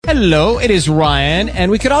Hello, it is Ryan,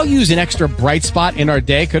 and we could all use an extra bright spot in our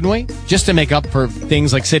day, couldn't we? Just to make up for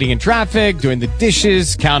things like sitting in traffic, doing the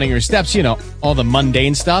dishes, counting your steps, you know, all the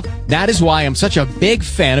mundane stuff. That is why I'm such a big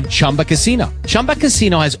fan of Chumba Casino. Chumba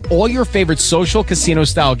Casino has all your favorite social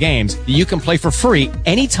casino-style games that you can play for free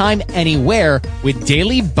anytime, anywhere with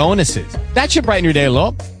daily bonuses. That should brighten your day a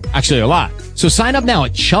little. Actually, a lot. So sign up now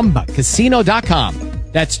at ChumbaCasino.com.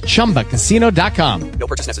 That's ChumbaCasino.com. No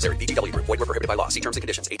purchase necessary. VGW Group. Void where prohibited by law. See terms and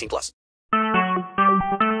conditions. 18+.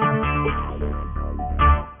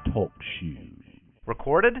 Talk shoes.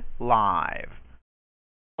 Recorded live.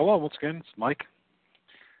 Hello, once again, it's Mike.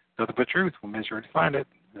 Nothing but truth. We'll measure and find it.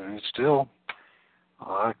 And it's still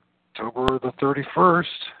October the 31st,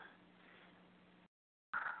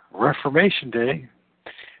 Reformation Day.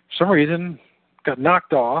 For some reason, got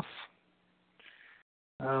knocked off.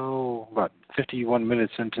 About 51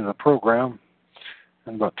 minutes into the program,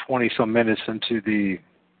 and about 20-some minutes into the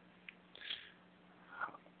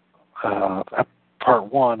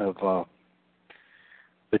part one of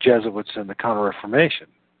the Jesuits and the Counter-Reformation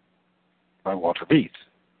by Walter Beatz.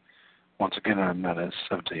 Once again, I'm not a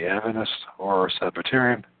Seventh-day Adventist or a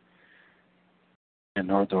Sabbatarian, and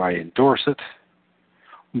nor do I endorse it,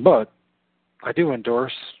 but I do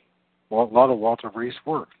endorse a lot of Walter Beatz's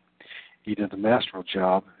work. He did a masterful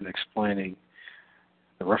job in explaining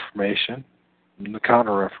the Reformation and the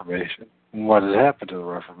Counter-Reformation, and what has happened to the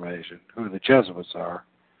Reformation, who the Jesuits are,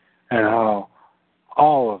 and how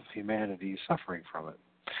all of humanity is suffering from it.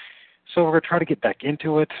 So we're going to try to get back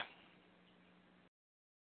into it,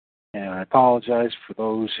 and I apologize for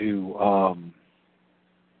those who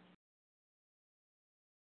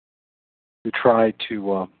tried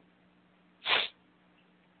to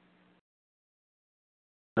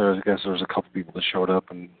I guess there was a couple people that showed up,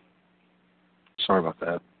 and sorry about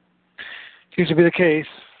that. Seems to be the case.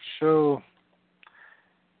 So,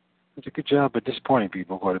 did a good job at disappointing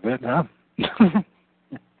people quite a bit, huh? It's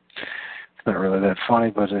not really that funny,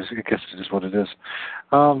 but I guess it is what it is.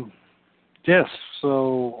 Yes,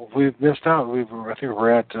 so we've missed out. I think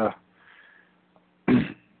we're at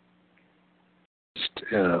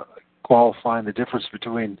qualifying the difference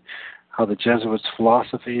between how the Jesuits'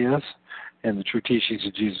 philosophy is and the true teachings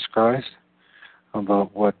of Jesus Christ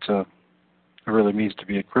about what it really means to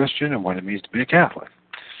be a Christian and what it means to be a Catholic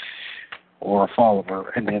or a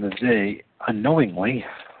follower, and at the end of the day, unknowingly,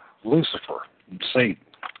 Lucifer and Satan.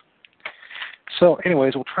 So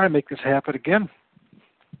anyways, we'll try and make this happen again.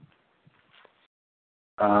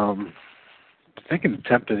 I'm thinking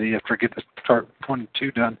tempted after I get this part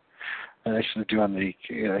 22 done, I actually do on the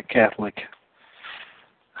Catholic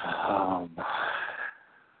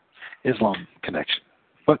Islam connection.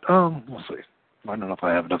 But we'll see. I don't know if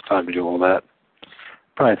I have enough time to do all that.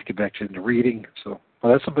 Probably have to get back to the reading. So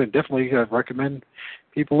that's something definitely I'd recommend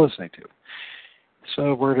people listening to.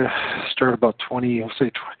 So we're going to start about 20. We'll say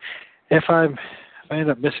 20. If I end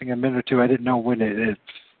up missing a minute or two, I didn't know when it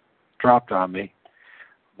dropped on me.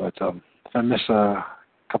 But if I miss a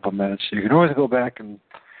couple of minutes, you can always go back and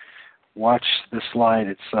watch the slide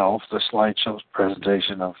itself. The slide shows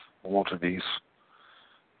presentation of Walter Beatz.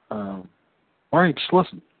 Or you just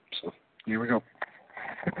listen. So here we go.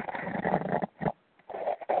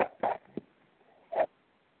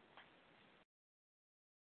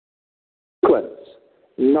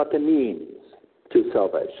 Not a means to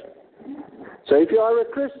salvation. So if you are a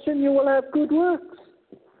Christian, you will have good works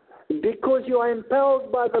because you are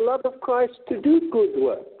impelled by the love of Christ to do good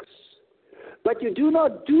works. But you do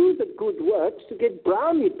not do the good works to get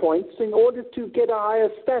brownie points in order to get a higher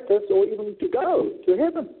status or even to go to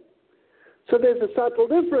heaven. So there's a subtle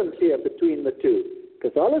difference here between the two.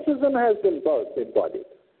 Catholicism has them both embodied.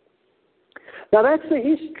 Now that's the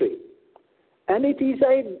history. And it is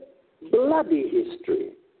a bloody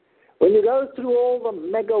history. When you go through all the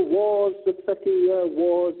mega wars, the 30-year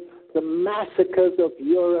wars, the massacres of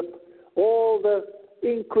Europe, all the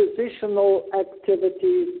inquisitional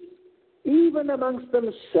activities, even amongst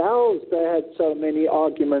themselves they had so many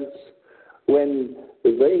arguments when the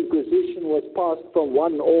Inquisition was passed from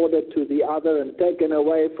one order to the other and taken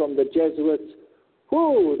away from the Jesuits.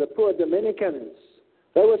 The poor Dominicans,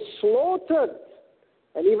 they were slaughtered.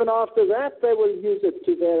 And even after that, they will use it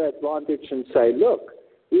to their advantage and say, look,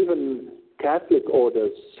 even Catholic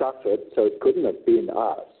orders suffered, so it couldn't have been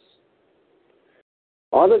us.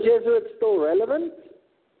 Are the Jesuits still relevant?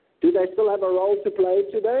 Do they still have a role to play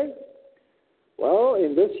today? Well,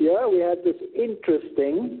 in this year, we had this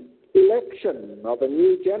interesting election of a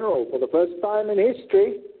new general. For the first time in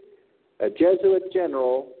history, a Jesuit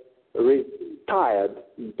general retired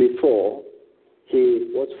before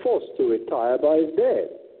he was forced to retire by his death.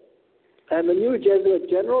 And the new Jesuit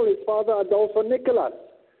general is Father Adolfo Nicolas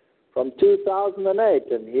from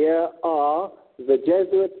 2008. And here are the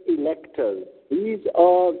Jesuit electors. These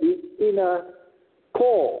are the inner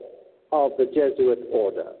core of the Jesuit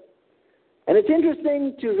order. And it's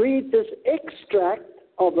interesting to read this extract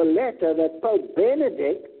of a letter that Pope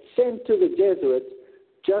Benedict sent to the Jesuits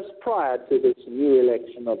just prior to this new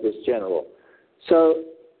election of this general. So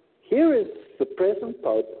here is the present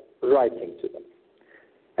Pope writing to them.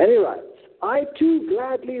 And he writes, I too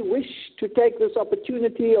gladly wish to take this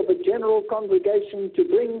opportunity of a general congregation to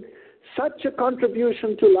bring such a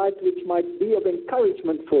contribution to light which might be of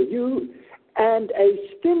encouragement for you and a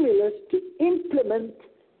stimulus to implement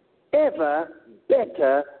ever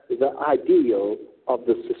better the ideal of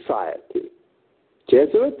the society.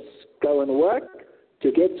 Jesuits, go and work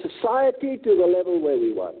to get society to the level where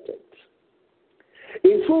we want it.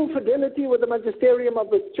 In full fidelity with the magisterium of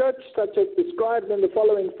the Church, such as described in the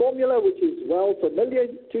following formula, which is well familiar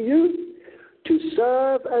to you, to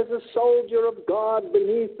serve as a soldier of God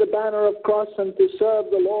beneath the banner of cross and to serve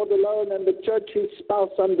the Lord alone and the Church his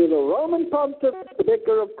spouse under the Roman Pontiff, the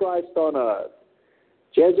Vicar of Christ on earth.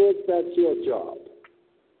 Jesuits, that's your job.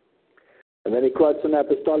 And then he quotes an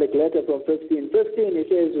apostolic letter from 1515. He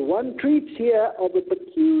says, one treats here of a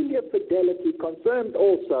peculiar fidelity confirmed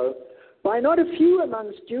also by not a few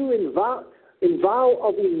amongst you in vow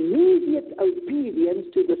of immediate obedience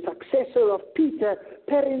to the successor of Peter,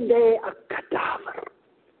 perinde a cadaver.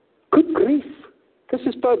 Good grief. This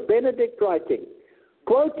is Pope Benedict writing,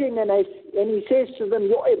 quoting, and he says to them,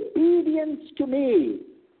 your obedience to me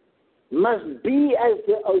must be as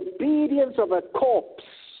the obedience of a corpse.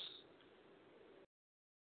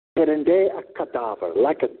 Perinde a cadaver,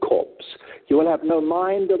 like a corpse. You will have no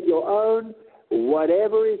mind of your own.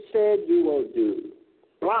 Whatever is said, you will do.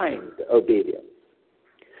 Blind obedience.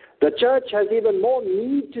 The Church has even more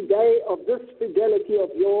need today of this fidelity of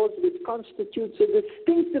yours, which constitutes a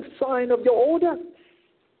distinctive sign of your order.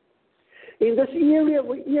 In this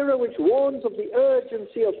era which warns of the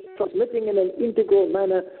urgency of transmitting in an integral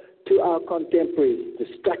manner to our contemporaries,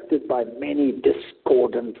 distracted by many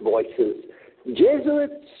discordant voices,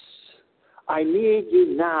 Jesuits, I need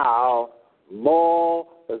you now more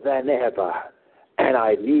than ever, and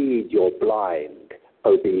I need your blind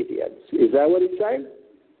obedience. Is that what he's saying?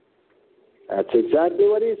 That's exactly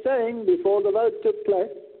what he's saying before the vote took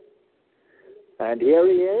place. And here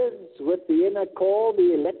he is with the inner core,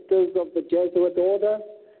 the electors of the Jesuit order,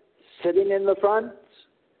 sitting in the front.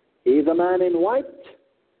 He the man in white,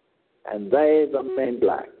 and they the men in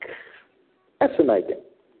black. Fascinating.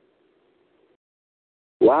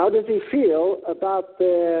 Well, how does he feel about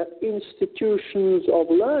their institutions of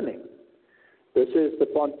learning? This is the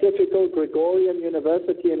Pontifical Gregorian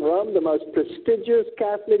University in Rome, the most prestigious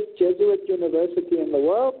Catholic Jesuit university in the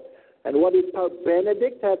world. And what did Pope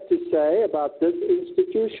Benedict have to say about this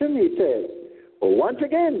institution? He says, well, once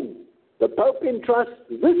again, the Pope entrusts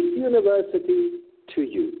this university to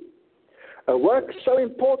you. A work so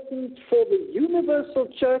important for the universal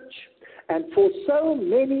church and for so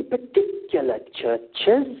many particular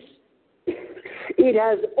churches, it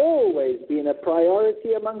has always been a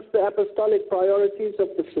priority amongst the apostolic priorities of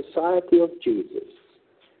the Society of Jesus.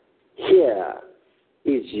 Here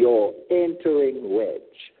is your entering wedge.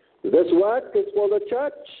 This work is for the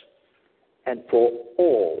church and for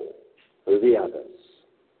all the others.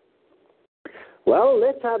 Well,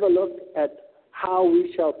 let's have a look at how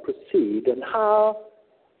we shall proceed and how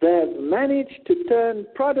they have managed to turn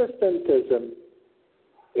Protestantism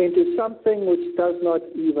into something which does not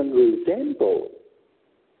even resemble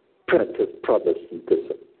primitive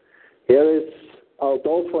Protestantism. Here is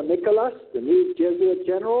Adolfo Nicolas, the new Jesuit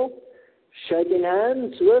general, shaking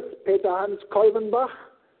hands with Peter Hans Kolvenbach,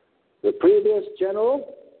 the previous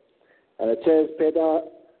general, and it says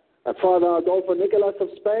Father Adolfo Nicolas of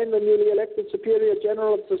Spain, the newly elected Superior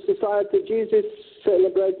General of the Society of Jesus,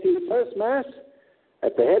 celebrates his first Mass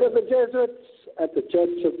at the head of the Jesuits at the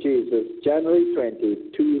Church of Jesus, January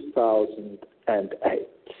 20, 2008.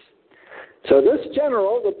 So this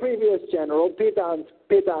general, the previous general, Peter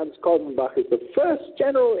Hans Kolvenbach, is the first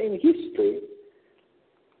general in history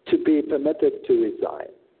to be permitted to resign.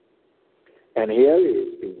 And here he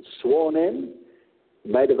has been sworn in,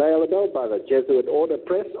 made available by the Jesuit Order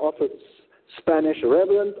Press Office. Spanish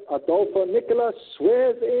Reverend Adolfo Nicolas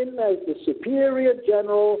swears in as the Superior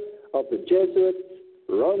General of the Jesuit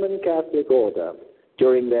Roman Catholic Order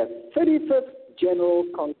during their 35th General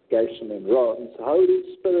Congregation in Rome's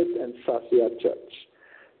Holy Spirit and Fascia Church,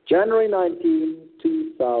 January 19,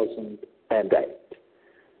 2008.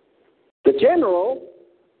 The General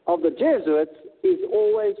of the Jesuits is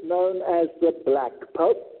always known as the Black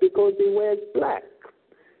Pope because he wears black.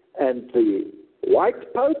 And the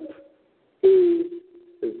white Pope is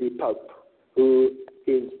the Pope who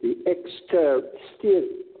is the external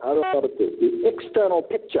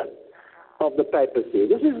picture of the papacy.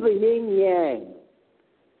 This is the yin-yang,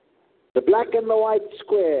 the black and the white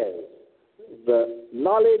squares, the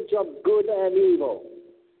knowledge of good and evil.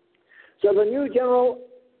 So the new general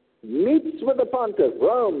meets with the pontiff,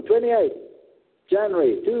 Rome, 28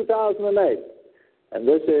 January 2008. And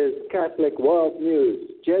this is Catholic World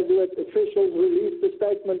News. Jesuit officials released a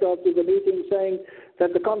statement after the meeting saying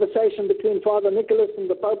that the conversation between Father Nicholas and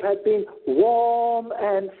the Pope had been warm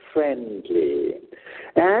and friendly.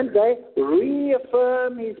 And they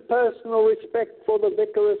reaffirm his personal respect for the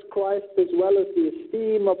Vicar of Christ as well as the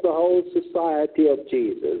esteem of the whole society of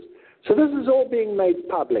Jesus. So this is all being made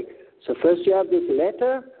public. So first you have this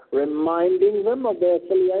letter reminding them of their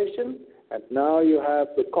affiliation, and now you have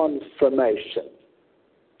the confirmation.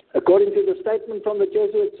 According to the statement from the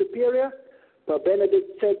Jesuit superior, Pope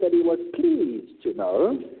Benedict said that he was pleased to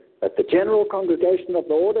know that the General Congregation of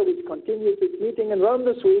the Order, which continues its meeting in Rome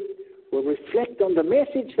this week, will reflect on the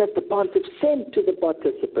message that the Pontiff sent to the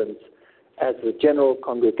participants as the General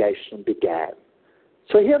Congregation began.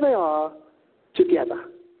 So here they are together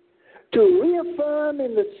to reaffirm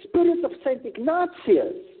in the spirit of St.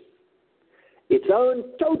 Ignatius its own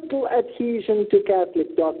total adhesion to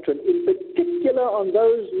Catholic doctrine, in particular on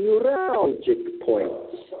those neuralgic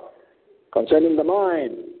points concerning the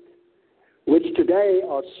mind, which today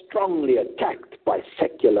are strongly attacked by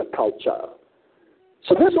secular culture.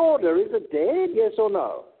 So this order, is it dead, yes or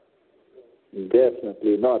no?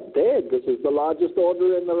 Definitely not dead. This is the largest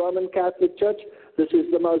order in the Roman Catholic Church. This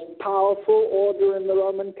is the most powerful order in the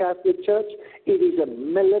Roman Catholic Church. It is a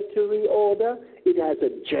military order. It has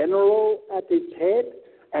a general at its head,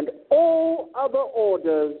 and all other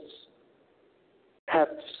orders have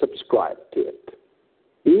subscribed to it,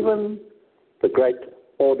 even the great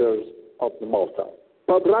orders of the Malta.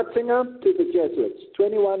 Pope Ratzinger to the Jesuits,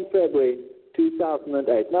 21 February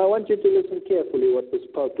 2008. Now I want you to listen carefully what this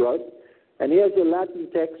Pope wrote, and here's a Latin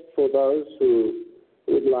text for those who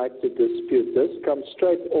would like to dispute this. Comes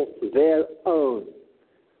straight off their own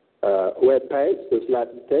webpage, this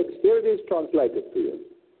Latin text. Here it is translated for you.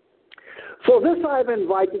 For this I have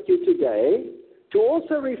invited you today to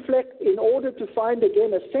also reflect in order to find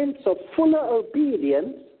again a sense of fuller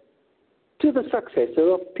obedience to the successor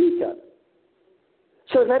of Peter,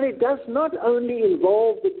 so that it does not only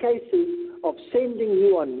involve the cases of sending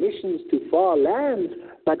you on missions to far lands,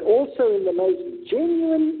 but also in the most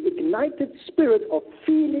genuine, ignited spirit of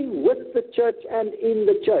feeling with the church and in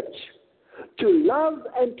the church, to love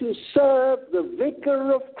and to serve the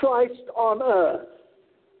Vicar of Christ on earth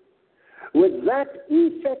with that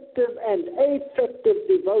effective and affective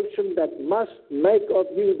devotion that must make of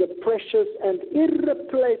you the precious and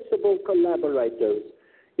irreplaceable collaborators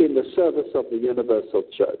in the service of the universal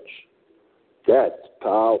church. That's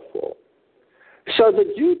powerful. So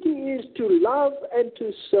the duty is to love and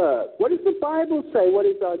to serve. What does the Bible say? What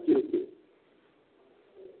is our duty?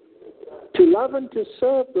 To love and to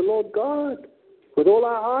serve the Lord God with all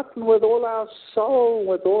our heart and with all our soul,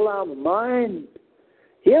 with all our mind.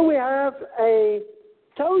 Here we have a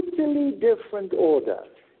totally different order.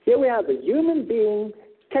 Here we have a human being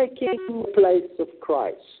taking the place of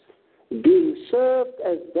Christ, being served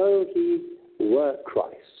as though he were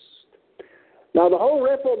Christ. Now the whole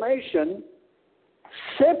Reformation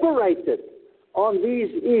separated on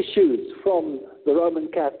these issues from the Roman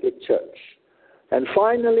Catholic Church. And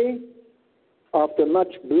finally, after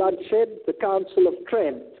much bloodshed, the Council of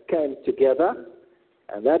Trent came together,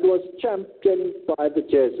 and that was championed by the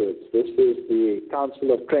Jesuits. This is the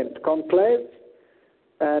Council of Trent conclave,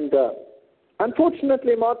 and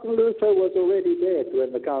unfortunately Martin Luther was already dead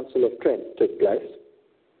when the Council of Trent took place.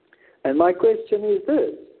 And my question is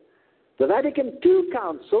this: the Vatican II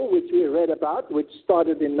Council, which we read about, which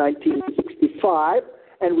started in 1965,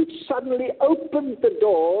 and which suddenly opened the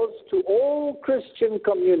doors to all Christian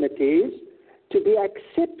communities to be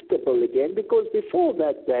acceptable again, because before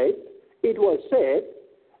that date it was said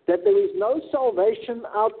that there is no salvation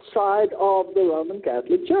outside of the Roman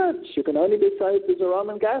Catholic Church. You can only be saved as a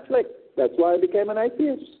Roman Catholic. That's why I became an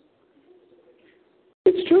atheist.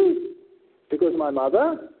 It's true, because my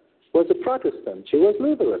mother was a Protestant. She was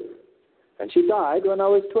Lutheran. And she died when I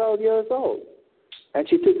was 12 years old. And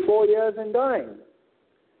she took 4 years in dying.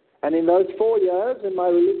 And in those 4 years, in my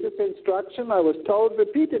religious instruction, I was told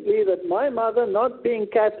repeatedly that my mother, not being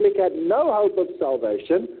Catholic, had no hope of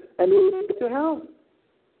salvation and would go to hell.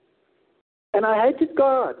 And I hated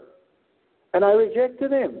God. And I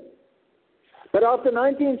rejected him. But after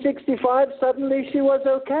 1965, suddenly she was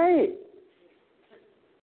okay.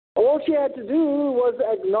 All she had to do was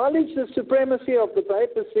acknowledge the supremacy of the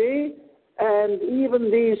papacy, and even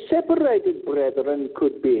the separated brethren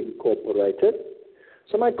could be incorporated.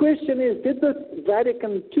 So my question is, did the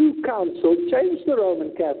Vatican II Council change the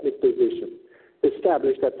Roman Catholic position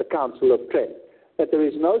established at the Council of Trent, that there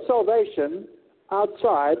is no salvation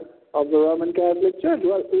outside of the Roman Catholic Church?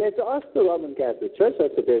 Well, let's ask the Roman Catholic Church.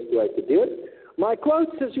 That's the best way to do it. My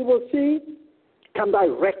quotes, as you will see, come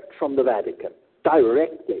direct from the Vatican,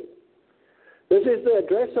 directly. This is the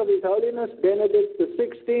address of His Holiness Benedict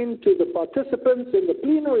XVI to the participants in the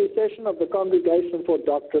plenary session of the Congregation for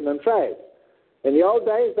Doctrine and Faith. In the old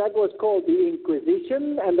days, that was called the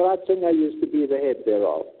Inquisition, and Ratzinger used to be the head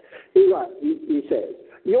thereof. He says,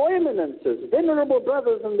 Your Eminences, venerable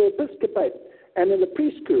brothers in the episcopate and in the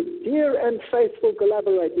priesthood, dear and faithful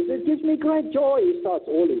collaborators, it gives me great joy. He starts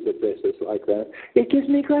all his addresses like that. It gives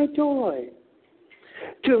me great joy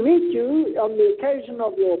to meet you on the occasion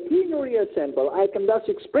of your plenary assemble. I can thus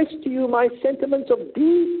express to you my sentiments of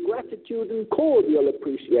deep gratitude and cordial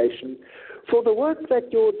appreciation for the work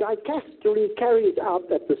that your dicastery carries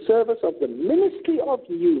out at the service of the ministry of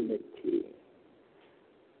unity.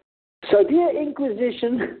 So, dear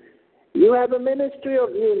Inquisition, you have a ministry of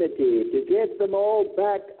unity to get them all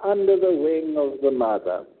back under the wing of the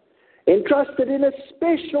Mother, entrusted in a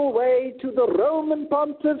special way to the Roman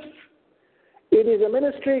Pontiff. It is a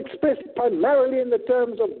ministry expressed primarily in the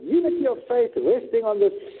terms of unity of faith, resting on the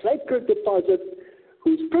sacred deposit,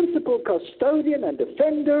 whose principal custodian and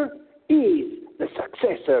defender is the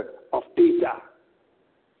successor of Peter.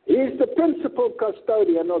 He is the principal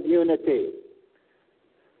custodian of unity.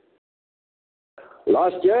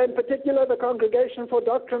 Last year, in particular, the Congregation for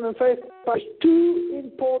Doctrine and Faith published two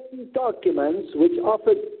important documents which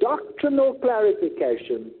offered doctrinal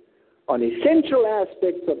clarification on essential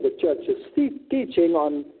aspects of the Church's teaching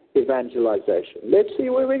on evangelization. Let's see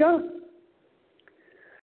where we go.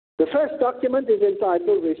 The first document is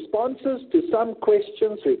entitled Responses to Some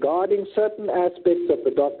Questions Regarding Certain Aspects of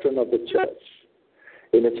the Doctrine of the Church.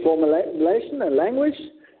 In its formulation and language,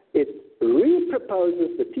 it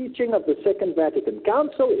reproposes the teaching of the Second Vatican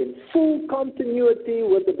Council in full continuity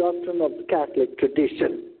with the doctrine of the Catholic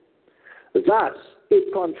tradition. Thus,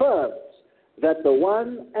 it confirms that the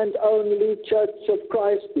one and only Church of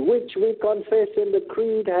Christ, which we confess in the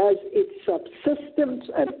Creed, has its subsistence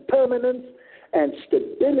and permanence and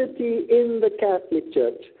stability in the Catholic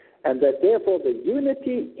Church, and that therefore the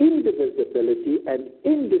unity, indivisibility, and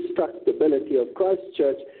indestructibility of Christ's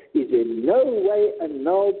Church is in no way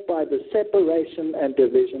annulled by the separation and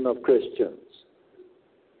division of Christians.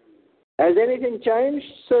 Has anything changed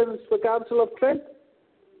since the Council of Trent?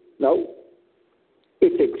 No.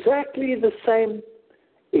 It's exactly the same.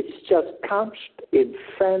 It's just couched in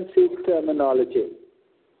fancy terminology.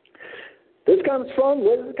 This comes from,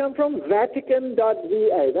 where does it come from?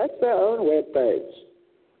 Vatican.va. That's their own webpage.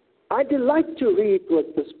 I delight to read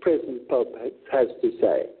what this present Pope has to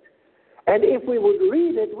say. And if we would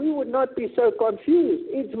read it, we would not be so confused.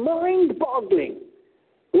 It's mind-boggling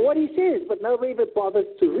what he says, but nobody ever bothers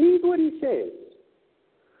to read what he says.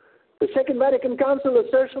 The Second Vatican Council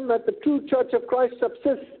assertion that the true Church of Christ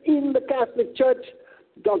subsists in the Catholic Church,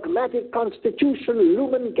 dogmatic constitution,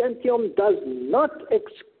 lumen gentium, does not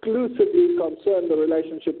exclusively concern the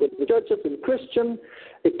relationship with the churches in Christian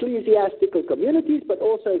ecclesiastical communities, but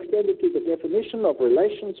also extended to the definition of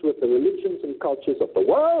relations with the religions and cultures of the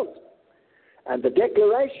world. And the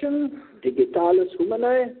Declaration, Digitalis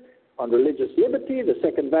Humanae, on religious liberty, the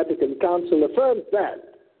Second Vatican Council affirms that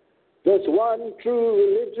this one true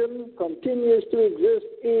religion continues to exist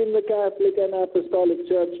in the Catholic and Apostolic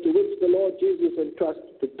Church, to which the Lord Jesus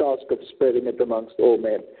entrusted the task of spreading it amongst all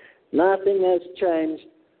men. Nothing has changed.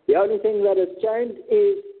 The only thing that has changed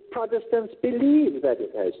is Protestants believe that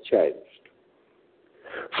it has changed.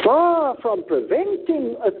 Far from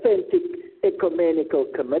preventing authentic ecumenical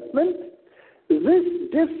commitment, this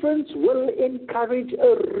difference will encourage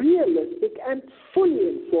a realistic and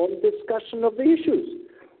fully informed discussion of the issues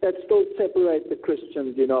that still separate the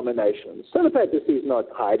Christian denominations. So the papacy is not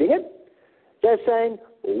hiding it. They're saying,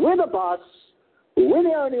 we're the boss, we're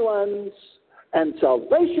the only ones, and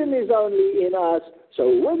salvation is only in us. So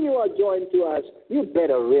when you are joined to us, you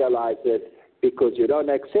better realize it, because you don't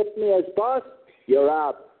accept me as boss, you're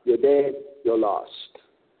out, you're dead, you're lost.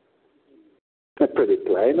 They're pretty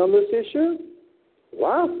plain on this issue.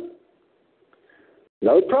 Wow.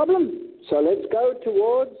 No problem. So let's go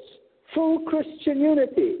towards full Christian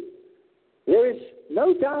unity. There is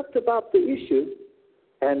no doubt about the issue.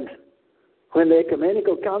 And when the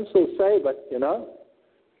ecumenical councils say, but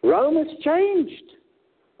Rome has changed.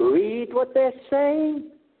 Read what they're saying.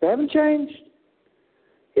 They haven't changed.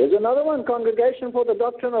 Here's another one. Congregation for the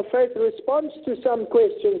Doctrine of Faith responds to some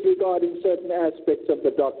questions regarding certain aspects of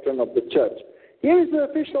the doctrine of the church. Here is the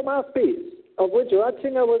official mouthpiece, of which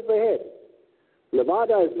Ratzinger was the head.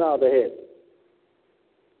 Levada is now the head.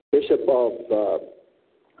 Bishop of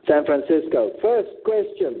San Francisco. First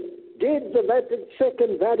question. Did the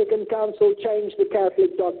Second Vatican Council change the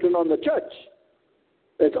Catholic doctrine on the church?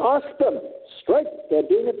 Let's ask them straight. They're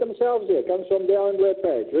doing it themselves here. It comes from their own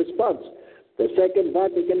webpage. Response. The Second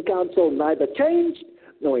Vatican Council neither changed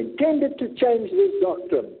nor intended to change this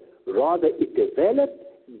doctrine. Rather, it developed,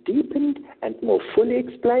 deepened, and more fully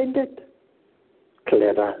explained it.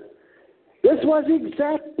 Clever. This was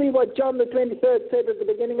exactly what John the 23rd said at the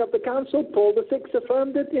beginning of the council. Paul VI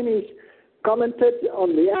affirmed it in his commented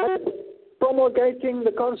on the act promulgating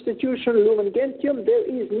the Constitution Lumen Gentium. There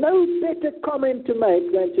is no better comment to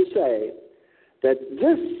make than to say that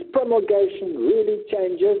this promulgation really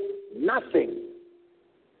changes nothing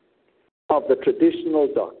of the traditional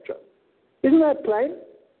doctrine. Isn't that plain?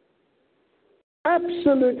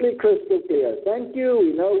 Absolutely crystal clear. Thank you.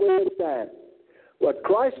 We know where we stand. What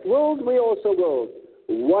Christ willed, we also willed.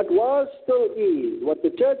 What was still is. What the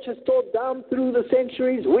church has taught down through the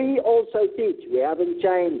centuries, we also teach. We haven't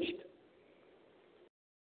changed.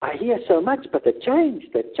 I hear so much, but they changed.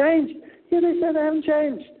 Here they say they haven't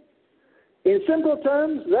changed. In simple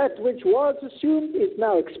terms, that which was assumed is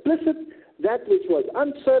now explicit. That which was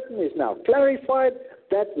uncertain is now clarified.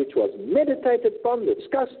 That which was meditated upon,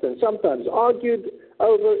 discussed, and sometimes argued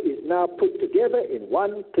over is now put together in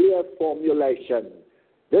one clear formulation.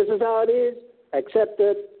 This is how it is. Accept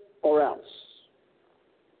it or else.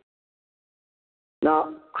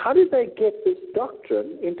 Now, how did they get this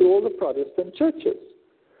doctrine into all the Protestant churches?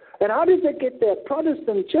 And how did they get their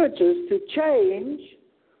Protestant churches to change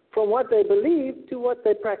from what they believe to what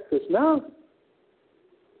they practice now?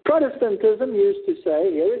 Protestantism used to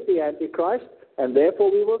say, here is the Antichrist, and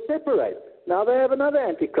therefore we will separate. Now they have another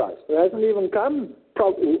Antichrist who hasn't even come,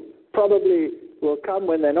 probably will come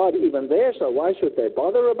when they're not even there, so why should they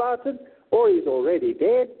bother about it? Or he's already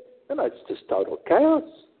dead. No, it's just total chaos.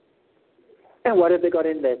 And what have they got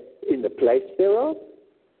in the place thereof?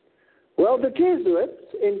 Well, the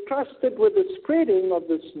Jesuits, entrusted with the spreading of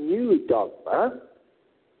this new dogma,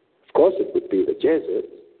 of course it would be the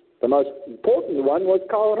Jesuits, the most important one was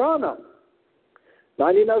Karl Rahner,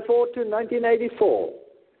 1904 to 1984,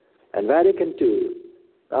 and Vatican II.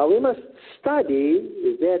 Now we must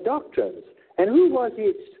study their doctrines. And who was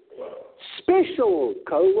his special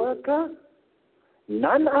co-worker?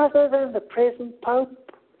 None other than the present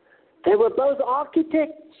Pope. They were both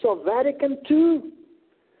architects of Vatican II.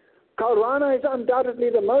 Karl Rahner is undoubtedly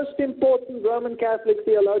the most important Roman Catholic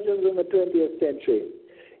theologian in the 20th century.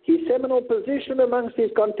 His seminal position amongst his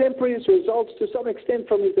contemporaries results to some extent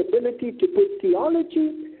from his ability to put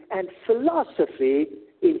theology and philosophy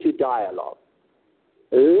into dialogue.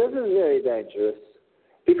 This is very dangerous,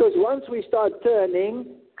 because once we start turning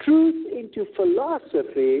truth into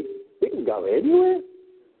philosophy, we can go anywhere.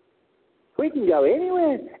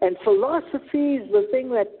 And philosophy is the thing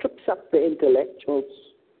that trips up the intellectuals.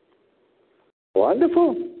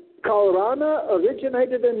 Wonderful. Karl Rahner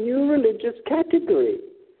originated a new religious category,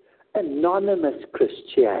 anonymous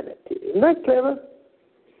Christianity. Isn't that clever?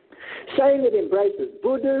 Saying it embraces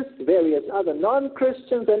Buddhists, various other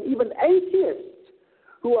non-Christians, and even atheists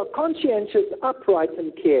who are conscientious, upright,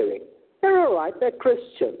 and caring. They're all right, they're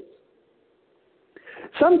Christians.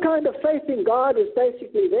 Some kind of faith in God is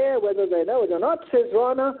basically there, whether they know it or not, says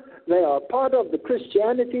Rahner. They are part of the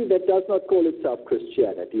Christianity that does not call itself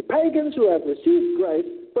Christianity. Pagans who have received grace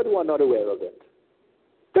but who are not aware of it.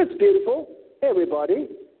 That's beautiful. Everybody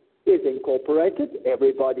is incorporated.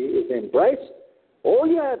 Everybody is embraced. All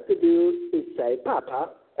you have to do is say,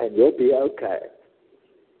 Papa, and you'll be okay.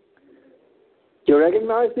 Do you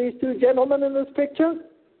recognize these two gentlemen in this picture?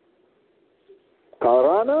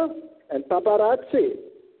 Karl Rahner and Paparazzi.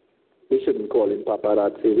 We shouldn't call him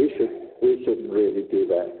Paparazzi. We shouldn't really do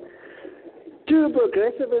that. Two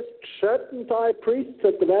progressivist shirt and tie priests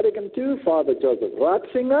at the Vatican II. Father Joseph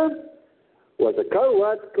Ratzinger was a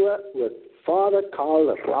co-worker with Father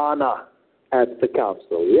Karl Rahner at the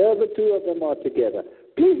council. Here the two of them are together.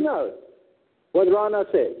 Please note what Rahner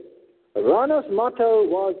said. Rahner's motto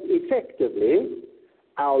was effectively,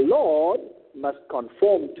 our Lord must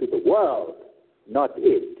conform to the world, not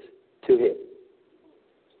it to him.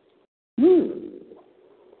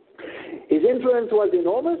 His influence was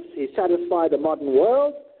enormous. He satisfied a modern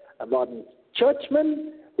world, a modern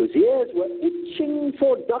churchman whose ears were itching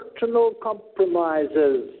for doctrinal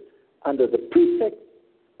compromises under the prefect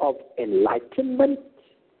of enlightenment.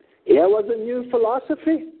 Here was a new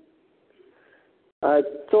philosophy. I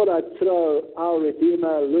thought I'd throw our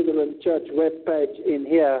Redeemer Lutheran Church webpage in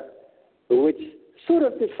here, which sort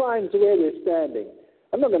of defines where we're standing.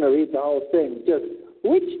 I'm not going to read the whole thing, just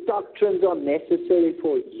which doctrines are necessary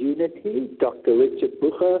for unity. Dr. Richard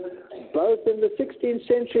Bucher, both in the 16th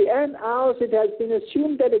century and ours, it has been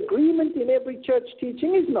assumed that agreement in every church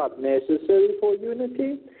teaching is not necessary for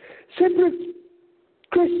unity. Separated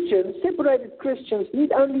Christians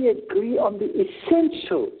need only agree on the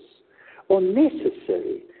essentials or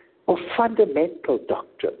necessary or fundamental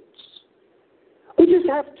doctrines. We just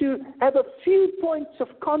have to have a few points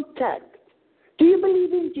of contact. Do you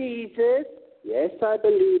believe in Jesus? Yes, I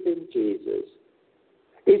believe in Jesus.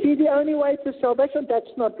 Is he the only way to salvation?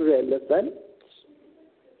 That's not relevant.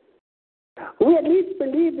 We at least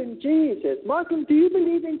believe in Jesus. Martin, do you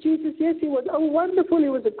believe in Jesus? Yes, he was. Oh, wonderful. He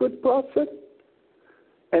was a good prophet.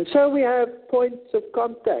 And so we have points of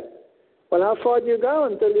contact. Well, how far do you go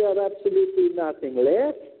until you have absolutely nothing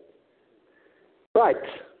left? Right.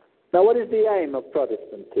 Now, what is the aim of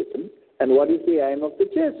Protestantism? And what is the aim of the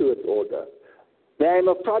Jesuit order? The aim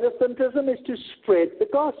of Protestantism is to spread the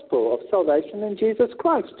gospel of salvation in Jesus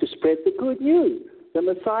Christ, to spread the good news. The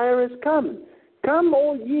Messiah has come. Come,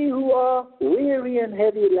 all ye who are weary and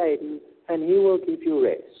heavy laden, and he will give you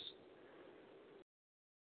rest.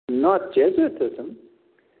 Not Jesuitism.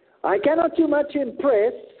 I cannot too much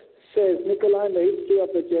impress, says Nicolai in the History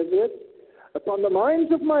of the Jesuits, upon the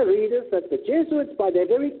minds of my readers that the Jesuits, by their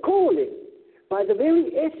very calling, by the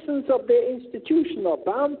very essence of their institution, are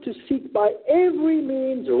bound to seek by every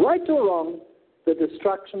means, right or wrong, the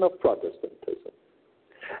destruction of Protestantism.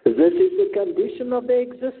 This is the condition of their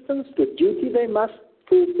existence, the duty they must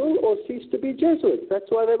fulfill or cease to be Jesuits. That's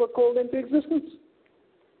why they were called into existence.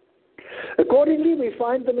 Accordingly, we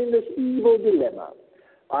find them in this evil dilemma.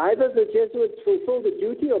 Either the Jesuits fulfill the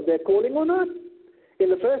duty of their calling or not. In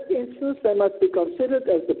the first instance, they must be considered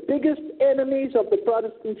as the biggest enemies of the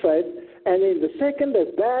Protestant faith, and in the second as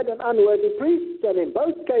bad and unworthy priests, and in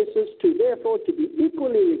both cases therefore to be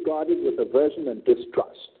equally regarded with aversion and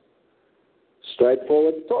distrust.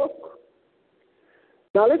 Straightforward talk.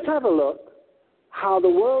 Now let's have a look how the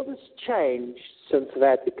world has changed since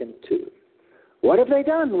Vatican II. What have they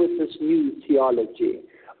done with this new theology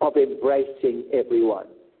of embracing everyone?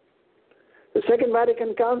 The Second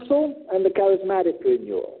Vatican Council and the Charismatic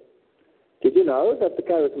Renewal. Did you know that the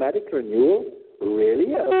Charismatic Renewal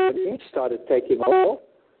really started taking off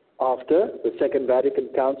after the Second Vatican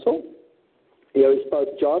Council? Here is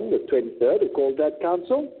Pope John the 23rd, who called that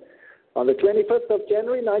council. On the 25th of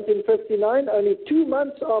January 1959, only 2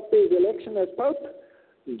 months after his election as Pope,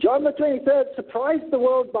 John the 23rd surprised the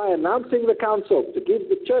world by announcing the council to give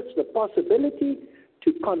the Church the possibility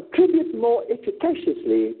to contribute more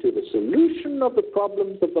efficaciously to the solution of the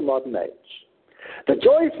problems of the modern age. The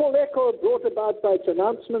joyful echo brought about by its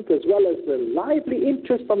announcement, as well as the lively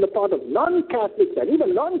interest on the part of non-Catholics and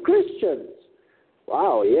even non-Christians.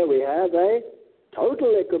 Wow, here we have a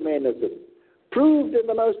total ecumenism, proved in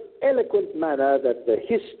the most eloquent manner that the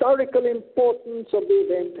historical importance of the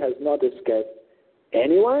event has not escaped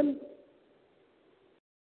anyone.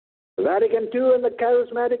 Vatican II and the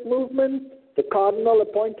Charismatic movement, the cardinal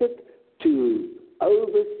appointed to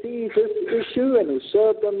oversee this issue and who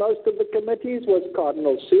served on most of the committees was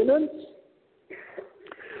Cardinal Sunens.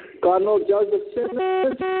 Cardinal Joseph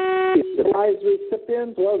Sunens is the prize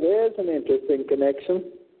recipient. Well, there's an interesting connection.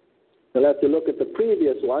 We'll have to look at the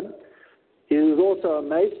previous one. He was also a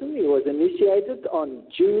Mason. He was initiated on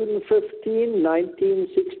June 15,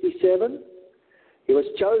 1967. He was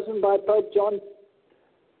chosen by Pope John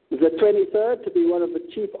the 23rd to be one of the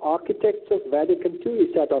chief architects of Vatican II.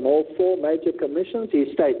 He sat on all 4 major commissions.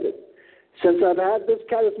 He stated, "Since I've had this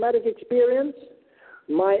charismatic experience,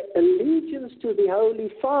 my allegiance to the Holy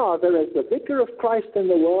Father as the vicar of Christ in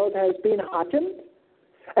the world has been heightened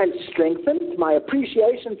and strengthened. My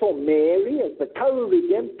appreciation for Mary as the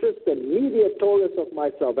co-redemptress and mediatress of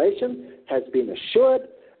my salvation has been assured,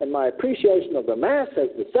 and my appreciation of the Mass as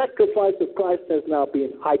the sacrifice of Christ has now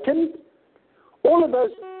been heightened." All of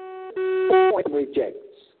those point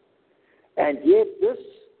rejects. And yet this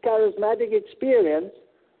charismatic experience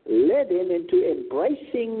led him into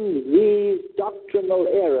embracing these doctrinal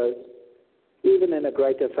errors even in a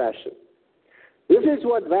greater fashion. This is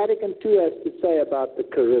what Vatican II has to say about the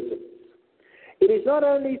charisms. It is not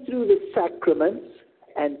only through the sacraments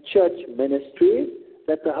and church ministries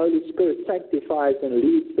that the Holy Spirit sanctifies and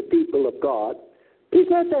leads the people of God. Please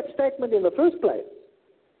note that statement in the first place.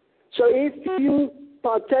 So if you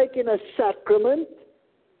partake in a sacrament,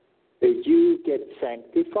 you get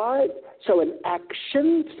sanctified. So an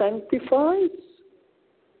action sanctifies.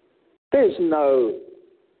 There's no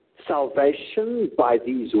salvation by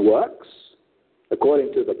these works,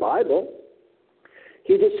 according to the Bible.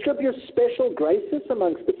 He distributes special graces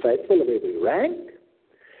amongst the faithful of every rank,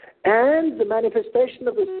 and the manifestation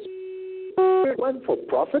of the Spirit one for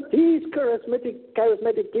profit. These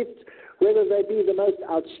charismatic gifts, whether they be the most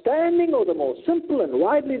outstanding or the more simple and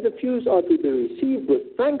widely diffused, are to be received with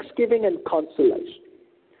thanksgiving and consolation,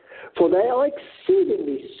 for they are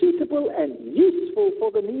exceedingly suitable and useful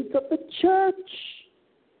for the needs of the church.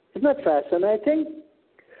 Isn't that fascinating?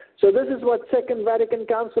 So this is what Second Vatican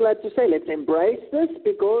Council had to say. Let's embrace this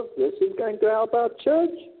because this is going to help our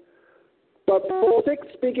church. Pope Paul VI,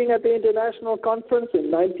 speaking at the International Conference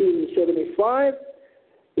in 1975,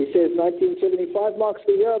 he says 1975 marks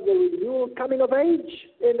the year of the renewal coming of age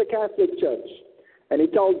in the Catholic Church. And he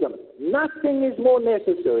told them, nothing is more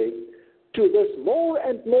necessary to this more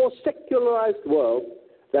and more secularized world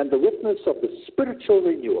than the witness of the spiritual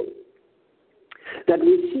renewal that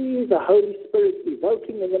we see the Holy Spirit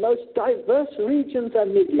evoking in the most diverse regions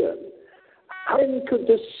and milieux. How then could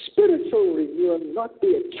this spiritual renewal not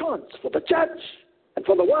be a chance for the church and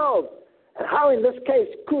for the world? And how in this case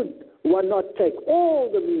could one not take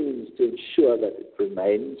all the means to ensure that it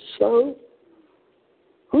remains so?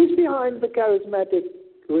 Who's behind the charismatic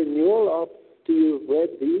renewal after you've read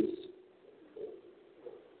these?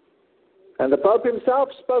 And the Pope himself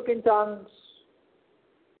spoke in tongues.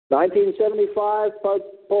 1975,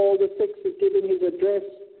 Pope Paul VI is giving his address,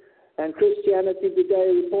 and Christianity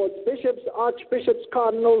Today reports bishops, archbishops,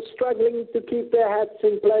 cardinals struggling to keep their hats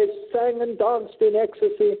in place, sang and danced in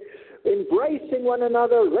ecstasy, embracing one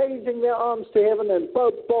another, raising their arms to heaven, and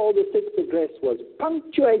Pope Paul VI's address was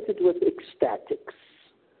punctuated with ecstatics.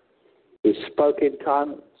 He spoke in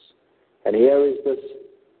tongues, and here is this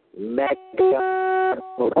mega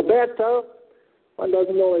Roberto. One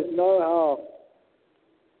doesn't always know how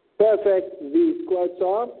perfect these quotes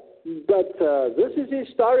are, but this is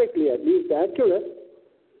historically at least accurate.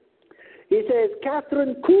 He says,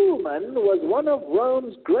 Catherine Kuhlman was one of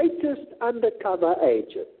Rome's greatest undercover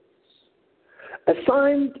agents,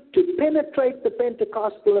 assigned to penetrate the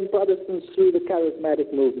Pentecostal and Protestants through the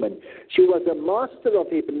charismatic movement. She was a master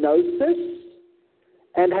of hypnosis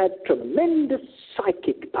and had tremendous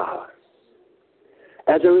psychic powers.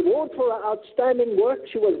 As a reward for her outstanding work,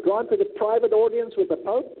 she was granted a private audience with the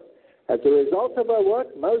Pope. As a result of her work,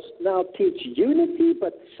 most now teach unity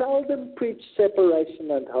but seldom preach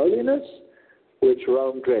separation and holiness, which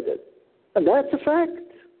Rome dreaded. And that's a fact.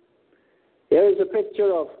 Here is a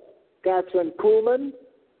picture of Catherine Kuhlman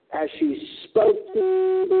as she spoke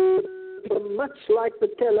to much like the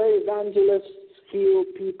televangelists heal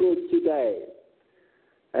people today.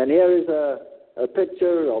 And here is a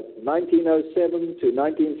picture of 1907 to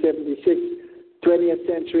 1976, 20th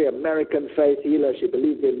century American faith healer. She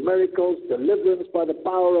believed in miracles, deliverance by the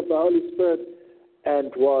power of the Holy Spirit,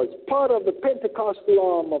 and was part of the Pentecostal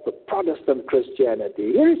arm of the Protestant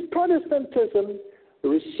Christianity. Here is Protestantism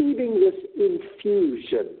receiving this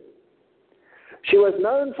infusion. She was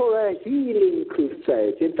known for her healing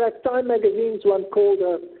crusades. In fact, Time magazine's one called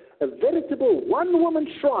her a veritable one-woman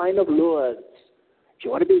shrine of Lourdes. If you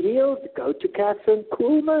want to be healed, go to Catherine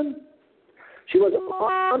Kuhlman. She was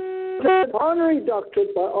an honorary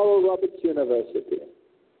doctorate by Oral Roberts University.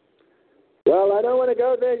 Well, I don't want to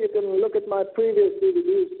go there. You can look at my previous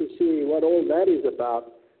DVDs to see what all that is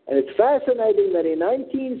about. And it's fascinating that in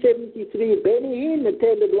 1973, Benny Hinn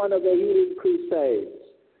attended one of the healing crusades.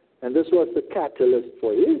 And this was the catalyst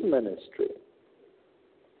for his ministry.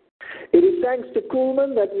 It is thanks to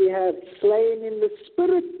Kuhlman that we have slain in the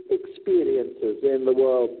spirit experiences in the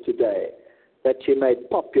world today that she made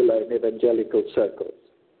popular in evangelical circles.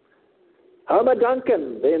 Homer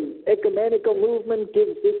Duncan, the ecumenical movement,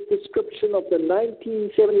 gives this description of the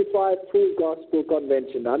 1975 Full Gospel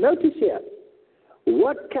Convention. Now notice here,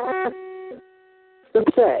 what can they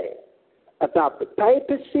say about the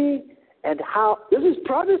papacy and how, this is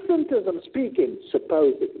Protestantism speaking,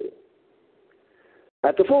 supposedly.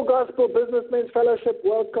 At the Full Gospel Businessmen's Fellowship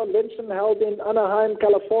World Convention held in Anaheim,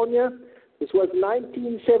 California, this was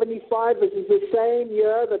 1975. This is the same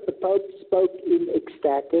year that the Pope spoke in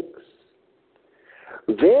ecstatics.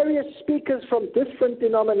 Various speakers from different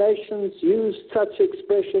denominations used such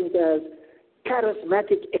expressions as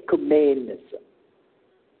charismatic ecumenism,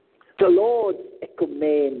 the Lord's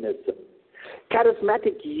ecumenism,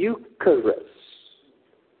 charismatic Eucharist.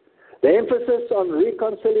 The emphasis on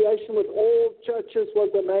reconciliation with all churches was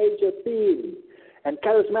a major theme, and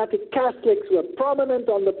charismatic Catholics were prominent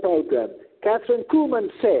on the program. Catherine Kuhlman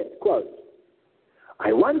said, quote,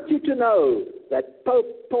 I want you to know that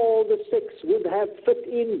Pope Paul VI would have fit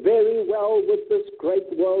in very well with this great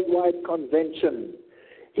worldwide convention.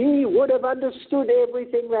 He would have understood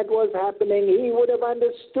everything that was happening. He would have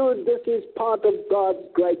understood this is part of God's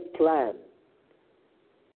great plan.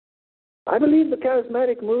 I believe the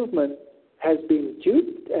charismatic movement has been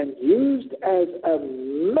duped and used as a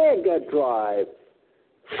mega drive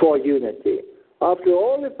for unity. After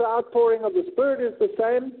all, if the outpouring of the Spirit is the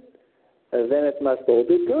same, then it must all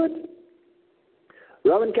be good.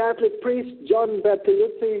 Roman Catholic priest John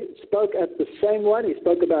Bertoluzzi spoke at the same one. He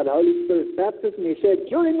spoke about Holy Spirit baptism. He said,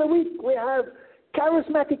 during the week we have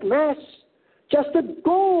charismatic mass, just a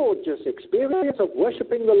gorgeous experience of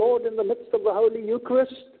worshiping the Lord in the midst of the Holy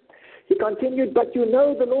Eucharist. He continued, but you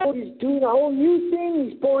know the Lord is doing a whole new thing.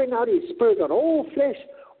 He's pouring out His Spirit on all flesh,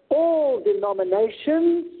 all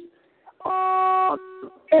denominations, on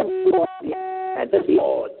everybody, and the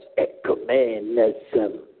Lord's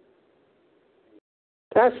ecumenism.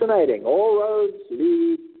 Fascinating. All roads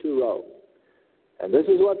lead to Rome. And this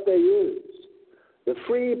is what they use. The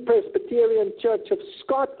Free Presbyterian Church of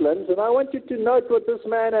Scotland, and I want you to note what this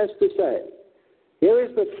man has to say. Here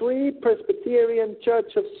is the Free Presbyterian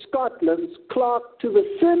Church of Scotland's clerk to the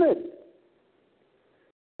Synod.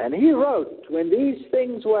 And he wrote, when these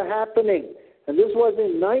things were happening, and this was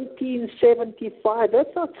in 1975,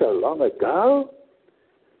 that's not so long ago.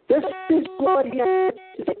 This is what he had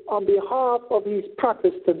to say on behalf of his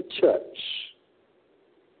Protestant church.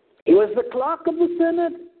 He was the clerk of the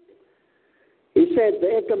Synod. He said,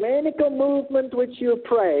 the ecumenical movement which you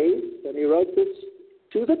praise, and he wrote this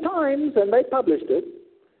to the Times, and they published it,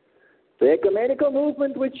 the ecumenical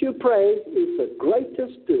movement which you praise is the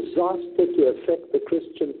greatest disaster to affect the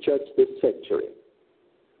Christian church this century.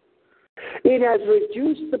 It has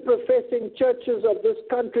reduced the professing churches of this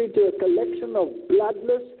country to a collection of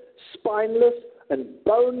bloodless, spineless, and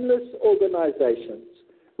boneless organizations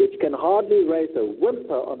which can hardly raise a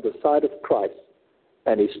whimper on the side of Christ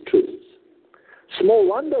and His truths. Small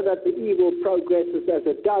wonder that the evil progresses as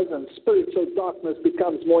it does and spiritual darkness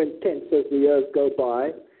becomes more intense as the years go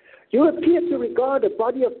by. You appear to regard a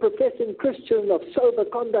body of professing Christians of sober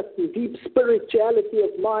conduct and deep spirituality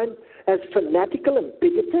of mind as fanatical and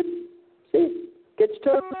bigoted. See, gets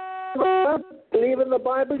turned around. Believe in the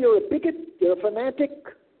Bible, you're a bigot, you're a fanatic.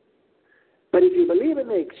 But if you believe in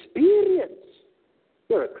the experience,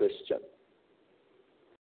 you're a Christian.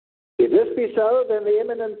 If this be so, then the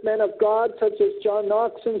eminent men of God, such as John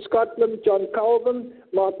Knox in Scotland, John Calvin,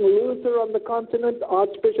 Martin Luther on the continent,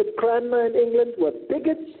 Archbishop Cranmer in England, were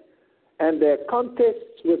bigots, and their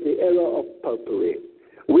contests with the error of popery.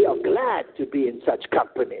 We are glad to be in such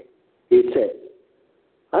company, he said.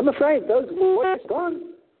 I'm afraid those voices are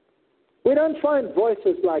gone. We don't find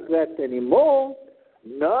voices like that anymore.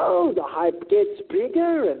 No, the hype gets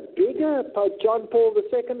bigger and bigger. Pope John Paul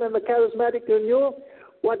II and the charismatic renewal,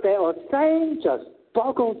 what they are saying just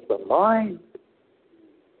boggles the mind.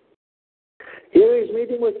 Here he's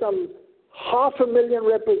meeting with some 500,000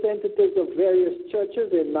 representatives of various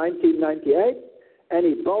churches in 1998, and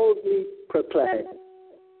he boldly proclaimed,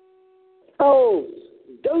 "Oh,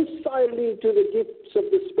 docilely to the gifts of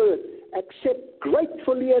the Spirit, accept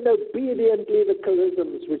gratefully and obediently the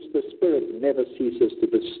charisms which the Spirit never ceases to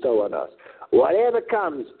bestow on us. Whatever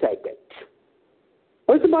comes, take it."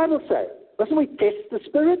 What does the Bible say? Doesn't we test the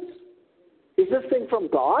spirits? Is this thing from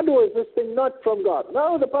God or is this thing not from God?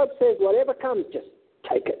 No, the Pope says whatever comes, just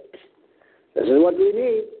take it. This is what we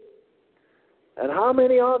need. And how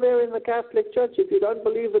many are there in the Catholic Church? If you don't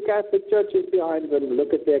believe the Catholic Church is behind them,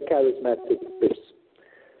 look at their charismatic priests.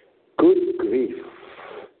 Good grief.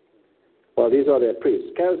 Well, these are their priests.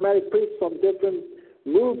 Charismatic priests from different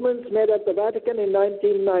movements met at the Vatican in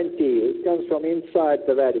 1990. It comes from inside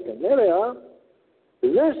the Vatican. There they are.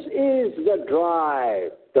 This is the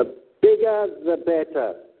drive. The bigger, the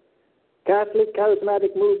better. Catholic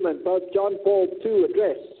charismatic movement, Pope John Paul II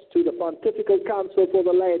address to the Pontifical Council for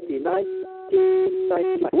the Laity,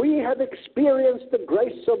 1995. We have experienced the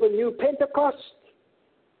grace of a new Pentecost.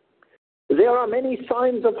 There are many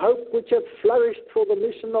signs of hope which have flourished for the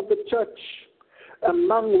mission of the church,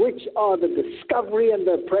 among which are the discovery and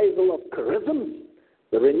the appraisal of charisms,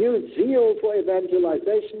 the renewed zeal for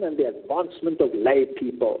evangelization, and the advancement of lay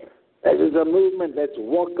people. This is a movement that's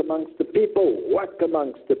walk amongst the people, work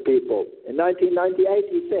amongst the people. In 1998,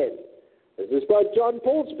 he said, this is Pope John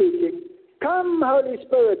Paul speaking, "Come, Holy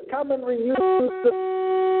Spirit, come and renew the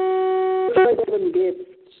seven gifts.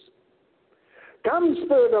 Come,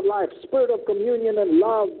 Spirit of life, Spirit of communion and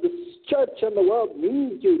love. The church and the world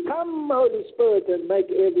need you. Come, Holy Spirit, and make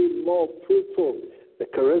every more fruitful.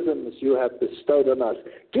 the charisms you have bestowed on us.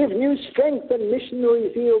 Give new strength and missionary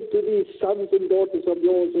zeal to these sons and daughters of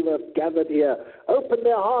yours who have gathered here. Open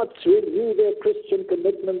their hearts, renew their Christian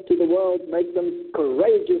commitment to the world, make them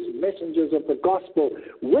courageous messengers of the gospel,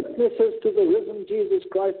 witnesses to the risen Jesus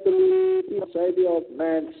Christ, the Savior of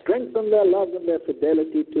man. Strengthen their love and their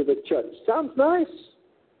fidelity to the church. Sounds nice.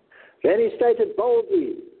 Then he stated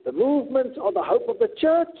boldly, the movements are the hope of the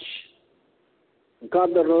church.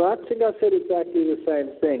 Cardinal Ratzinger said exactly the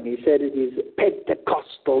same thing. He said it is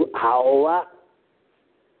Pentecostal hour.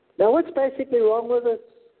 Now, what's basically wrong with it?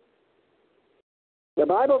 The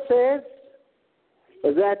Bible says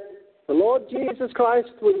that the Lord Jesus Christ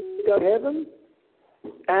would go to heaven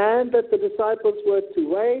and that the disciples were to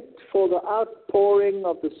wait for the outpouring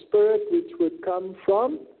of the Spirit which would come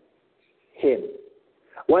from Him.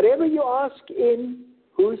 Whatever you ask in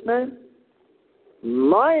whose name?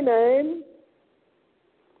 My name,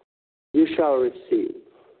 you shall receive.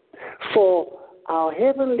 For our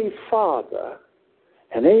Heavenly Father,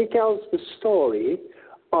 and then he tells the story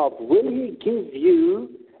of will He give you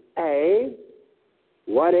a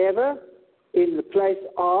whatever in the place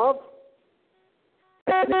of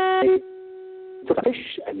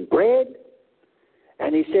fish and bread.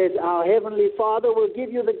 And he says our Heavenly Father will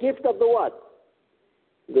give you the gift of the what?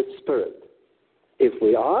 The Spirit. If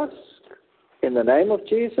we ask in the name of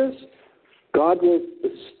Jesus, God will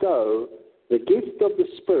bestow the gift of the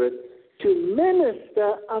Spirit to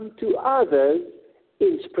minister unto others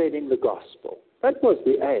in spreading the gospel. That was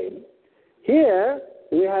the aim. Here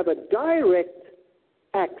we have a direct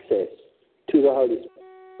access to the Holy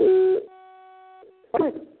Spirit.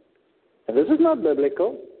 And this is not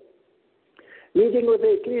biblical. Meeting with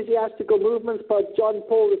the ecclesiastical movements, Pope John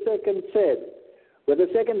Paul II said, with the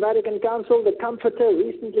Second Vatican Council, the Comforter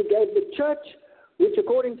recently gave the Church, which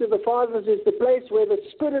according to the Fathers is the place where the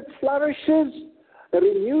Spirit flourishes, a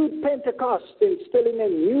renewed Pentecost, instilling a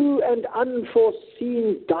new and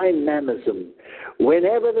unforeseen dynamism.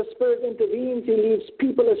 Whenever the Spirit intervenes, He leaves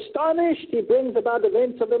people astonished. He brings about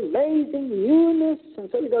events of amazing newness. And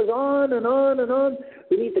so He goes on and on and on.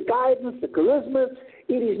 We need the guidance, the charismas.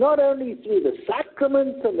 It is not only through the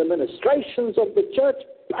sacraments and the ministrations of the Church,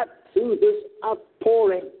 but through this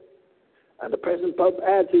outpouring. And the present Pope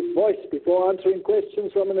adds his voice before answering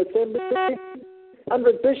questions from an assembly.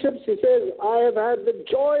 100 bishops, he says, I have had the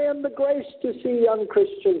joy and the grace to see young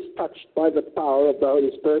Christians touched by the power of the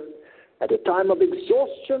Holy Spirit. At a time of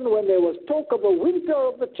exhaustion, when there was talk of a winter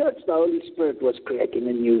of the church, the Holy Spirit was creating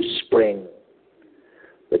a new spring.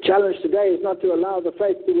 The challenge today is not to allow the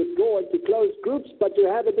faith to withdraw into closed groups, but to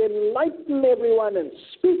have it enlighten everyone and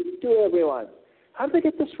speak to everyone. How do they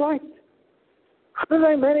get this right? How do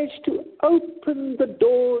they manage to open the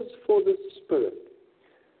doors for the Spirit?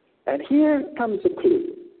 And here comes a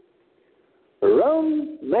clue.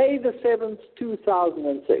 Rome, May the 7th,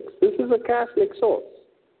 2006. This is a Catholic source.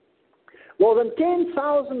 More than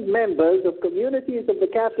 10,000 members of communities of the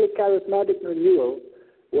Catholic Charismatic Renewal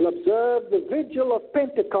will observe the vigil of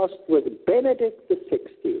Pentecost with Benedict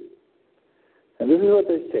XVI. And this is what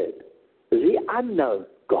they said. The unknown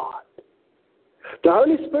God. The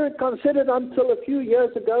Holy Spirit, considered until a few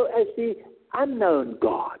years ago as the unknown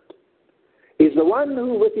God, is the one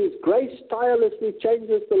who, with His grace, tirelessly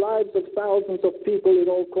changes the lives of thousands of people in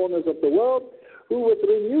all corners of the world, who with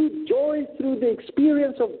renewed joy through the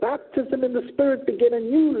experience of baptism in the Spirit begin a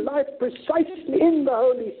new life precisely in the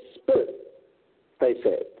Holy Spirit, they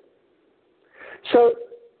said. So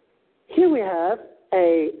here we have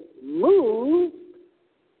a move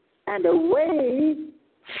and a way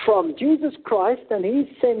from Jesus Christ and His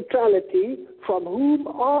centrality, from whom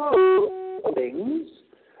are all things,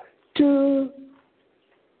 to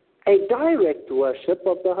a direct worship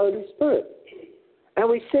of the Holy Spirit. And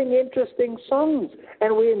we sing interesting songs,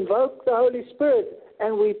 and we invoke the Holy Spirit,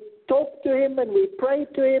 and we talk to Him, and we pray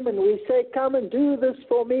to Him, and we say, come and do this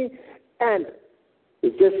for me. And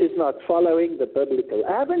if this is not following the biblical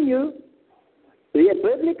avenue, the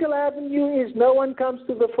biblical avenue is no one comes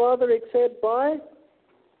to the Father except by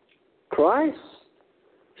Christ.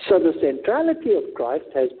 So the centrality of Christ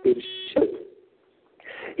has been shown.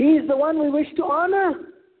 He is the one we wish to honor.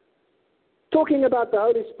 Talking about the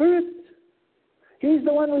Holy Spirit, He is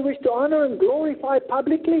the one we wish to honor and glorify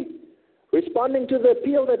publicly, responding to the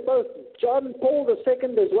appeal that both John Paul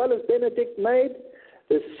II as well as Benedict made,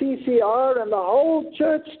 the CCR and the whole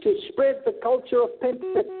church to spread the culture of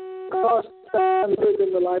Pentecost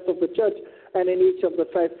in the life of the church. And in each of the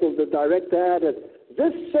faithful, the director added,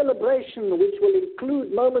 this celebration, which will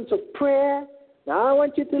include moments of prayer. Now I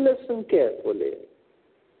want you to listen carefully,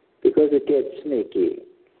 because it gets sneaky.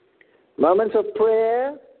 Moments of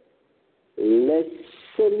prayer, listening,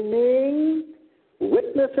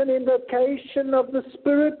 witness and invocation of the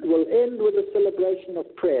Spirit will end with a celebration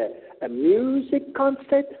of prayer. A music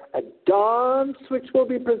concert, a dance which will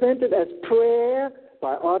be presented as prayer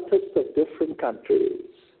by artists of different countries.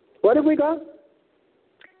 What have we got?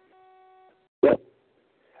 Well,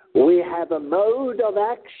 we have a mode of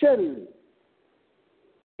action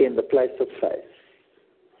in the place of faith.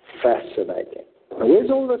 Fascinating. Now, where's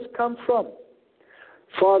all this come from?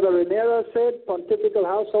 Father Renero said, pontifical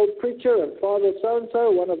household preacher, and Father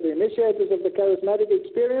so-and-so, one of the initiators of the charismatic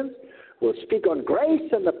experience, will speak on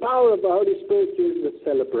grace and the power of the Holy Spirit during the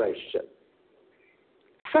celebration.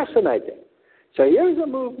 Fascinating. So here's a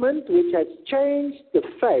movement which has changed the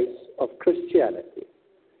face of Christianity,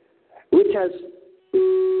 which has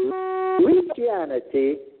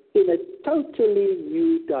Christianity in a totally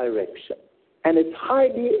new direction, and it's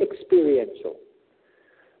highly experiential.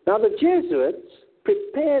 Now, the Jesuits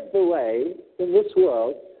prepared the way in this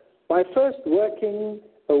world by first working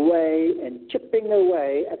away and chipping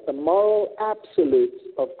away at the moral absolutes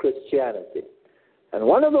of Christianity. And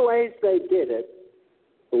one of the ways they did it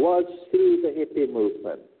was through the hippie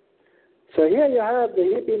movement. So here you have the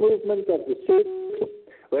hippie movement of the 60s,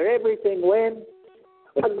 where everything went,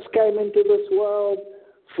 drugs came into this world,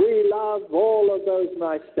 free love, all of those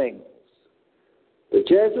nice things. The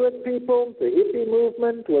Jesuit people, the hippie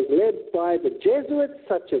movement, was led by the Jesuits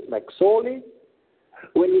such as McSorley.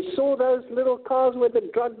 When you saw those little cars where the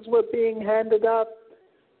drugs were being handed out,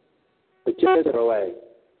 the Jesuits were away.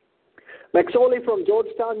 McSorley from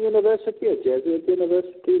Georgetown University, a Jesuit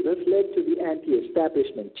university, this led to the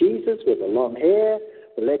anti-establishment Jesus with the long hair,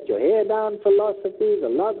 the let your hair down philosophy, the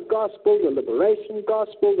love gospel, the liberation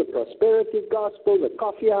gospel, the prosperity gospel, the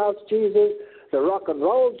coffee house Jesus, the rock and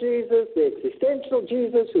roll Jesus, the existential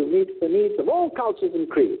Jesus who meets the needs of all cultures and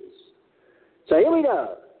creeds. So here we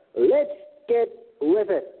go. Let's get with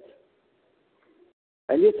it.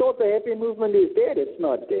 And you thought the hippie movement is dead. It's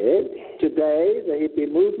not dead. Today, the hippie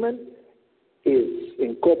movement is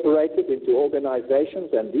incorporated into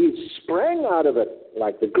organizations, and these sprang out of it,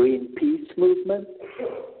 like the Greenpeace movement.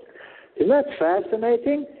 Isn't that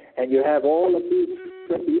fascinating? And you have all of these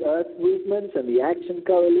the Earth movements and the Action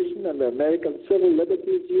Coalition and the American Civil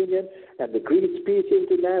Liberties Union and the Greenpeace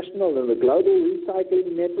International and the Global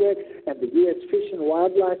Recycling Network and the U.S. Fish and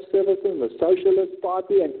Wildlife Service and the Socialist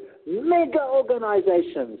Party, and mega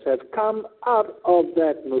organizations have come out of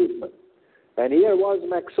that movement. And here was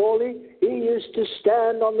McSorley. He used to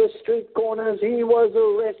stand on the street corners. He was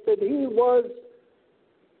arrested. He was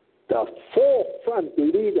the forefront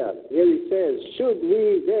leader. Here he says, should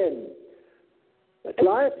we then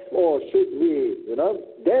life, or should we,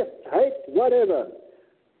 death, hate, whatever.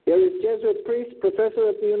 Here is Jesuit priest, professor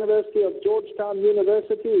at the University of Georgetown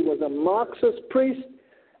University. He was a Marxist priest.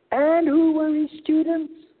 And who were his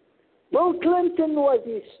students? Bill Clinton was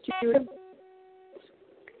his student.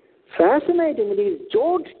 Fascinating, these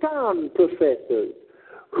Georgetown professors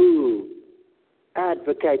who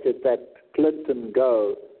advocated that Clinton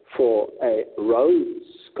go for a Rhodes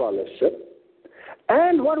Scholarship.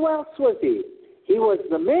 And what else was he? He was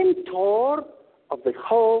the mentor of the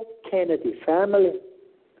whole Kennedy family.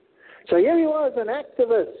 So here he was, an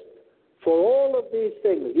activist for all of these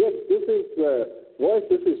things. Yes, this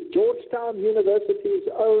is Georgetown University's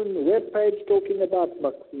own webpage talking about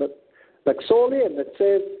McSorley, and it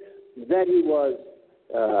says that he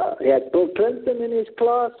had Bill Clinton in his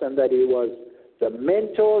class, and that he was the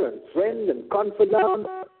mentor and friend and confidant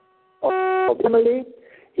of the family.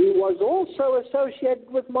 He was also associated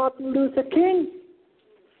with Martin Luther King.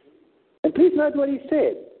 And please note what he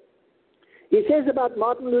said. He says about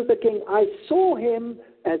Martin Luther King, I saw him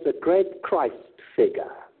as a great Christ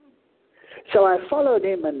figure. So I followed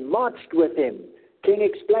him and marched with him. King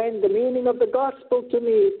explained the meaning of the gospel to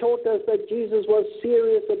me. He taught us that Jesus was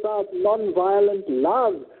serious about nonviolent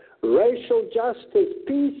love, racial justice,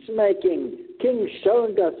 peacemaking. King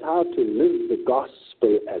showed us how to live the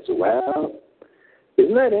gospel as well.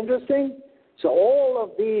 Isn't that interesting? So all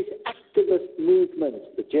of these activist movements,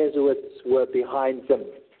 the Jesuits were behind them.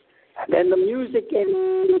 And then the music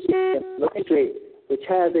industry, which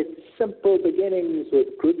has its simple beginnings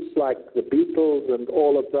with groups like the Beatles and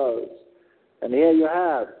all of those. And here you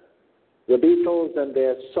have the Beatles and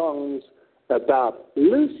their songs about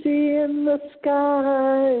Lucy in the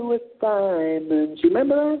sky with diamonds. You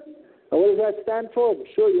remember that? And what does that stand for? I'm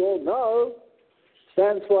sure you all know. It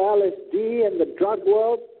stands for LSD and the drug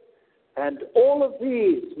world. And all of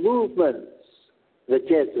these movements, the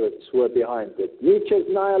Jesuits were behind it. Nietzsche's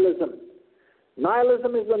nihilism.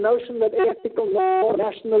 Nihilism is the notion that ethical,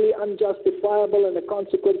 nationally unjustifiable, and a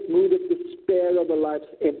consequent mood of despair of a life's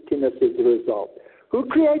emptiness is the result. Who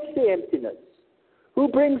creates the emptiness? Who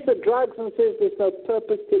brings the drugs and says there's no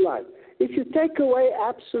purpose to life? If you take away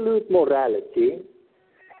absolute morality,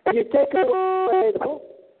 and you take away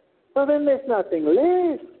well, then there's nothing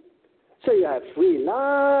left. So you have free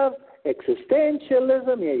love,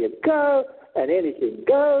 existentialism, here you go, and anything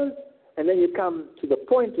goes. And then you come to the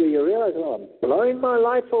point where you realize, oh, I'm blowing my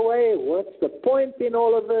life away. What's the point in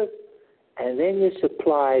all of this? And then you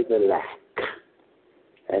supply the lack.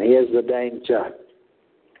 And here's the danger.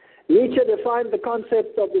 Nietzsche defined the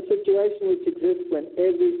concept of the situation which exists when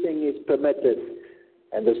everything is permitted.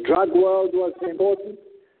 And this drug world was important.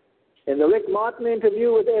 In the Rick Martin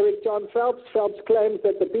interview with Eric John Phelps, Phelps claims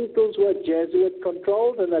that the Beatles were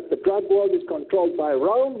Jesuit-controlled and that the drug world is controlled by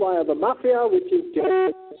Rome via the mafia, which is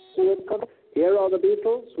Jesuit-controlled. Here are the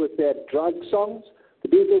Beatles with their drug songs. The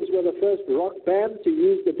Beatles were the first rock band to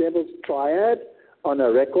use the Devil's Triad on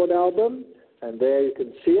a record album, and there you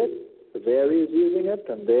can see it. There he is using it,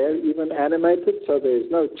 and there even animated, so there's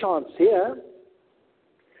no chance here.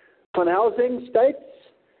 Van Helsing states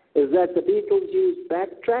is that the Beatles used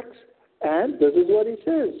backtracks. And this is what he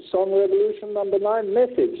says. Song Revolution number 9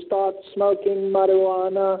 message. Start smoking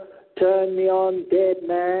marijuana. Turn me on, dead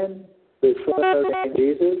man. Referring to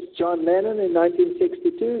Jesus. John Lennon in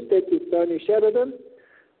 1962 said to Tony Sheridan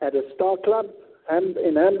at a Star Club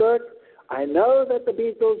in Hamburg, I know that the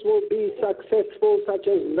Beatles will be successful such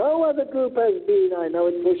as no other group has been. I know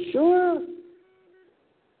it for sure.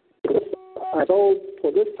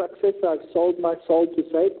 For this success, I've sold my soul to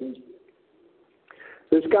Satan.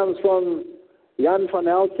 This comes from Jan van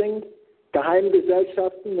Helsing,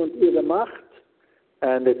 Geheimgesellschaften und ihre Macht,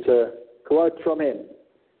 and it's a quote from him.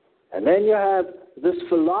 And then you have this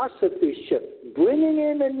philosophy shift, bringing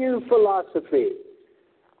in a new philosophy.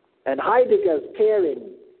 And Heidegger's caring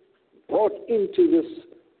brought into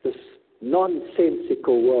this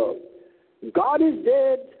nonsensical world. God is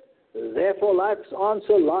dead, therefore life's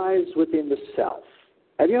answer lies within the self.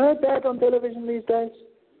 Have you heard that on television these days?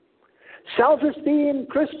 Self-esteem,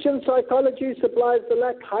 Christian psychology supplies the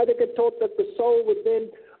lack. Heidegger taught that the soul would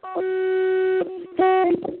then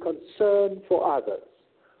concern for others,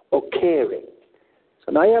 or caring.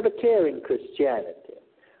 So now you have a caring Christianity.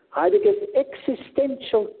 Heidegger's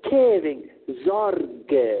existential caring,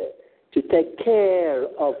 Sorge, to take care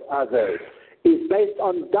of others, is based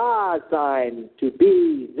on Dasein, to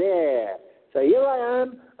be there. So here I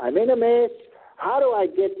am, I'm in a mess. How do I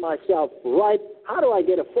get myself right? How do I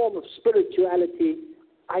get a form of spirituality?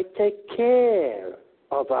 I take care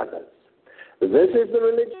of others. This is the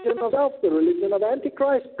religion of self, the religion of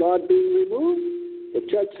Antichrist, God being removed. The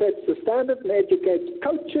church sets the standard and educates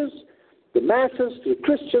coaches, the masses through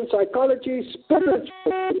Christian psychology, spiritual,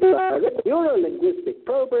 neuro-linguistic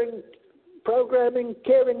programming,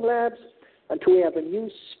 caring labs, until we have a new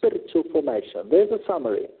spiritual formation. There's a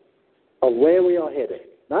summary of where we are headed.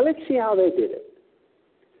 Now let's see how they did it.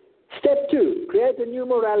 Step 2, create a new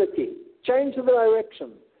morality. Change the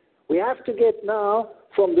direction. We have to get now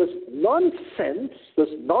from this nonsense, this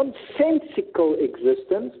nonsensical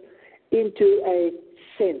existence, into a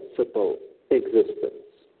sensible existence.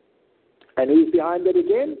 And who's behind it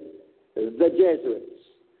again? The Jesuits.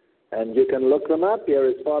 And you can look them up. Here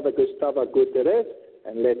is Father Gustavo Guterres.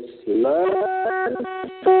 And let's learn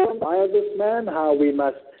by this man how we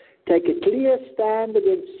must take a clear stand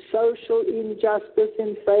against social injustice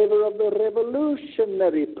in favor of the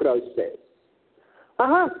revolutionary process.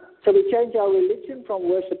 So we change our religion from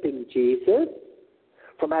worshiping Jesus,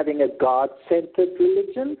 from having a God-centered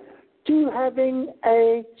religion, to having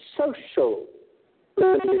a social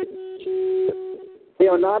religion.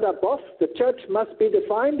 Leonardo Boff, the church must be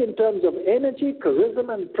defined in terms of energy,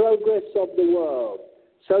 charisma, and progress of the world.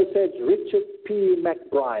 So says Richard P.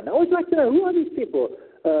 McBride. I always like to know, who are these people?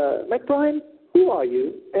 McBride, who are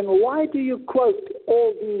you? And why do you quote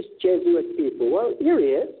all these Jesuit people? Well, here he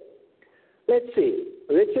is. Let's see.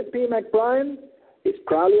 Richard P. McBride is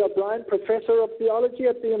Crowley O'Brien, professor of theology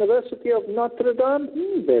at the University of Notre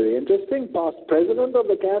Dame. Very interesting. Past president of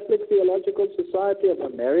the Catholic Theological Society of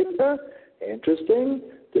America. Interesting.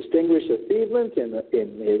 Distinguished achievements he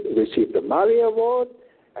received the Murray Award,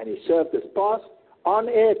 and he served as past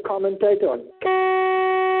on-air commentator on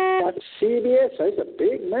CBS. So he's a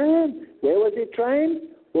big man. Where was he trained?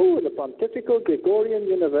 The Pontifical Gregorian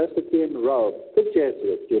University in Rome, the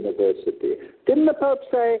Jesuit University. Didn't the Pope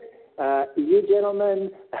say, you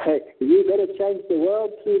gentlemen, you better change the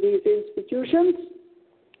world through these institutions?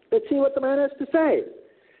 Let's see what the man has to say.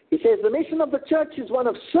 He says, the mission of the church is one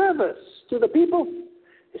of service to the people,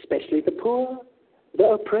 especially the poor, the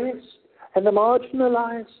oppressed, and the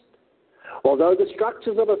marginalized. Although the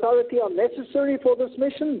structures of authority are necessary for this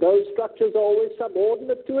mission, those structures are always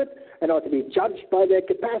subordinate to it and are to be judged by their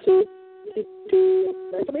capacity to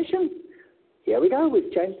make a mission. Here we go.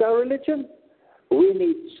 We've changed our religion. We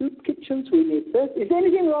need soup kitchens. We need this. Is there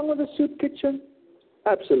anything wrong with a soup kitchen?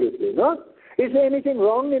 Absolutely not. Is there anything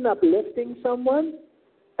wrong in uplifting someone?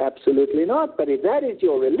 Absolutely not. But if that is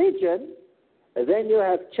your religion, then you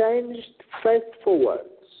have changed faith for works.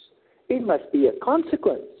 It must be a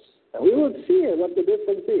consequence. And we will see what the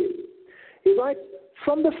difference is. He writes,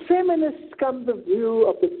 from the feminists come the view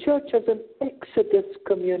of the church as an exodus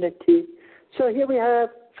community. So here we have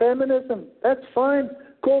feminism. That's fine.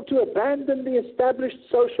 Called to abandon the established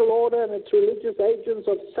social order and its religious agents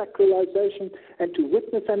of sacralization and to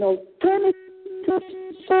witness an alternative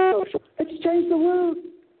social. Let's change the world.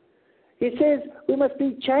 He says we must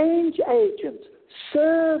be change agents,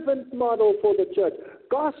 servant model for the church,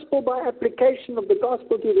 gospel by application of the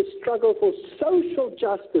gospel to the struggle for social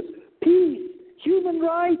justice, peace, human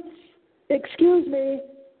rights. Excuse me,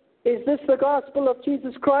 is this the gospel of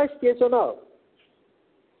Jesus Christ, yes or no?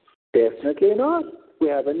 Definitely not. We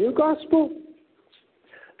have a new gospel.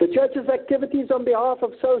 The church's activities on behalf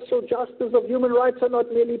of social justice, of human rights, are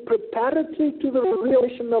not merely preparatory to the real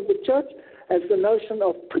mission of the church, as the notion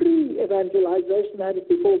of pre-evangelization had it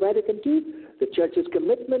before Vatican II. The church's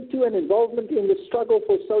commitment to and involvement in the struggle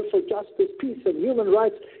for social justice, peace, and human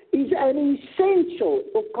rights is an essential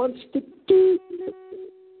for constituting.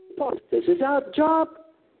 This is our job.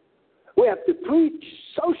 We have to preach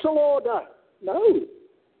social order. No.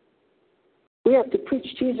 We have to preach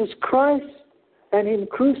Jesus Christ and Him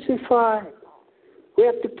crucified. We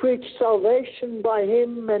have to preach salvation by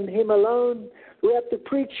Him and Him alone. We have to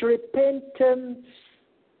preach repentance.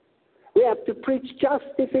 We have to preach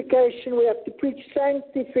justification. We have to preach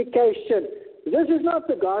sanctification. This is not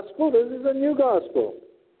the gospel. This is a new gospel.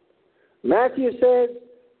 Matthew says,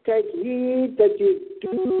 take heed that you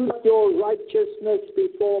do not your righteousness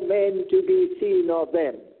before men to be seen of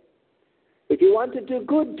them. If you want to do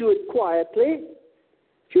good, do it quietly.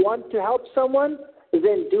 If you want to help someone,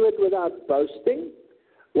 then do it without boasting.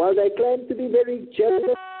 While they claim to be very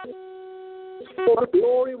jealous, for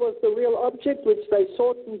glory was the real object which they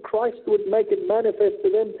sought, and Christ would make it manifest to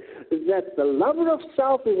them that the lover of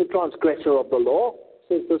self is a transgressor of the law,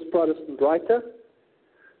 says this Protestant writer.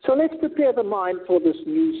 So let's prepare the mind for this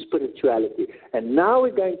new spirituality. And now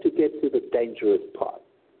we're going to get to the dangerous part.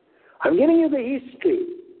 I'm giving you the history,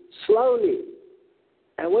 slowly.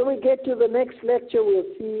 And when we get to the next lecture, we'll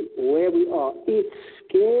see where we are. It's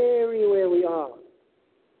scary where we are.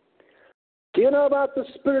 Do you know about the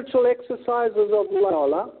spiritual exercises of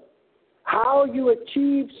Loyola? How you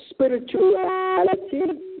achieve spirituality?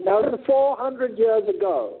 Now, 400 years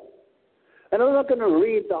ago. And I'm not going to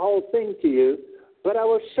read the whole thing to you, but I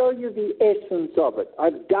will show you the essence of it.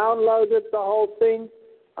 I've downloaded the whole thing.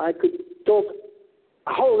 I could talk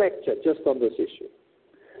a whole lecture just on this issue.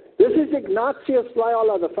 This is Ignatius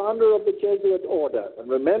Loyola, the founder of the Jesuit order.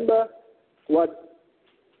 And remember what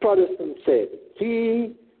Protestants said.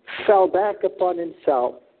 He fell back upon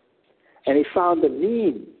himself, and he found a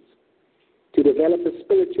means to develop a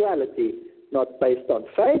spirituality not based on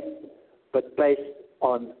faith, but based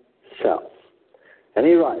on self. And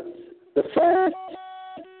he writes, the first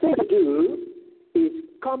thing to do is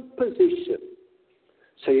composition.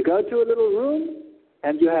 So you go to a little room,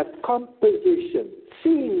 and you have composition,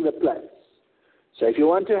 seeing the place. So if you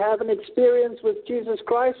want to have an experience with Jesus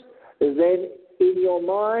Christ, then in your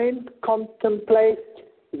mind, contemplate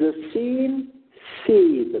the scene,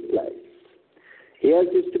 see the place. Here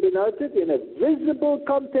it is to be noted, in a visible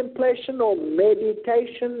contemplation or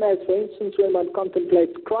meditation, as for instance when one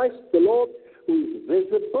contemplates Christ, the Lord, who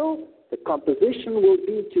is visible, the composition will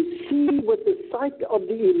be to see with the sight of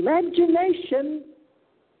the imagination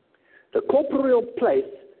the corporeal place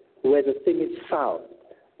where the thing is found,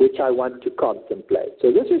 which I want to contemplate.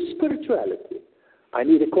 So this is spirituality. I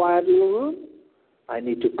need a quiet little room. I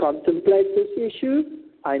need to contemplate this issue.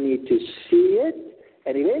 I need to see it.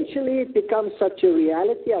 And eventually it becomes such a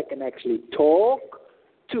reality I can actually talk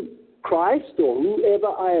to Christ or whoever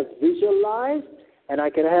I have visualized, and I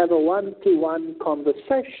can have a one-to-one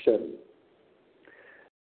conversation.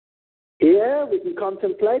 Here we can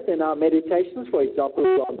contemplate in our meditations, for example,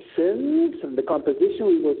 on sins and the composition.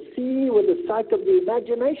 We will see with the sight of the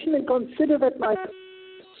imagination and consider that my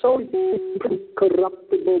soul is a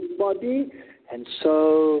corruptible body, and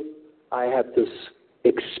so I have this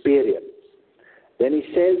experience. Then he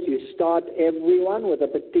says you start everyone with a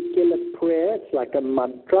particular prayer. It's like a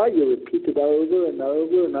mantra. You repeat it over and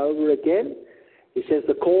over and over again. He says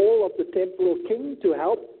the call of the temporal king to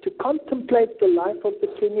help to contemplate the life of the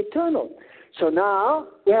king eternal. So now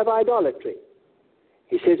we have idolatry.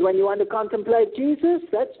 He says when you want to contemplate Jesus,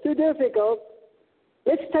 that's too difficult.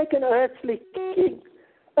 Let's take an earthly king,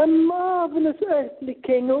 a marvelous earthly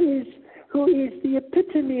king who is the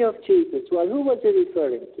epitome of Jesus. Well, who was he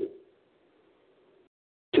referring to?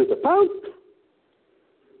 To the Pope.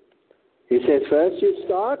 He says first you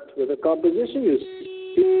start with a composition, you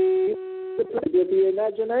see with the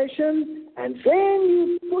imagination, and then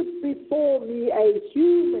you put before me a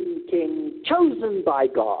human king chosen by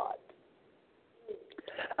God.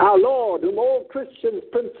 Our Lord, whom all Christians,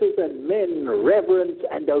 princes, and men reverence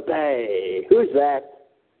and obey. Who's that?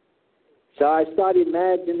 So I start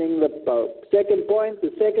imagining the Pope. Second point,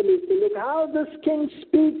 the second is to look how this king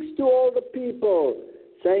speaks to all the people,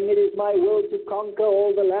 saying, it is my will to conquer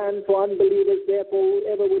all the land for unbelievers. Therefore,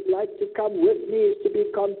 whoever would like to come with me is to be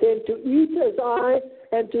content to eat as I,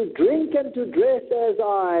 and to drink and to dress as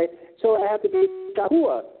I. So I have to become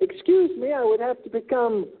poor. Excuse me, I would have to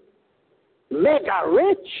become mega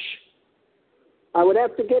rich. I would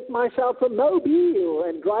have to get myself a mobile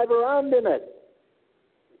and drive around in it.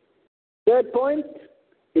 Third point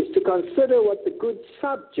is to consider what the good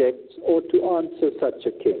subjects ought to answer such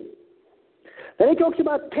a king. Then he talks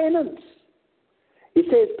about penance. He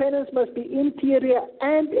says penance must be interior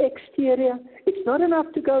and exterior. It's not enough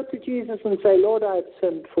to go to Jesus and say, Lord, I have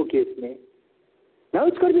sinned, forgive me. No,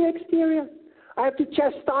 it's got to be exterior. I have to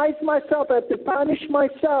chastise myself. I have to punish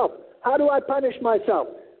myself. How do I punish myself?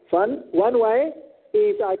 One way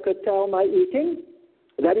is I curtail my eating.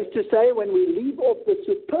 That is to say, when we leave off the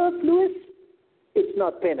superfluous, it's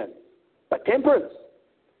not penance, but temperance.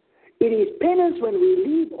 It is penance when we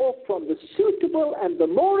leave off from the suitable, and the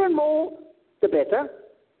more and more, the better.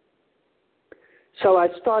 So I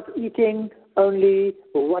start eating only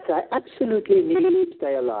what I absolutely need to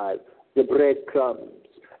stay alive, the breadcrumbs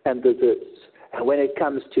and the this. And when it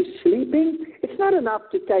comes to sleeping, it's not enough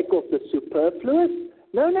to take off the superfluous.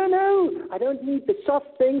 No. I don't need the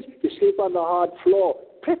soft things. You sleep on the hard floor.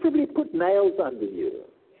 Preferably put nails under you.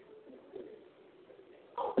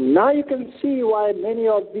 Now you can see why many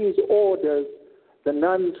of these orders, the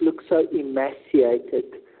nuns look so emaciated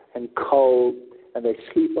and cold, and they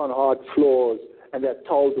sleep on hard floors, and they're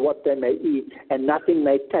told what they may eat, and nothing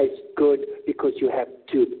may taste good because you have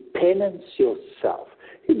to penance yourself.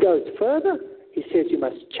 He goes further. He says you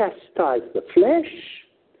must chastise the flesh.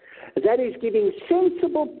 That is giving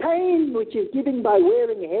sensible pain, which is given by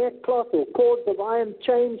wearing haircloth or cords of iron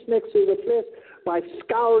chains next to the flesh, by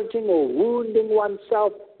scourging or wounding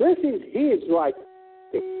oneself. This is his right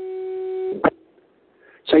thing.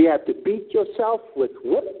 So you have to beat yourself with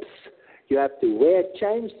whips. You have to wear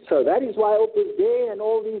chains. So that is why Opus Dei and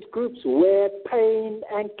all these groups wear pain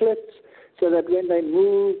anklets, so that when they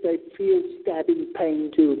move, they feel stabbing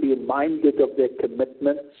pain to be minded of their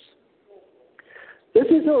commitments. This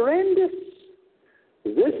is horrendous.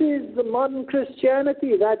 This is the modern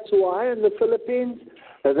Christianity. That's why in the Philippines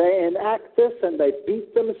they enact this and they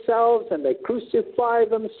beat themselves and they crucify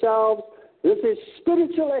themselves. This is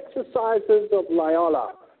spiritual exercises of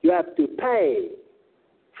Loyola. You have to pay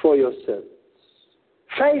for your sins.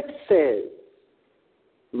 Faith says,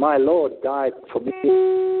 my Lord died for me,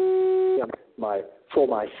 for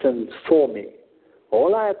my sins for me.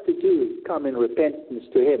 All I have to do is come in repentance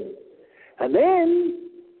to him. And then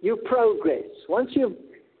you progress. Once you've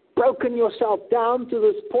broken yourself down to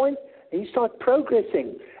this point, and you start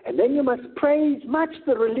progressing. And then you must praise much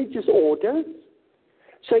the religious orders.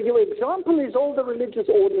 So your example is all the religious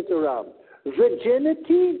orders around.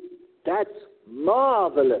 Virginity, that's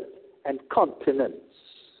marvelous, and continence.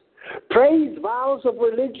 Praise vows of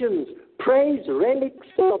religions. Praise relics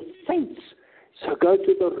of saints. So go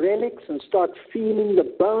to the relics and start feeling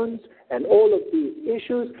the bones and all of these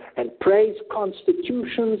issues, and praise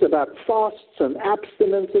constitutions about fasts and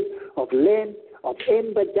abstinences of Lent, of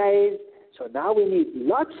Ember days. So now we need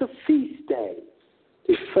lots of feast days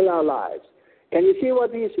to fill our lives. Can you see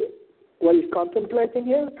what he's contemplating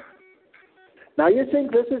here? Now you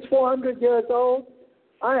think this is 400 years old?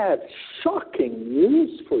 I have shocking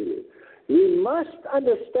news for you. We must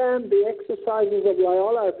understand the exercises of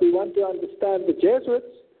Loyola if we want to understand the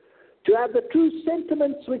Jesuits. To have the true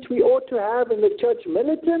sentiments which we ought to have in the church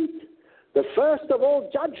militant, the first of all,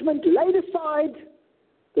 judgment laid aside.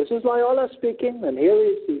 This is Loyola speaking, and here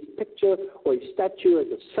is his picture or his statue as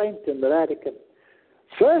a saint in the Vatican.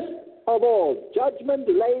 First of all, judgment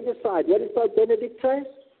laid aside. What does Pope Benedict say?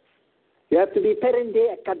 You have to be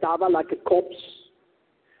perende a cadaver, like a corpse.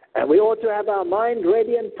 And we ought to have our mind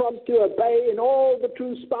ready and prompt to obey in all the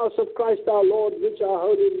true spouse of Christ our Lord, which our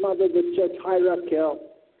Holy Mother, the Church, hierarchical.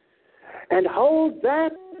 And hold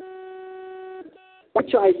that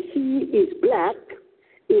which I see is black,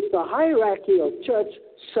 if the hierarchical church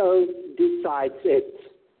so decides it.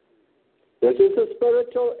 This is the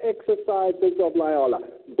spiritual exercises of Loyola.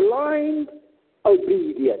 Blind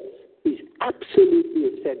obedience is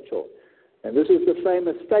absolutely essential. And this is the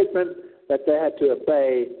famous statement that they had to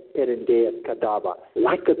obey Erendeus Kadaba.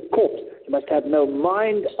 Like a corpse, you must have no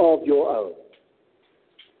mind of your own.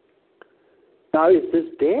 Now, is this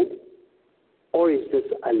dead? Or is this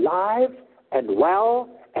alive and well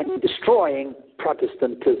and destroying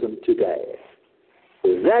Protestantism today?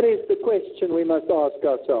 That is the question we must ask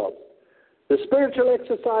ourselves. The spiritual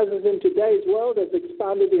exercises in today's world as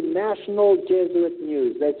expounded in National Jesuit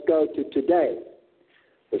News. Let's go to today.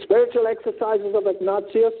 The spiritual exercises of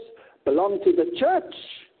Ignatius belong to the church.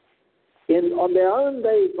 On their own,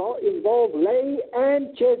 they involve lay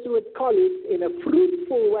and Jesuit colleagues in a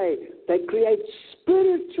fruitful way. They create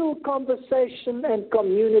spiritual conversation and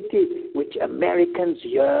community which Americans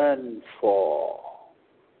yearn for.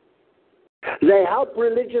 They help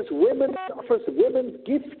religious women, offers women's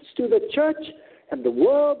gifts to the church and the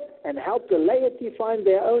world, and help the laity find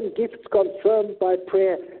their own gifts confirmed by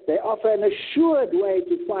prayer. They offer an assured way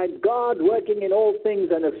to find God working in all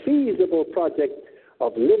things and a feasible project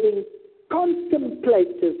of living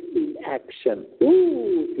contemplative in action.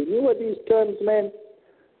 Ooh, if you knew what these terms meant,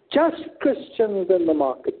 just Christians in the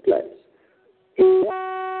marketplace.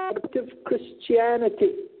 Active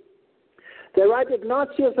Christianity. They write,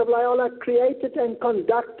 Ignatius of Loyola created and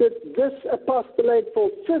conducted this apostolate for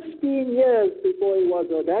 15 years before he was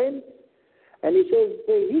ordained. And he says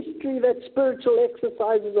the history that spiritual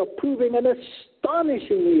exercises are proving an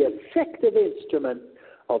astonishingly effective instrument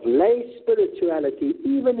of lay spirituality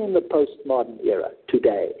even in the postmodern era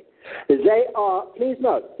today. They are, please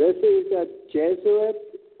note, this is a Jesuit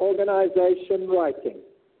organization writing.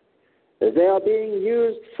 They are being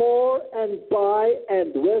used for and by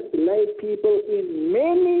and with lay people in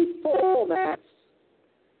many formats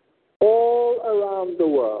all around the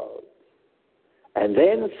world, and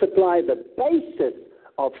then supply the basis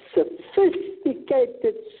of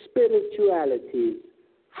sophisticated spirituality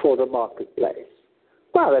for the marketplace.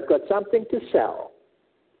 Well, they've got something to sell.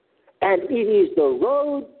 And it is the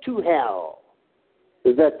road to hell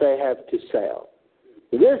that they have to sell.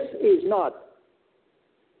 This is not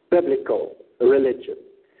biblical religion.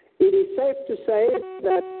 It is safe to say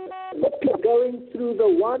that going through the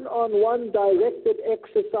one-on-one directed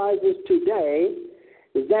exercises today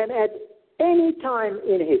than at any time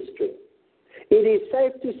in history. It is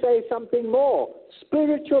safe to say something more.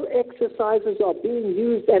 Spiritual exercises are being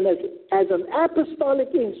used as an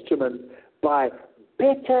apostolic instrument by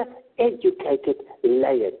better educated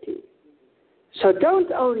laity. So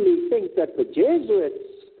don't only think that the Jesuits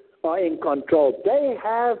are in control. They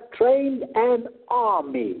have trained an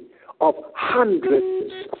army of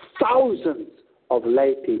hundreds, thousands of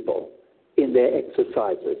lay people in their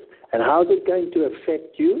exercises. And how's it going to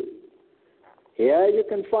affect you? Here you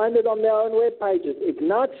can find it on their own web pages.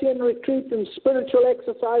 Ignatian Retreat and Spiritual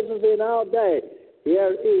Exercises in Our Day.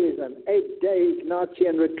 Here is an 8-day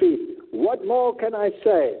Ignatian Retreat. What more can I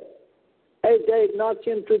say? 8-day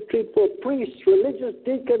Ignatian Retreat for priests, religious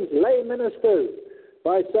deacons, lay ministers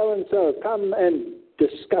by so-and-so. Come and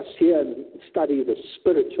discuss here and study the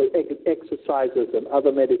spiritual exercises and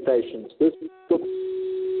other meditations. This book.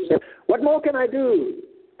 What more can I do?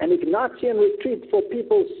 An Ignatian retreat for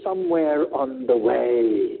people somewhere on the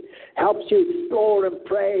way. Helps you explore and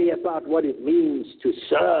pray about what it means to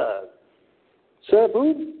serve. Serve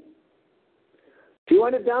whom? If you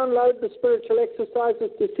want to download the spiritual exercises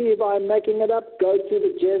to see if I'm making it up, go to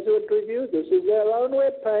the Jesuit Review. This is their own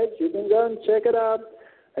web page. You can go and check it out,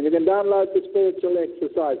 and you can download the spiritual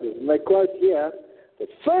exercises. And they quote here, the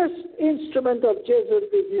first instrument of Jesuit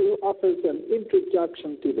Review offers an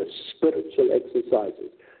introduction to the spiritual exercises.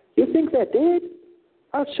 You think they're dead?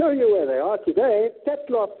 I'll show you where they are today.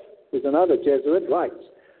 Tetloff is another Jesuit, writes,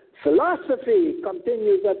 philosophy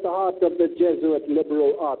continues at the heart of the Jesuit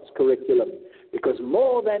liberal arts curriculum, because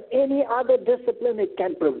more than any other discipline, it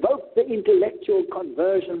can provoke the intellectual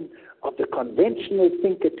conversion of the conventional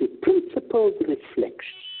thinker to principled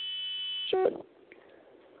reflection.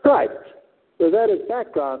 Right. With that as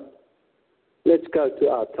background, let's go to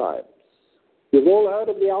our times. You've all heard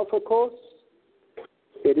of the Alpha Course?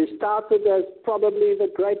 It is started as probably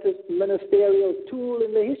the greatest ministerial tool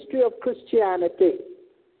in the history of Christianity.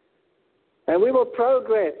 And we will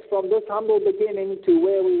progress from this humble beginning to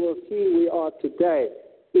where we will see we are today.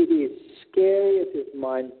 It is scary, it is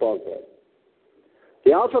mind-boggling.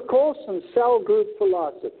 The Alpha Course and cell group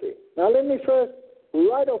philosophy. Now let me first,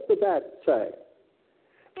 right off the bat, say,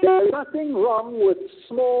 there is nothing wrong with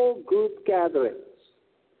small group gatherings.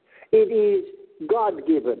 It is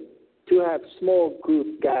God-given to have small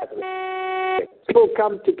group gatherings. People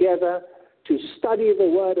come together to study the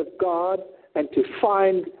Word of God and to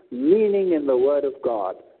find meaning in the Word of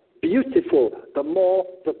God. Beautiful. The more,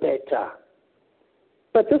 the better.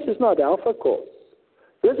 But this is not Alpha Course.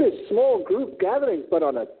 This is small group gatherings, but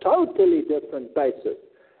on a totally different basis.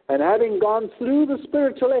 And having gone through the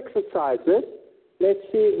spiritual exercises, let's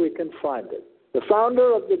see if we can find it. The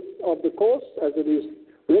founder of the course, as it is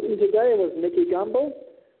written today, was Nicky Gumbel,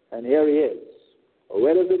 and here he is.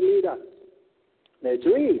 Where does it lead us? Let's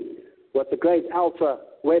read what the great Alpha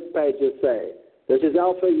web pages say. This is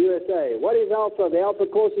Alpha USA. What is Alpha? The Alpha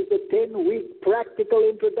Course is a 10-week practical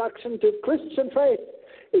introduction to Christian faith.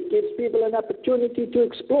 It gives people an opportunity to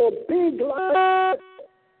explore big life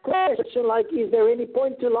questions like, is there any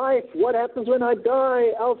point to life? What happens when I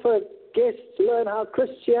die? Alpha guests learn how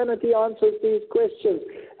Christianity answers these questions.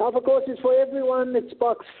 Alpha Course is for everyone. It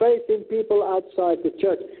sparks faith in people outside the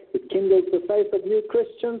church. It kindles the faith of new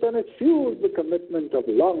Christians, and it fuels the commitment of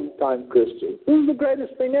long-time Christians. This is the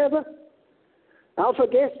greatest thing ever. Alpha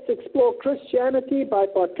guests explore Christianity by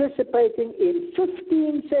participating in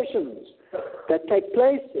 15 sessions that take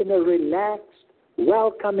place in a relaxed,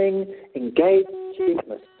 welcoming, engaging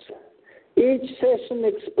atmosphere. Each session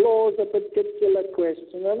explores a particular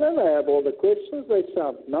question, and then they have all the questions. They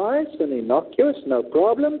sound nice and innocuous, no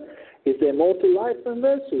problem. Is there more to life than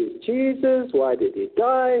this? Who is Jesus? Why did he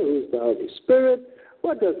die? Who is the Holy Spirit?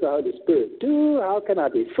 What does the Holy Spirit do? How can I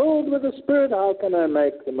be filled with the Spirit? How can I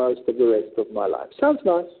make the most of the rest of my life? Sounds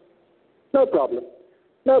nice. No problem.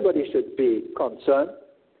 Nobody should be concerned.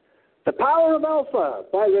 The Power of Alpha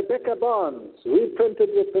by Rebecca Barnes, reprinted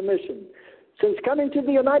with permission. Since coming to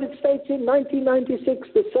the United States in 1996,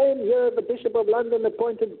 the same year the Bishop of London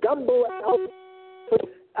appointed Gumbel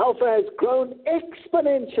Alpha has grown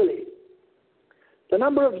exponentially. The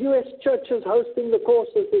number of U.S. churches hosting the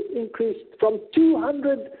courses has increased from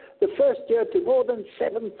 200 the first year to more than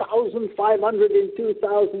 7,500 in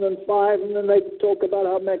 2005, and then they talk about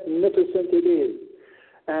how magnificent it is.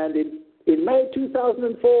 And in May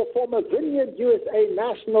 2004, former Vineyard USA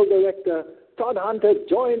National Director Todd Hunter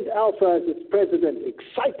joined Alpha as its president,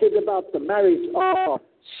 excited about the marriage of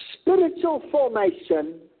spiritual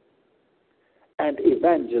formation and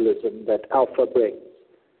evangelism that Alpha brings.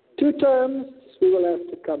 Two terms we will have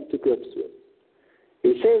to come to grips with.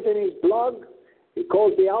 He says in his blog, he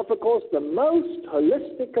calls the Alpha Course the most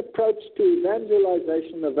holistic approach to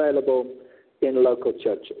evangelization available in local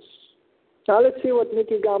churches. Now let's see what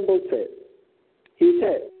Nicky Gumbel says. He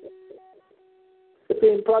says,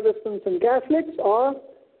 between Protestants and Catholics are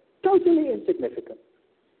totally insignificant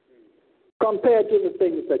compared to the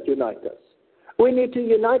things that unite us. We need to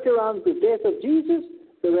unite around the death of Jesus,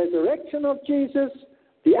 the resurrection of Jesus,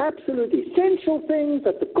 the absolute essential things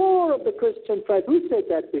at the core of the Christian faith. Who said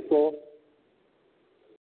that before?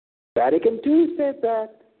 Vatican II said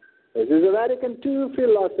that. This is a Vatican II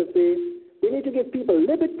philosophy. We need to give people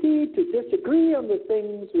liberty to disagree on the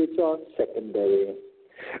things which are secondary.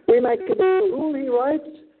 We make it a rule, he writes,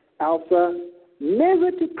 Alpha,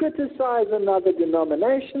 never to criticize another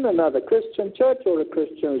denomination, another Christian church, or a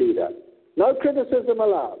Christian leader. No criticism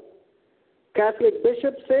allowed. Catholic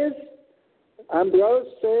bishop says, Ambrose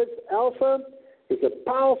says, Alpha is a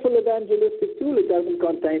powerful evangelistic tool. It doesn't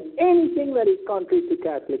contain anything that is contrary to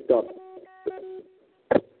Catholic doctrine.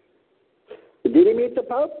 Did he meet the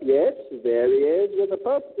Pope? Yes, there he is with the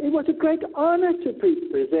Pope. It was a great honor to be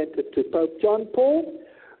presented to Pope John Paul,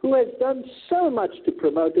 who has done so much to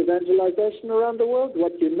promote evangelization around the world.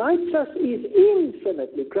 What unites us is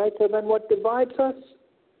infinitely greater than what divides us.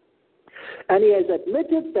 And he has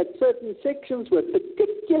admitted that certain sections were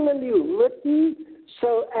particularly written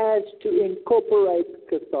so as to incorporate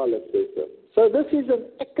Catholicism. So this is an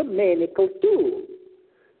ecumenical tool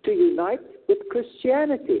to unite with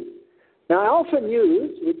Christianity. Now, Alpha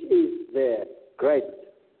News, which is their great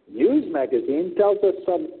news magazine, tells us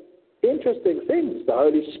some interesting things. The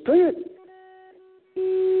Holy Spirit,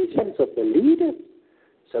 the sense of the leader.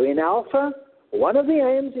 So in Alpha, one of the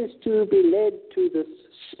aims is to be led to the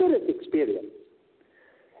Spirit experience.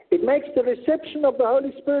 It makes the reception of the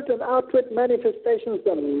Holy Spirit and outward manifestations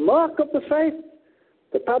the mark of the faith.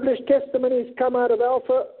 The published testimonies come out of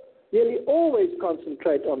Alpha nearly always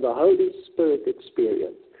concentrate on the Holy Spirit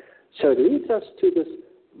experience. So it leads us to this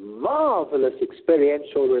marvelous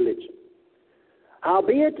experiential religion.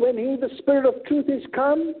 Howbeit, when he, the Spirit of truth, is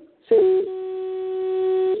come, says,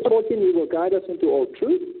 14, he will guide us into all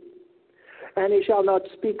truth. And he shall not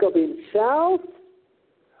speak of himself,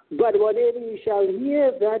 but whatever he shall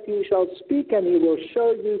hear, that he shall speak, and he will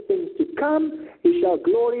show you things to come. He shall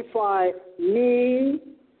glorify me,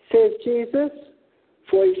 says Jesus,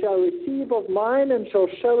 for he shall receive of mine and shall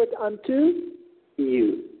show it unto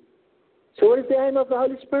you. So what is the aim of the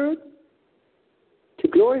Holy Spirit? To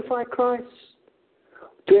glorify Christ,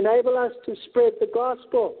 to enable us to spread the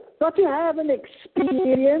gospel, not to have an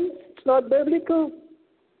experience. It's not biblical.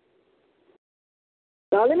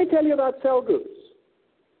 Now let me tell you about cell groups.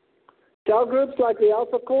 Cell groups like the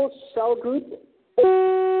Alpha Course, cell group,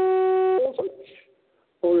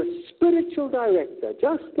 or a spiritual director,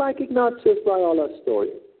 just like Ignatius Loyola's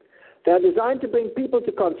story. They are designed to bring people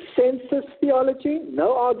to consensus theology,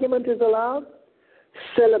 no argument is allowed,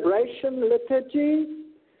 celebration liturgy,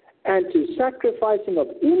 and to sacrificing of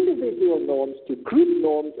individual norms to group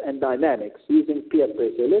norms and dynamics using peer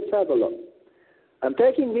pressure. Let's have a look. I'm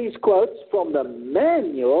taking these quotes from the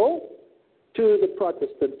manual to the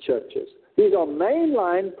Protestant churches. These are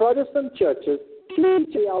mainline Protestant churches teaching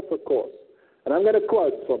the Alpha Course. And I'm going to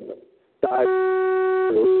quote from them.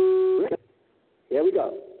 Here we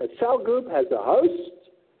go. A cell group has a host,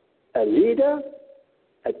 a leader,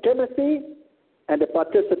 a Timothy, and a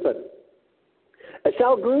participant. A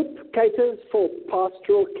cell group caters for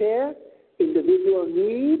pastoral care, individual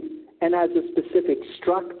need, and has a specific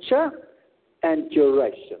structure and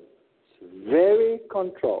duration. It's very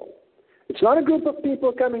controlled. It's not a group of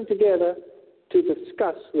people coming together to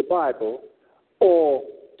discuss the Bible or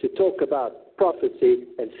to talk about prophecy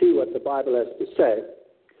and see what the Bible has to say.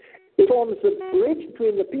 It forms the bridge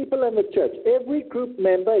between the people and the church. Every group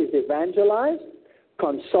member is evangelized,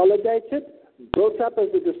 consolidated, built up as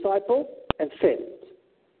a disciple, and sent.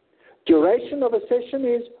 Duration of a session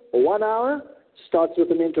is 1 hour, starts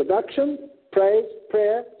with an introduction, praise,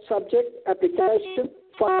 prayer, subject, application,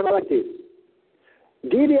 finalities.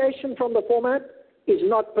 Deviation from the format is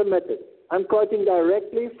not permitted. I'm quoting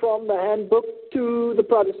directly from the handbook to the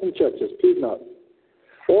Protestant churches, please note.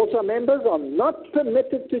 Also, members are not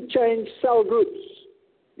permitted to change cell groups.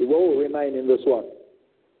 You will remain in this one.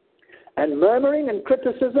 And murmuring and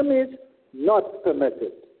criticism is not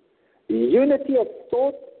permitted. The unity of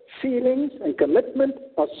thought, feelings, and commitment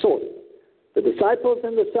are sought. The disciples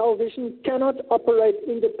in the cell vision cannot operate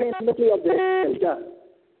independently of their leader.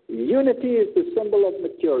 Unity is the symbol of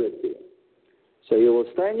maturity. So you will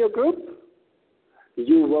stay in your group.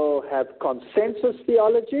 You will have consensus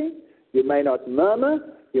theology. You may not murmur.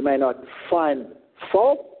 You may not find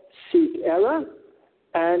fault, seek error,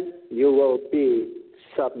 and you will be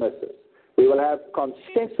submissive. We will have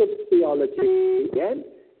consensus theology again.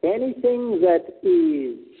 Anything that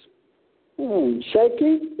is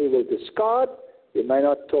shaky, we will discard. We may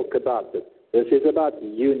not talk about it. This is about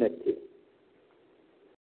unity.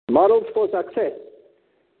 Models for success.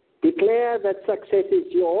 Declare that success is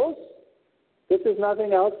yours. This is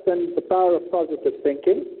nothing else than the power of positive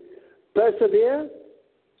thinking. Persevere,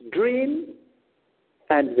 dream,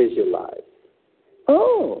 and visualize.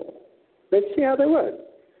 Oh, let's see how they work.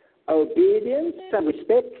 Obedience and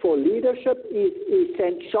respect for leadership is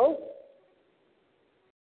essential.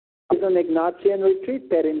 As an Ignatian retreat,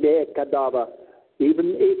 perinde et cadaver.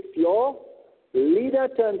 Even if your leader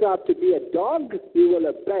turns out to be a dog, you will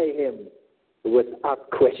obey him without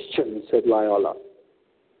question, said Loyola.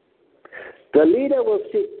 The leader will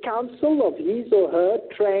seek counsel of his or her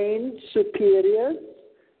trained superiors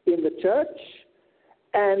in the church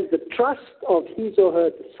and the trust of his or her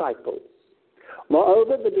disciples.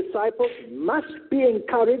 Moreover, the disciples must be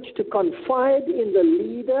encouraged to confide in the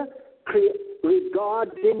leader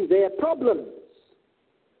regarding their problems.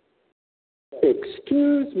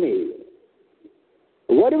 Excuse me.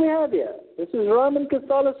 What do we have here? This is Roman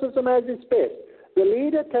Catholicism as its best. The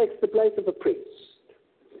leader takes the place of a priest.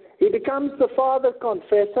 He becomes the father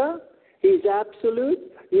confessor. He's absolute.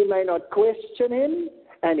 You may not question him.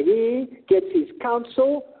 And he gets his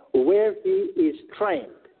counsel where he is trained.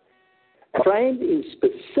 Trained in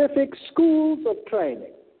specific schools of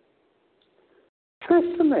training.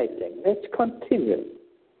 Fascinating. Let's continue.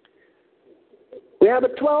 We have a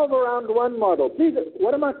 12 around 1 model. Please,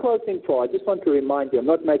 what am I quoting for? I just want to remind you, I'm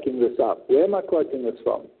not making this up. Where am I quoting this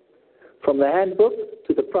from? From the handbook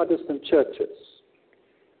to the Protestant churches.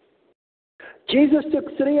 Jesus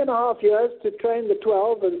took 3.5 years to train the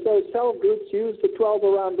 12, and so cell groups used the 12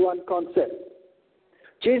 around 1 concept.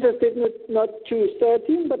 Jesus did not choose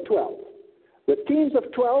 13, but 12. With teams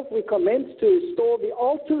of 12, we commenced to restore the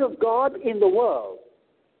altar of God in the world.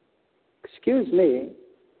 Excuse me.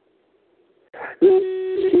 The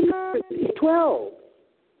secret is 12.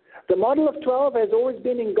 The model of 12 has always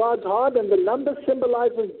been in God's heart, and the number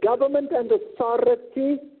symbolizes government and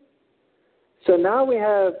authority. So now we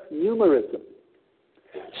have numerism.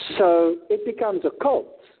 So it becomes a cult.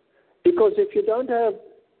 Because if you don't have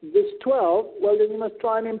this 12, well, then you must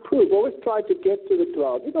try and improve. Always try to get to the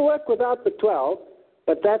 12. You can work without the 12,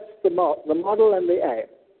 but that's the model and the aim.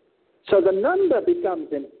 So the number becomes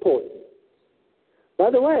important.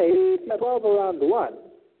 By the way, if you have 12 around 1,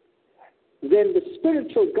 then the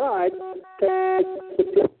spiritual guide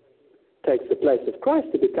takes the place of Christ.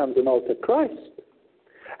 It becomes an alter Christ.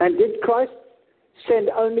 And did Christ send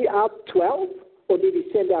only out 12, or did he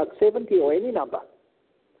send out 70 or any number?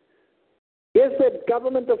 Here's the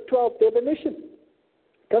government of 12 definition.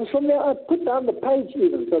 Comes from there. I'll put down the page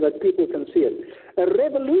even so that people can see it. A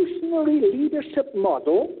revolutionary leadership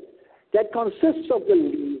model that consists of the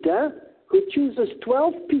leader who chooses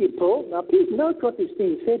 12 people. Now, please note what is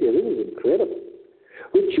being said here. This is incredible.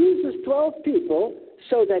 Who chooses 12 people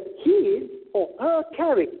so that his or her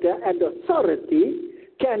character and authority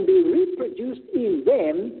can be reproduced in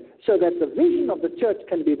them so that the vision of the church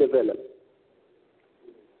can be developed.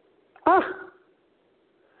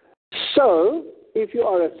 So, if you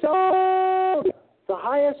are a self, the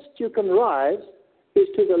highest you can rise is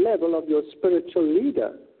to the level of your spiritual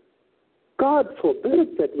leader. God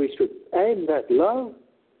forbid that we should aim that low.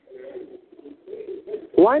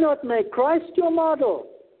 Why not make Christ your model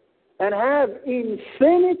and have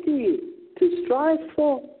infinity to strive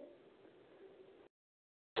for?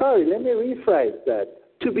 Sorry, let me rephrase that.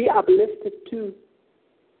 To be uplifted to.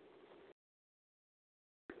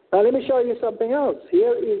 Now let me show you something else.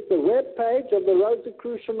 Here is the web page of the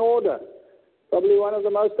Rosicrucian Order. Probably one of the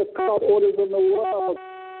most occult orders in the world.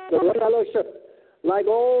 The Fellowship. Like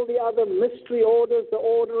all the other mystery orders, the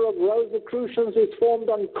Order of Rosicrucians is formed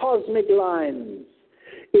on cosmic lines.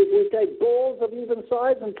 If we take balls of even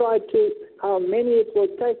size and try to how many it will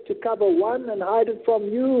take to cover one and hide it from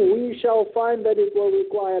you, we shall find that it will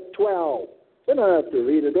require 12. You don't have to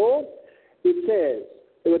read it all. It says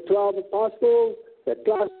there were 12 apostles that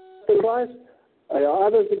classed Christ. There are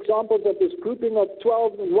other examples of this grouping of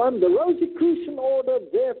 12 and 1. The Rosicrucian order,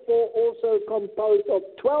 therefore, also composed of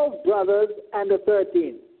 12 brothers and a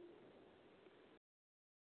 13th.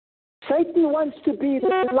 Satan wants to be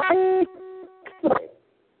the light.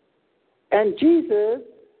 And Jesus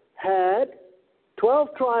had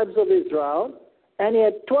 12 tribes of Israel, and he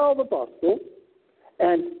had 12 apostles,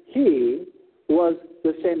 and he was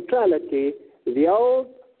the centrality, the old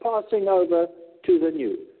passing over to the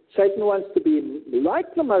new. Satan wants to be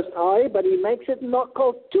like the Most High, but he makes it not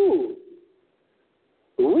called two.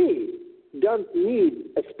 We don't need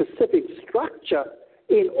a specific structure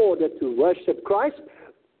in order to worship Christ.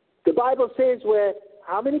 The Bible says where,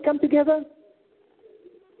 how many come together?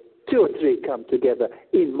 2 or 3 come together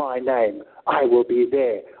in my name, I will be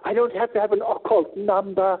there. I don't have to have an occult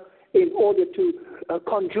number in order to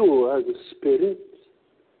conjure the spirits.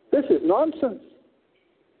 This is nonsense.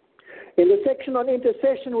 In the section on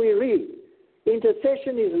intercession we read,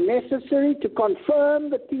 intercession is necessary to confirm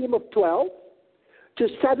the team of 12, to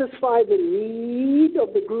satisfy the need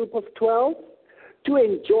of the group of 12, to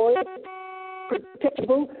enjoy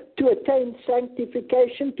protectable, to attain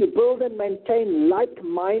sanctification, to build and maintain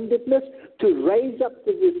like-mindedness, to raise up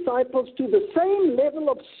the disciples to the same level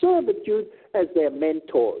of servitude as their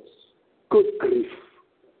mentors. Good grief.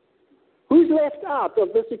 Who's left out of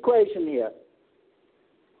this equation here?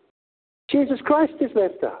 Jesus Christ is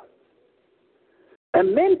left out. A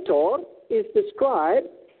mentor is described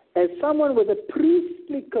as someone with a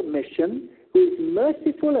priestly commission who is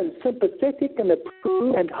merciful and sympathetic and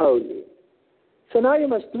approved and holy. So now you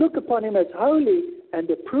must look upon him as holy and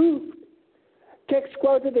approved. Texts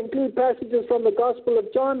quoted include passages from the Gospel of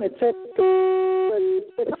John, etc.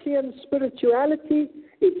 Spirituality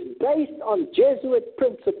is based on Jesuit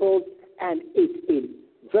principles, and it's in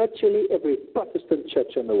virtually every Protestant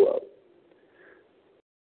church in the world.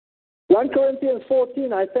 1 Corinthians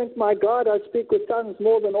 14, I thank my God I speak with tongues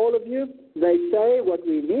more than all of you. They say what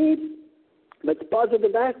we need, but the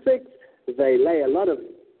positive aspects, they lay a lot of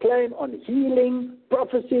claim on healing,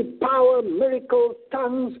 prophecy, power, miracles,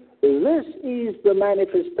 tongues. This is the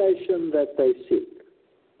manifestation that they seek.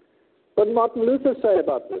 What did Martin Luther say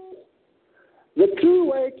about this? The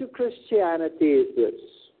true way to Christianity is this.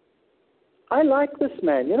 I like this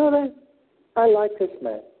man. You know that? I like this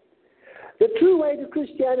man. The true way to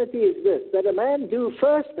Christianity is this, that a man do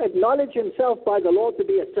first acknowledge himself by the Lord to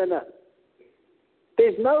be a sinner.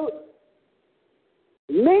 There's no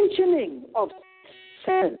mentioning of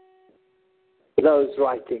sin in those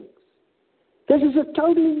writings. This is a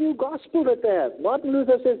totally new gospel that they have. Martin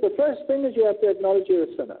Luther says the first thing is you have to acknowledge you're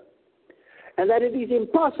a sinner. and that it is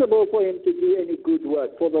impossible for him to do any good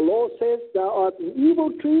work. For the law says, thou art an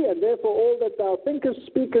evil tree, and therefore all that thou thinkest,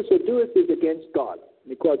 speakest, or doest is against God.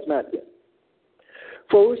 He quotes Matthew.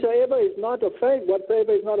 For whosoever is not of faith,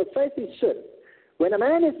 whatsoever is not of faith is sin. When a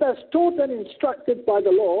man is thus taught and instructed by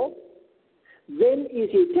the law, then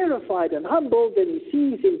is he terrified and humbled, then he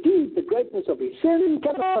sees indeed the greatness of his sin,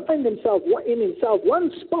 cannot find in himself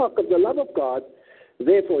one spark of the love of God.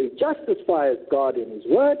 Therefore he justifies God in his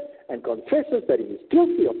word and confesses that he is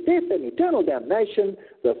guilty of death and eternal damnation.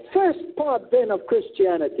 The first part then of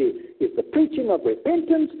Christianity is the preaching of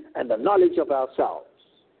repentance and the knowledge of ourselves.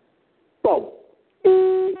 Boom.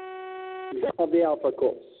 Of the Alpha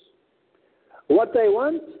course. What they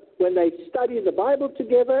want when they study the Bible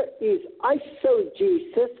together is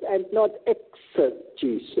eisegesis and not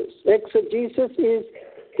exegesis. Exegesis is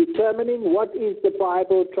determining what is the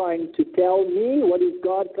Bible trying to tell me, what is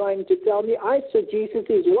God trying to tell me. Eisegesis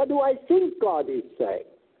is what do I think God is saying.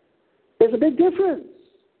 There's a big difference.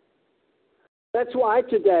 That's why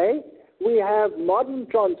today we have modern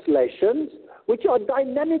translations which are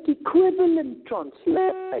dynamic equivalent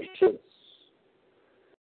translations.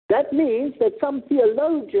 That means that some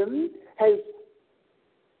theologian has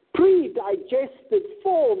pre-digested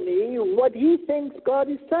for me what he thinks God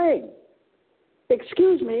is saying.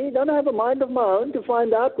 Excuse me, don't I have a mind of my own to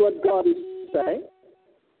find out what God is saying?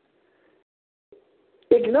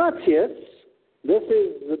 Ignatius, this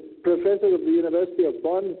is the professor of the University of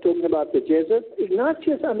Bonn talking about the Jesuits.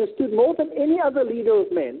 Ignatius understood more than any other leader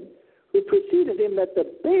of men who preceded him that the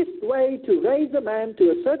best way to raise a man to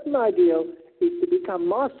a certain ideal is to become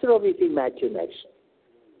master of his imagination.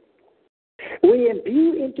 We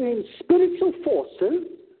imbue into him spiritual forces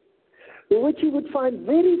which he would find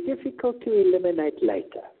very difficult to eliminate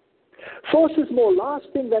later. Forces more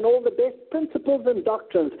lasting than all the best principles and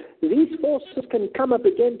doctrines. These forces can come up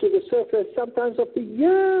again to the surface sometimes after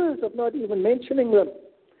years of not even mentioning them.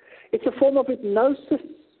 It's a form of hypnosis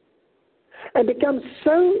and becomes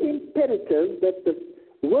so imperative that the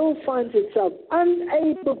will finds itself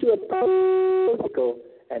unable to oppose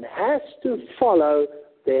and has to follow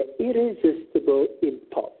their irresistible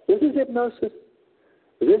impulse. This is hypnosis.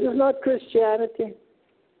 This is not Christianity.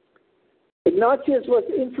 Ignatius was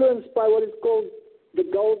influenced by what is called the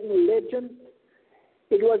Golden Legend.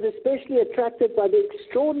 It was especially attracted by the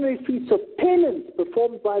extraordinary feats of penance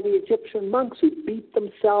performed by the Egyptian monks who beat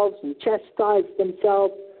themselves and chastised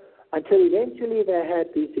themselves until eventually they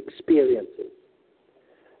had these experiences.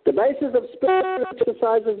 The basis of spiritual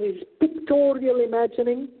exercises is pictorial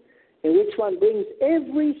imagining, in which one brings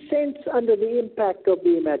every sense under the impact of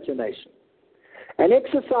the imagination. An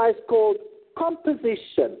exercise called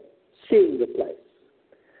composition, seeing the place.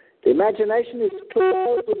 The imagination is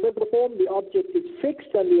closed with the form, the object is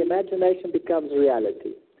fixed, and the imagination becomes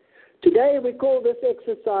reality. Today we call this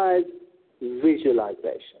exercise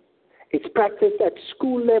visualization. It's practiced at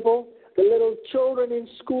school level. The little children in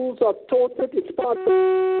schools are taught it. It's part of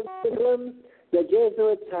the curriculum. The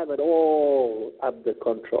Jesuits have it all under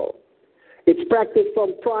control. It's practiced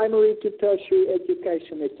from primary to tertiary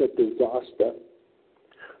education. It's a disaster.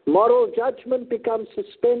 Moral judgment becomes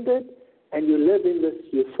suspended, and you live in this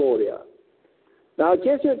euphoria. Now, a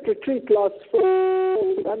Jesuit retreat lasts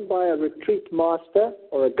done by a retreat master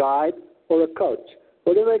or a guide or a coach.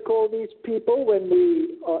 What do they call these people when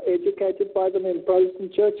we are educated by them in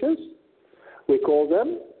Protestant churches? We call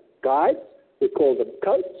them guides, we call them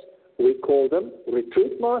coaches, we call them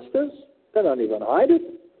retreat masters. They don't even hide it.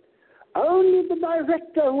 Only the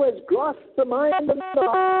director who has grasped the mind and the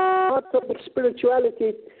heart of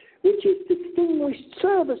spirituality, which is distinguished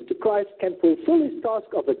service to Christ, can fulfill his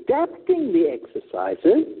task of adapting the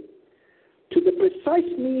exercises to the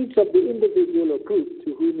precise needs of the individual or group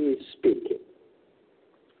to whom he is speaking.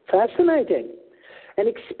 Fascinating. An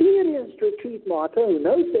experienced retreat master who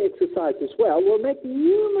knows the exercises well will make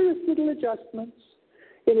numerous little adjustments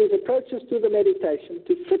in his approaches to the meditation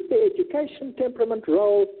to fit the education, temperament,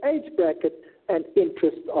 role, age bracket, and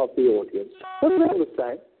interest of the audience. What's that to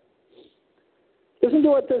say? Listen to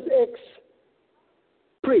what this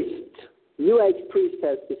ex-priest, New Age priest,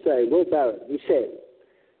 has to say, Will Barron. He said,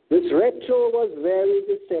 this ritual was very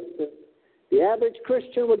deceptive. The average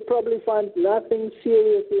Christian would probably find nothing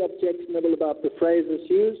seriously objectionable about the phrases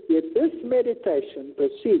used, yet this meditation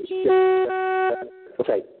proceeds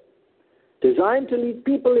designed to lead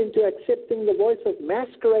people into accepting the voice of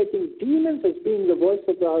masquerading demons as being the voice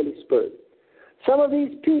of the Holy Spirit. Some of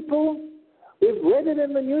these people, we've read it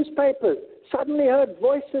in the newspapers, suddenly heard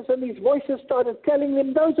voices, and these voices started telling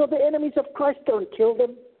them, those are the enemies of Christ, don't kill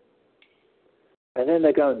them. And then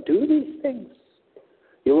they go and do these things.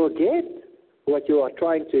 You will get what you are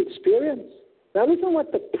trying to experience. Now listen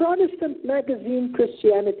what the Protestant magazine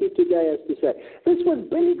Christianity Today has to say. This was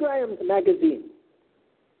Billy Graham's magazine.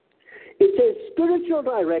 It says spiritual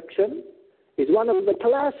direction is one of the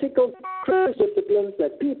classical disciplines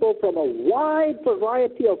that people from a wide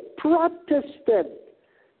variety of Protestant,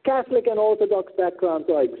 Catholic, and Orthodox backgrounds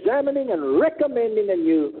are examining and recommending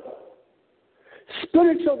anew.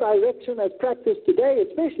 Spiritual direction as practiced today,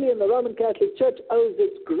 especially in the Roman Catholic Church, owes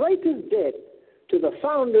its greatest debt to the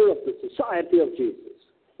founder of the Society of Jesus.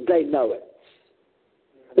 They know it.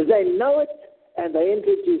 They know it and they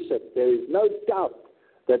introduce it. There is no doubt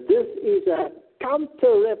that this is a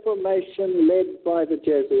counter-reformation led by the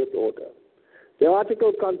Jesuit order. The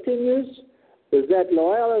article continues is that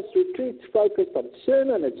Loyola's retreats focused on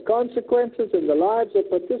sin and its consequences in the lives of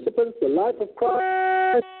participants, the life of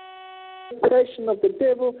Christ, the temptation of the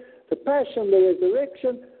devil, the passion, the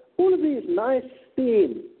resurrection, all of these nice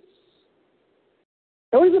themes.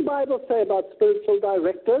 Now, what does the Bible say about spiritual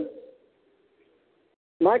directors?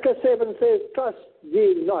 Micah 7 says, trust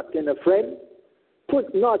ye not in a friend,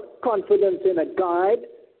 put not confidence in a guide,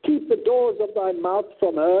 keep the doors of thy mouth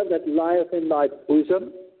from her that lieth in thy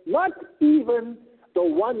bosom. Not even the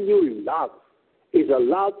one you love is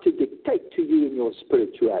allowed to dictate to you in your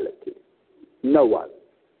spirituality. No one.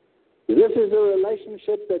 This is a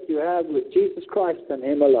relationship that you have with Jesus Christ and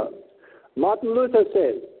Him alone. Martin Luther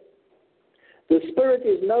says, the Spirit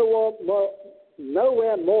is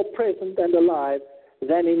nowhere more present and alive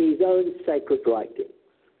than in His own sacred writing.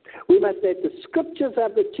 We must let the Scriptures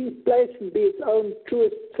have the chief place and be its own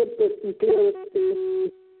truest, simplest, and clearest.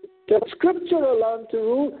 To have Scripture alone to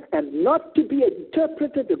rule and not to be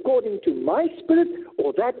interpreted according to my spirit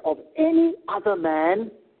or that of any other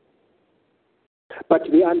man, but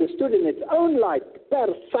to be understood in its own light, per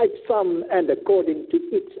sum and according to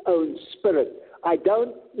its own spirit. I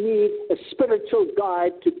don't need a spiritual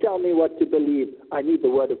guide to tell me what to believe. I need the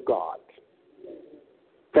Word of God.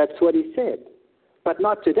 That's what he said. But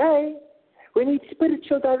not today. We need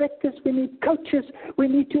spiritual directors. We need coaches. We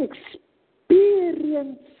need to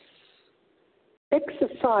experience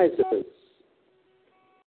exercises.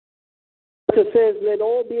 It says, let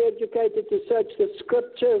all be educated to search the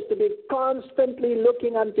Scriptures, to be constantly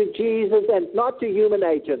looking unto Jesus and not to human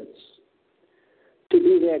agents, to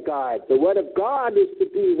be their guide. The Word of God is to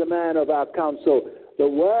be the man of our counsel. The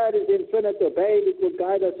Word is infinite, obeyed, it will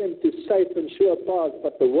guide us into safe and sure paths,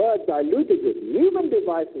 but the Word diluted with human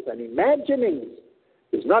devices and imaginings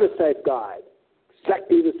is not a safe guide.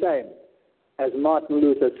 Exactly the same as Martin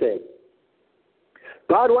Luther said.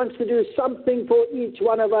 God wants to do something for each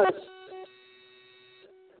one of us.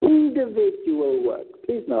 Individual work.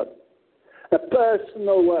 Please note. A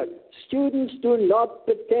personal work. Students, do not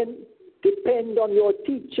depend on your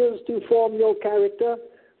teachers to form your character.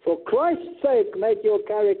 For Christ's sake, make your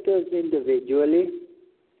characters individually.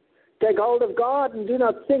 Take hold of God and do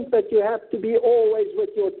not think that you have to be always with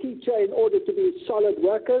your teacher in order to be solid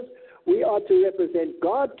workers. We are to represent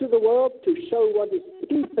God to the world, to show what His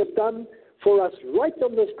peace has done for us right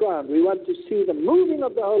on this ground. We want to see the moving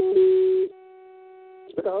of the Holy Spirit.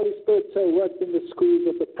 The Holy Spirit so worked in the schools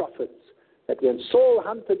of the prophets that when Saul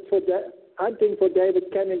hunting for David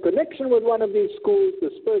came in connection with one of these schools, the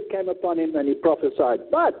Spirit came upon him and he prophesied.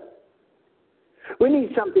 But we need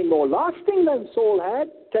something more lasting than Saul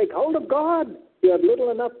had. Take hold of God. You have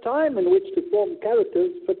little enough time in which to form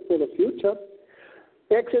characters fit for the future.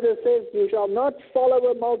 Exodus says, you shall not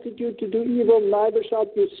follow a multitude to do evil, neither shalt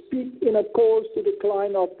you speak in a cause to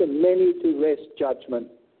decline of the many to wrest judgment.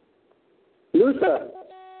 Luther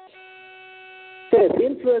said the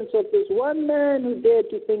influence of this one man who dared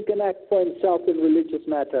to think and act for himself in religious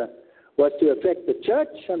matter was to affect the church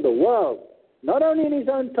and the world, not only in his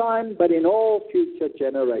own time, but in all future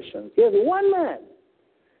generations. Here's one man.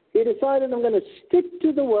 He decided, I'm going to stick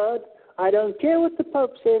to the Word. I don't care what the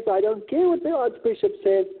Pope says. I don't care what the Archbishop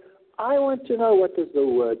says. I want to know, what does the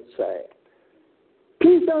Word say?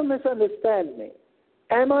 Please don't misunderstand me.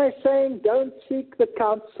 Am I saying don't seek the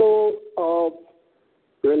counsel of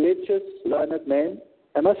religious, learned men?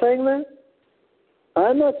 Am I saying that?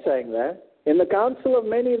 I'm not saying that. In the counsel of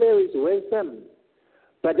many there is wisdom.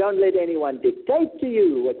 But don't let anyone dictate to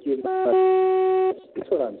you what you must.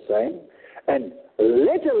 That's what I'm saying. And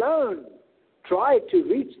let alone try to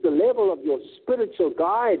reach the level of your spiritual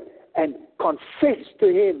guide and confess to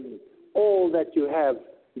Him all that you have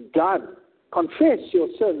done. Confess your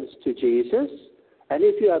sins to Jesus. And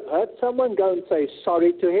if you have hurt someone, go and say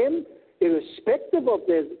sorry to him, irrespective of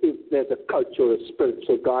if there's a coach or a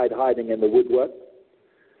spiritual guide hiding in the woodwork.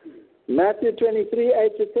 Matthew 23,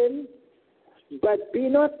 8-10. But be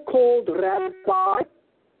not called rabbi,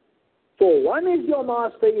 For one is your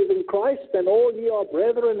master, even Christ, and all ye are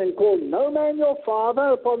brethren, and call no man your father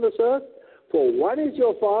upon this earth. For one is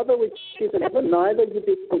your Father which is in heaven, neither you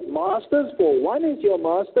be called masters, for one is your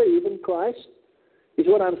master, even Christ. Is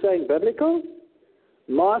what I'm saying biblical?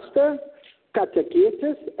 Master,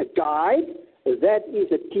 catechetus, a guide, that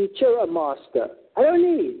is a teacher, a master. I don't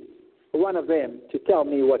need one of them to tell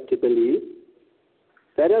me what to believe.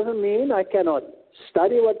 That doesn't mean I cannot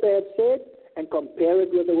study what they have said and compare it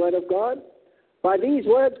with the Word of God. By these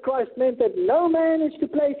words, Christ meant that no man is to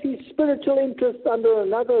place his spiritual interest under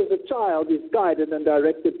another as a child is guided and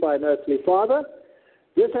directed by an earthly father.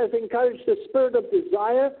 This has encouraged a spirit of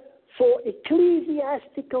desire for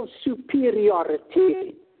ecclesiastical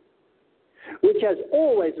superiority, which has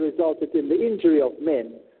always resulted in the injury of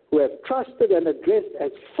men who have trusted and addressed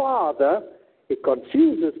as Father. It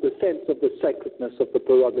confuses the sense of the sacredness of the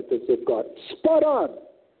prerogatives of God. Spot on.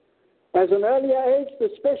 As an earlier age, the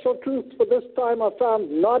special truths for this time are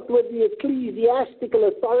found not with the ecclesiastical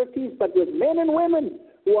authorities, but with men and women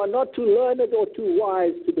who are not too learned or too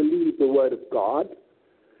wise to believe the Word of God.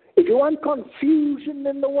 If you want confusion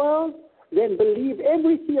in the world, then believe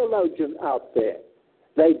every theologian out there.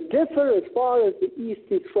 They differ as far as the East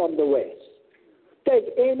is from the West. Take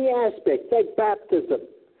any aspect, take baptism.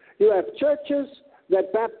 You have churches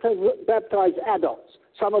that baptize adults.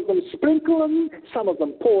 Some of them sprinkle them, some of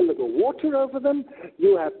them pour a little water over them.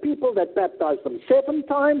 You have people that baptize them 7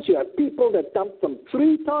 times. You have people that dump them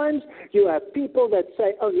 3 times. You have people that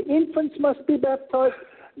say only infants must be baptized.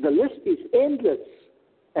 The list is endless,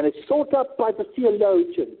 and it's sought up by the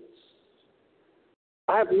theologians.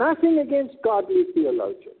 I have nothing against godly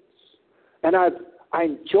theologians, and I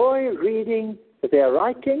enjoy reading their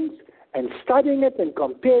writings and studying it and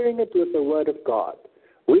comparing it with the Word of God.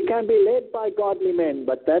 We can be led by godly men,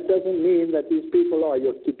 but that doesn't mean that these people are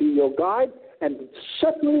to be your guide, and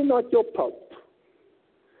certainly not your pope.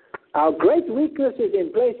 Our great weakness is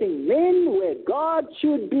in placing men where God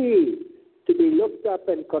should be, to be looked up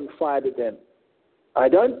and confided in. I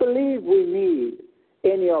don't believe we need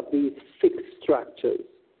any of these fixed structures.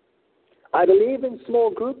 I believe in small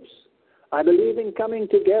groups. I believe in coming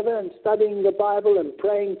together and studying the Bible and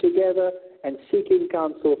praying together and seeking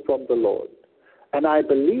counsel from the Lord. And I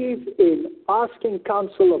believe in asking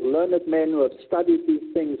counsel of learned men who have studied these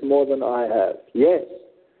things more than I have. Yes,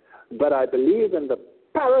 but I believe in the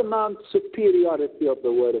paramount superiority of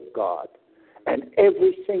the Word of God. And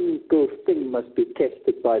every single thing must be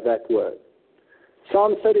tested by that Word.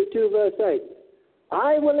 Psalm 32, verse 8.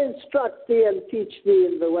 I will instruct thee and teach thee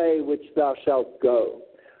in the way which thou shalt go.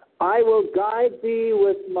 I will guide thee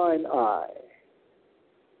with mine eye.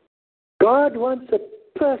 God wants a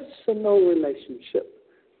personal relationship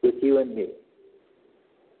with you and me.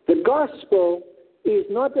 The gospel is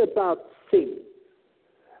not about things.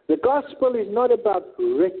 The gospel is not about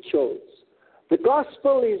rituals. The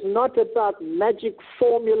gospel is not about magic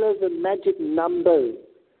formulas and magic numbers.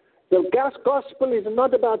 The gospel is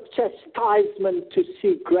not about chastisement to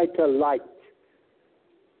see greater light.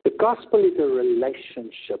 The gospel is a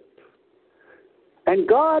relationship. And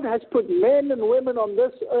God has put men and women on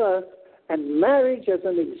this earth and marriage as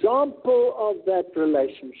an example of that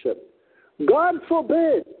relationship. God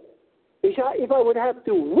forbid if I would have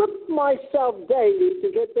to whip myself daily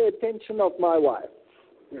to get the attention of my wife.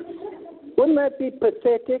 Wouldn't that be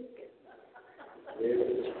pathetic?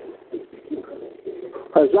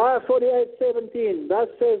 Isaiah 48:17, thus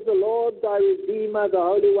says the Lord thy Redeemer, the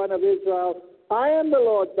Holy One of Israel, I am the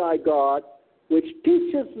Lord thy God, which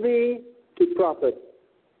teacheth thee to profit,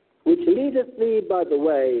 which leadeth thee by the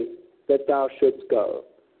way that thou shouldst go.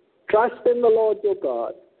 Trust in the Lord your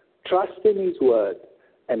God, trust in his word,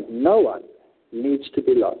 and no one needs to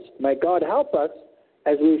be lost. May God help us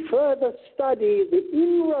as we further study the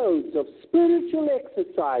inroads of spiritual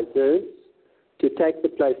exercises to take the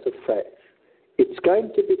place of faith. It's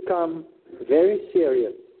going to become very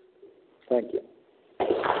serious. Thank you.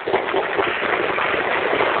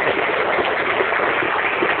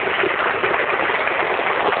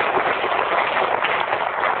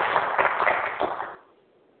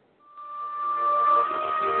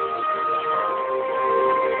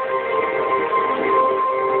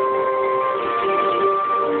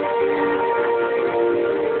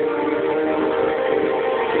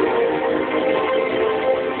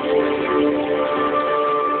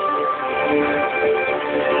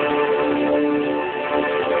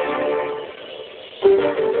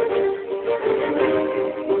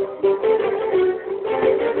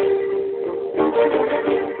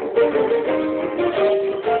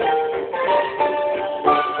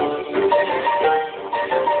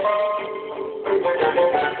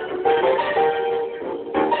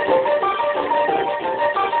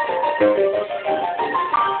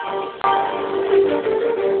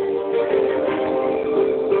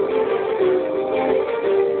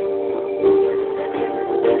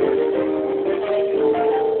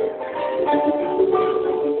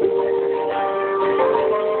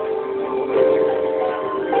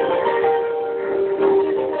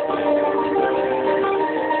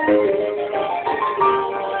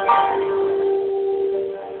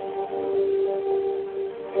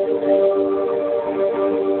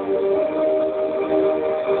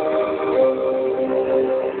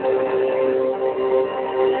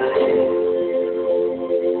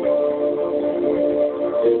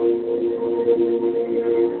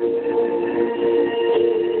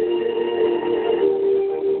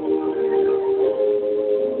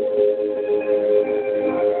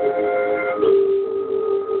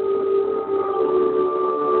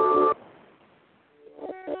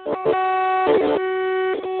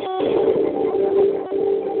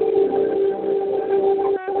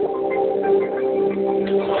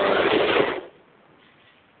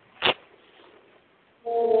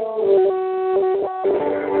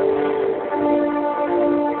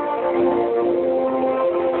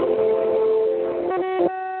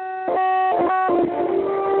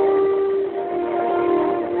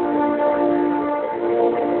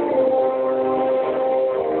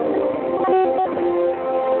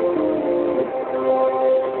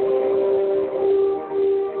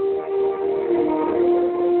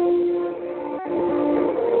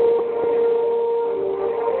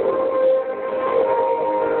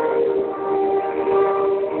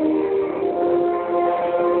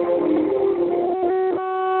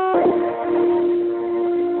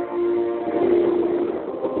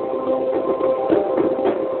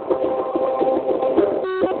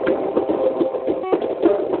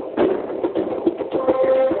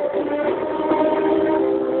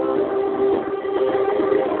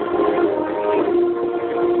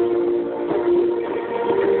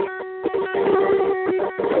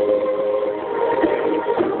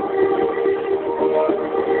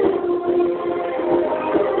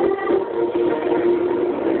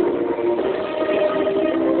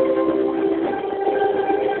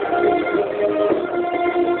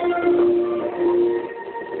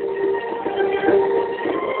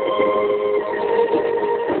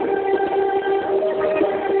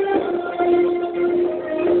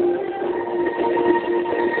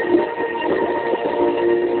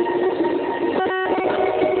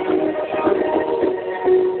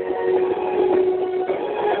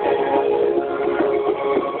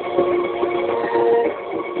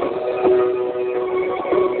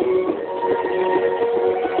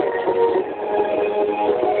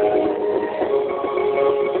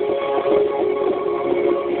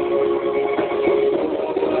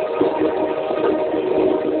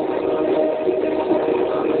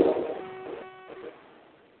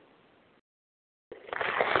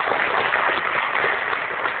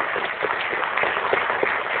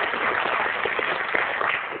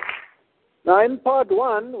 Now, in part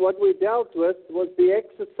one, what we dealt with was the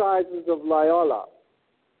exercises of Loyola.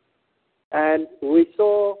 And we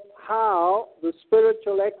saw how the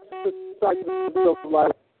spiritual exercises of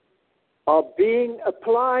Loyola are being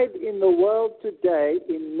applied in the world today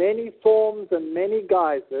in many forms and many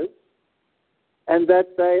guises, and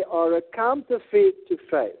that they are a counterfeit to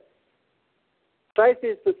faith. Faith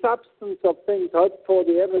is the substance of things hoped for,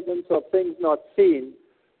 the evidence of things not seen.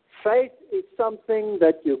 Faith is something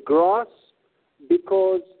that you grasp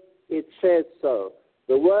because it says so.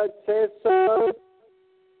 The word says so.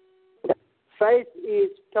 Faith is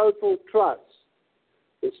total trust.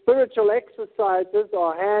 The spiritual exercises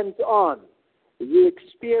are hands-on. You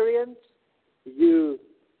experience, you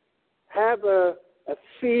have a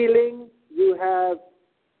feeling, you have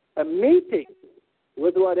a meeting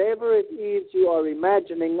with whatever it is you are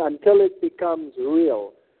imagining until it becomes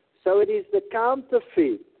real. So it is the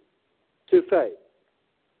counterfeit to faith.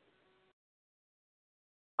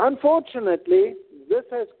 Unfortunately, this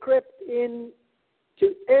has crept into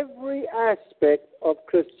every aspect of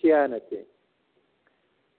Christianity.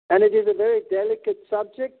 And it is a very delicate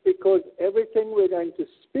subject because everything we're going to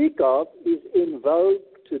speak of is in vogue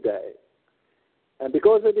today. And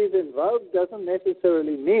because it is in vogue doesn't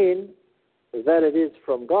necessarily mean that it is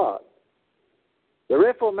from God. The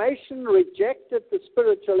Reformation rejected the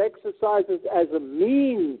spiritual exercises as a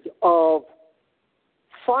means of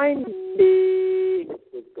finding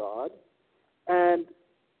with God, and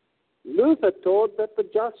Luther taught that the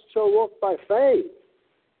just shall walk by faith.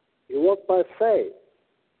 You walk by faith.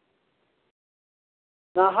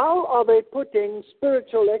 Now, how are they putting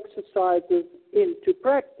spiritual exercises into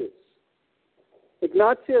practice?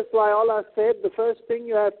 Ignatius Loyola said the first thing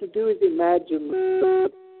you have to do is imagine.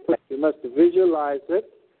 You must visualize it,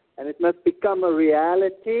 and it must become a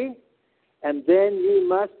reality, and then you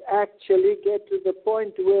must actually get to the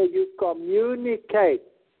point where you communicate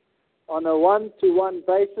on a one-to-one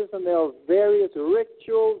basis, and there are various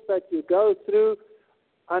rituals that you go through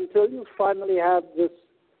until you finally have this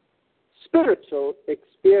spiritual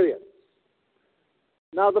experience.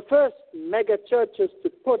 Now, the first mega churches to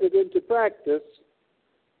put it into practice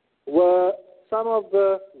were some of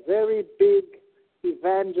the very big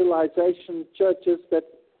evangelization churches that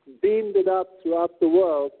beamed it up throughout the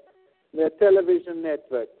world, their television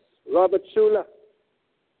networks. Robert Schuller.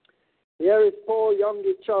 Here is Paul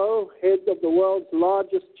Yonggi Cho, head of the world's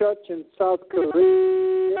largest church in South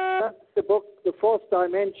Korea, the book, The Fourth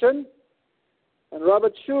Dimension. And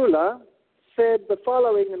Robert Schuller said the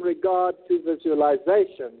following in regard to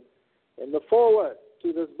visualization in the foreword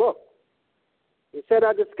to this book. He said,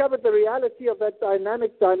 I discovered the reality of that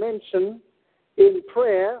dynamic dimension in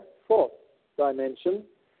prayer, fourth dimension,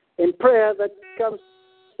 in prayer that becomes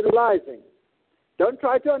realizing. Don't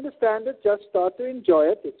try to understand it, just start to enjoy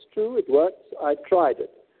it. It's true, it works, I tried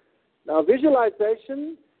it. Now,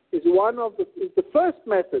 visualization is the first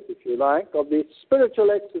method, if you like, of the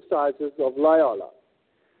spiritual exercises of Loyola.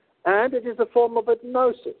 And it is a form of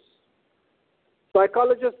hypnosis.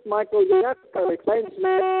 Psychologist Michael Yacko explains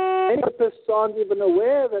many hypnotists aren't even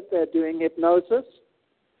aware that they're doing hypnosis.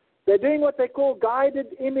 They're doing what they call guided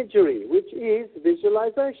imagery, which is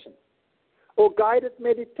visualization, or guided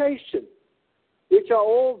meditation, which are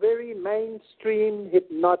all very mainstream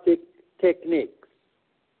hypnotic techniques.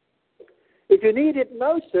 If you need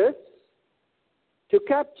hypnosis to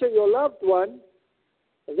capture your loved one,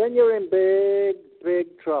 then you're in big,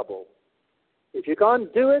 big trouble. If you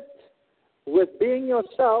can't do it with being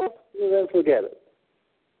yourself, then forget it.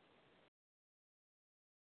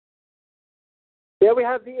 Here we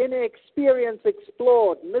have the inner experience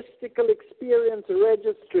explored, mystical experience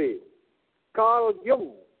registry. Carl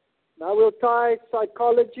Jung. Now we'll tie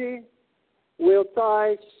psychology, we'll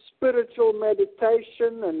tie spiritual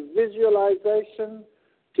meditation and visualization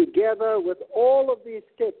together with all of these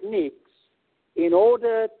techniques in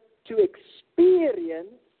order to experience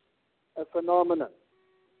a phenomenon.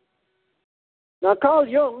 Now, Carl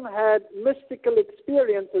Jung had mystical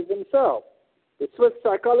experiences himself. The Swiss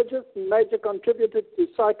psychologist and major contributor to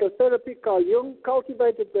psychotherapy, Carl Jung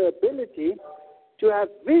cultivated the ability to have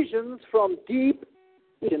visions from deep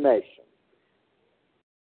imagination.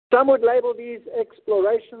 Some would label these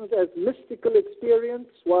explorations as mystical experience,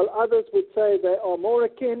 while others would say they are more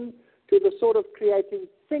akin to the sort of creating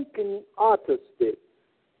thinking artists did.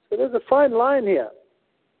 So there's a fine line here.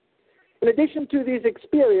 In addition to these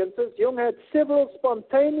experiences, Jung had several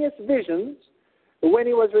spontaneous visions when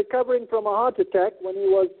he was recovering from a heart attack when he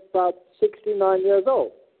was about 69 years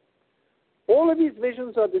old. All of these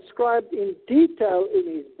visions are described in detail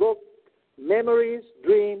in his book, Memories,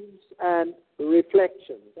 Dreams, and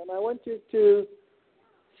Reflections. And I want you to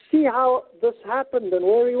see how this happened and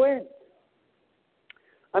where he went.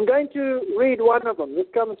 I'm going to read one of them. This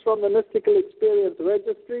comes from the Mystical Experience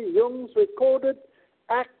Registry, Jung's recorded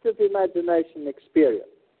active imagination experience.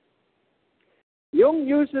 Jung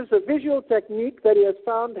uses a visual technique that he has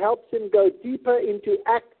found helps him go deeper into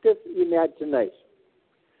active imagination.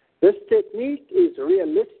 This technique is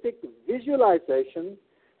realistic visualization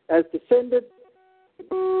as descended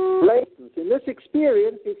blatant. In this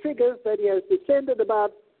experience, he figures that he has descended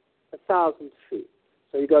about 1,000 feet.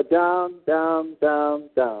 So you go down, down, down,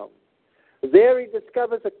 down. There he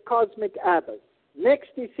discovers a cosmic abyss. Next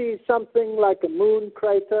he sees something like a moon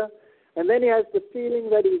crater, and then he has the feeling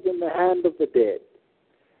that he's in the hand of the dead.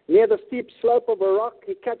 Near the steep slope of a rock,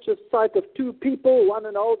 he catches sight of two people, one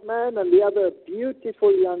an old man and the other a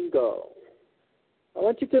beautiful young girl. I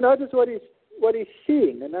want you to notice what he's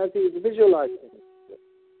seeing and as he's visualizing.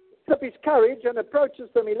 He up his courage and approaches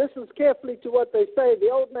them. He listens carefully to what they say. The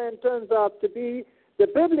old man turns out to be the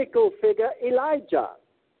biblical figure Elijah.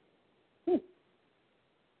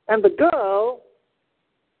 And the girl,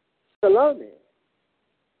 Salome.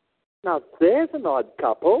 Now, there's an odd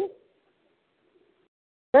couple.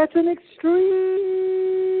 That's an extreme.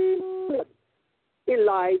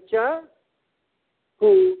 Elijah,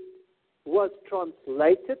 who was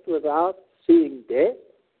translated without seeing death.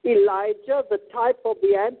 Elijah, the type of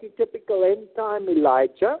the antitypical end-time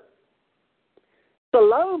Elijah.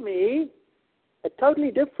 Salome, a totally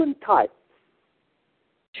different type.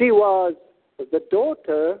 She was the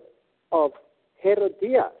daughter of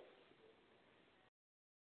Herodias.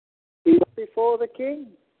 She was before the king.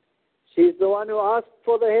 She's the one who asked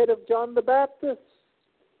for the head of John the Baptist.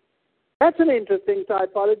 That's an interesting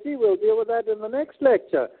typology. We'll deal with that in the next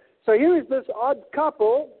lecture. So here is this odd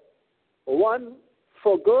couple, one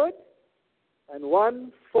for good and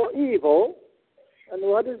one for evil. And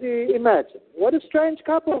what does he imagine? What a strange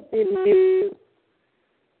couple.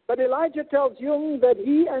 But Elijah tells Jung that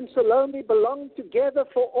he and Salome belong together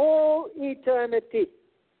for all eternity.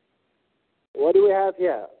 What do we have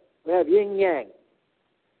here? We have yin-yang.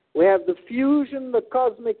 We have the fusion, the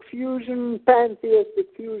cosmic fusion, pantheistic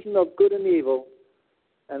fusion of good and evil,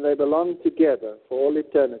 and they belong together for all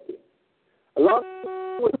eternity. Along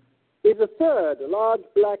is a third, a large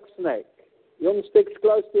black snake. Jung sticks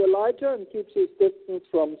close to Elijah and keeps his distance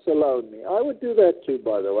from Salome. I would do that too,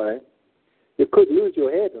 by the way. You could lose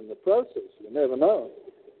your head in the process. You never know.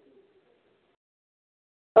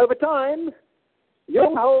 Over time,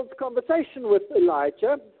 Jung holds conversation with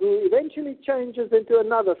Elijah, who eventually changes into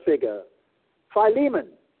another figure, Philemon.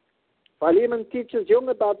 Philemon teaches Jung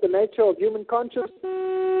about the nature of human consciousness,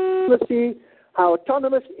 see how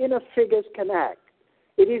autonomous inner figures can act.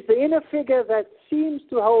 It is the inner figure that seems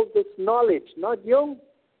to hold this knowledge, not Jung.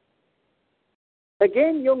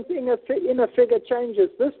 Again, Jung's inner figure changes.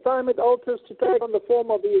 This time it alters to take on the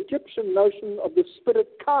form of the Egyptian notion of the spirit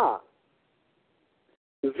Ka.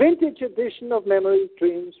 The vintage edition of Memories,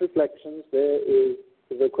 Dreams, Reflections, there is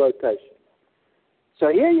the quotation. So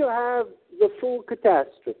here you have the full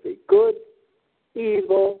catastrophe. Good,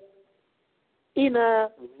 evil, inner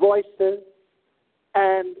voices,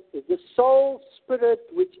 and the soul spirit,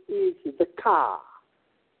 which is the Ka,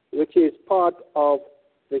 which is part of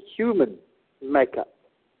the human makeup.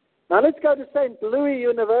 Now let's go to St. Louis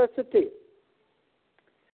University.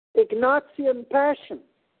 Ignatian passion.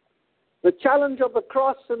 The challenge of the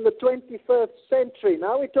cross in the 21st century.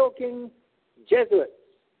 Now we're talking Jesuits.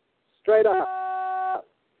 Straight up.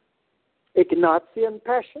 Ignatian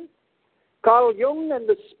passion. Carl Jung and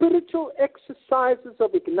the spiritual exercises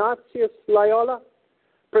of Ignatius Loyola.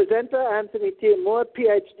 Presenter Anthony T. Moore,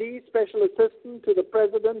 PhD, Special Assistant to the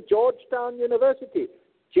President, Georgetown University,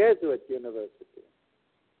 Jesuit University.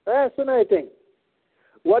 Fascinating.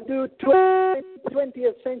 What do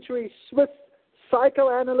 20th century Swiss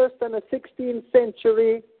psychoanalyst and a 16th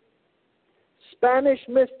century Spanish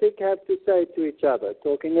mystic have to say to each other,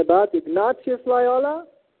 talking about Ignatius Loyola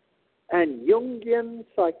and Jungian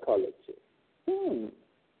psychology?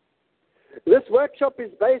 This workshop is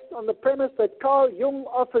based on the premise that Carl Jung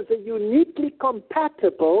offers a uniquely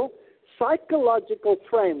compatible psychological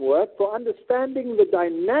framework for understanding the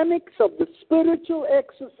dynamics of the spiritual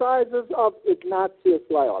exercises of Ignatius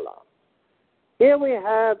Loyola. Here we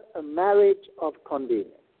have a marriage of convenience.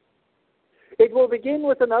 It will begin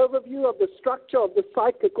with an overview of the structure of the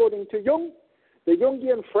psyche according to Jung. The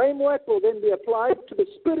Jungian framework will then be applied to the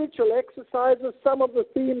spiritual exercises. Some of the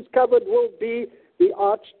themes covered will be the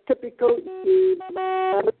archetypical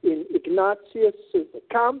in Ignatius'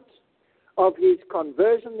 account of his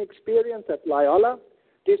conversion experience at Loyola,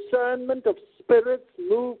 discernment of spirits,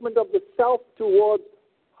 movement of the self towards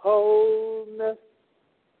wholeness,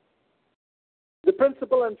 the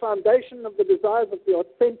principle and foundation of the desires of the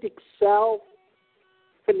authentic self,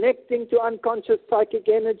 connecting to unconscious psychic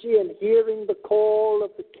energy and hearing the call of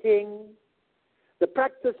the king, the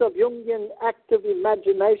practice of Jungian active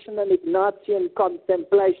imagination and Ignatian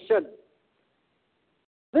contemplation.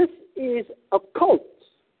 This is occult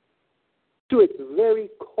to its very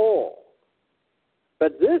core.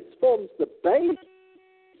 But this forms the basis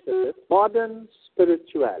of modern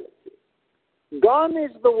spirituality. Gone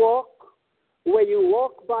is the walk where you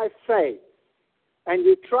walk by faith and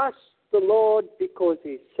you trust the Lord because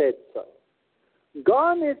He said so.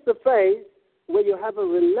 Gone is the faith where you have a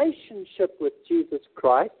relationship with Jesus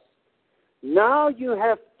Christ. Now you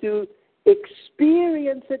have to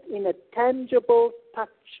experience it in a tangible,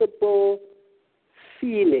 touchable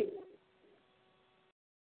feeling.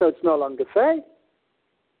 So it's no longer faith.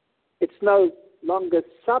 It's no longer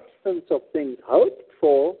substance of things hoped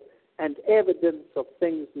for and evidence of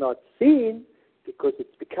things not seen, because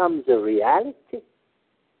it becomes a reality.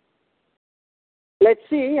 Let's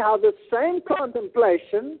see how the same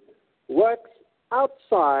contemplation works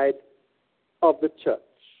outside of the church.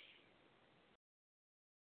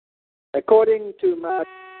 According to my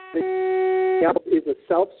is a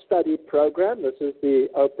self-study program. This is the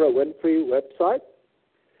Oprah Winfrey website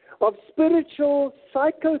of spiritual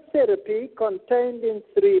psychotherapy contained in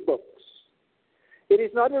 3 books. It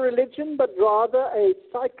is not a religion, but rather a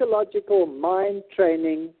psychological mind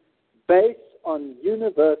training based on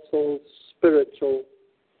universal spiritual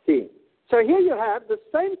themes. So here you have the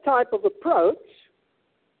same type of approach,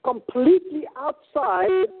 completely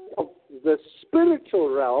outside of the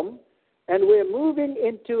spiritual realm, and we're moving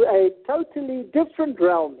into a totally different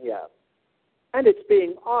realm here. And it's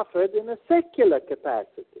being offered in a secular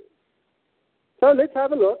capacity. So let's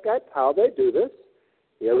have a look at how they do this.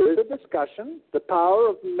 Here is a discussion, The Power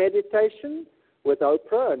of Meditation with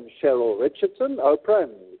Oprah and Cheryl Richardson, Oprah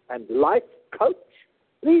and life coach.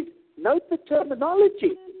 Please note the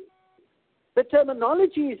terminology. The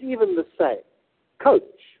terminology is even the same. Coach,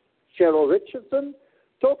 Cheryl Richardson,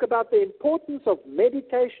 talk about the importance of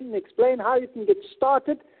meditation, explain how you can get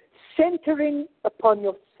started, centering upon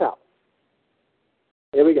yourself.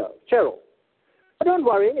 Here we go. Cheryl. Don't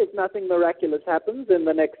worry if nothing miraculous happens in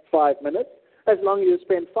the next 5 minutes, as long as you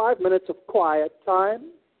spend 5 minutes of quiet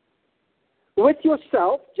time with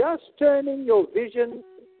yourself, just turning your vision,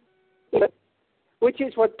 which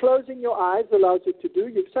is what closing your eyes allows you to do.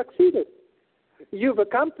 You've succeeded. You've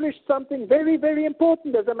accomplished something very, very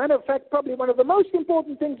important. As a matter of fact, probably one of the most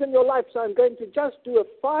important things in your life. So I'm going to just do a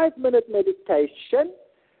 5-minute meditation,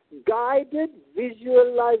 guided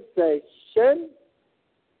visualization.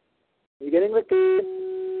 You getting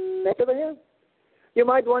the neck over here? You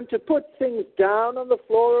might want to put things down on the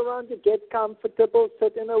floor around you, get comfortable,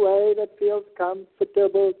 sit in a way that feels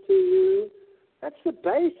comfortable to you. That's the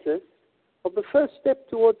basis of the first step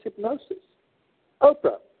towards hypnosis.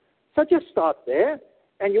 Oprah. So just start there,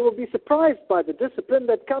 and you will be surprised by the discipline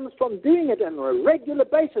that comes from doing it on a regular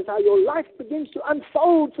basis, how your life begins to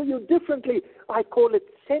unfold for you differently. I call it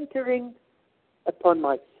centering upon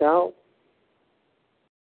myself.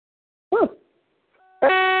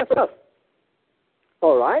 That's enough.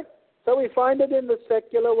 All right. So we find it in the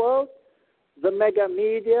secular world, the mega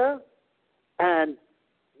media, and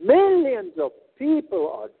millions of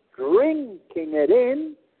people are drinking it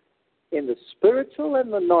in the spiritual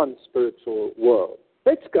and the non-spiritual world.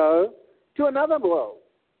 Let's go to another world.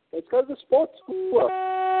 Let's go to the sports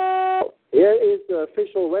world. Here is the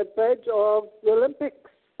official webpage of the Olympics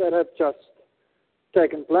that have just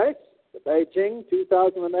taken place. The Beijing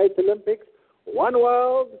 2008 Olympics. One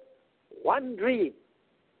world, one dream.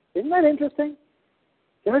 Isn't that interesting?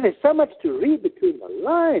 You know, there's so much to read between the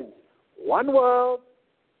lines. One world,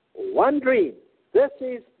 one dream. This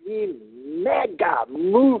is the mega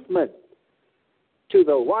movement to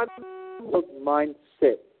the one world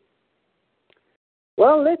mindset.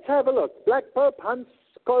 Well, let's have a look. Black Pope Hans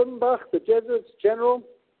Kulmbach, the Jesuits general,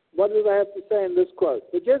 what do they have to say in this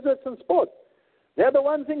quote? The Jesuits in sport. They're the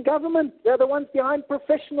ones in government. They're the ones behind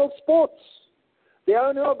professional sports. The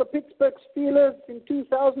owner of the Pittsburgh Steelers in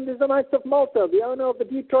 2000 is the Knights of Malta. The owner of the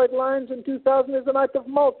Detroit Lions in 2000 is the Knights of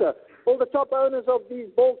Malta. All the top owners of these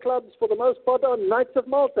ball clubs, for the most part, are Knights of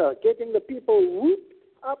Malta, getting the people whooped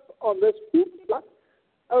up on this hoopla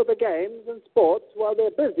over games and sports while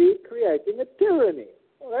they're busy creating a tyranny.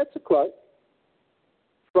 Well, that's a quote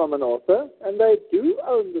from an author, and they do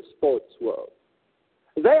own the sports world.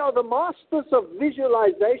 They are the masters of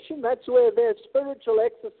visualization. That's where their spiritual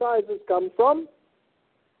exercises come from.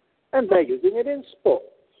 And they're using it in sports.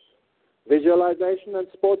 Visualization and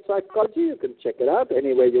sports psychology, you can check it out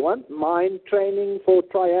anywhere you want. Mind training for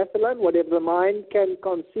triathlon, whatever the mind can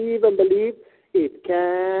conceive and believe, it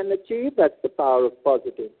can achieve. That's the power of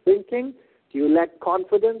positive thinking. Do you lack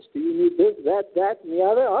confidence? Do you need this, that, and the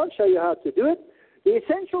other? I'll show you how to do it. The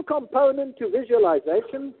essential component to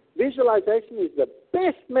visualization is the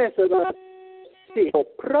best method of for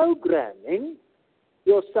programming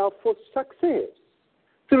yourself for success.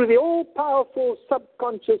 Through the all-powerful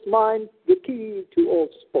subconscious mind, the key to all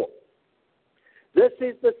sport. This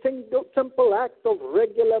is the simple act of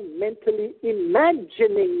regular mentally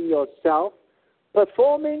imagining yourself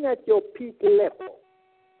performing at your peak level.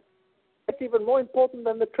 That's even more important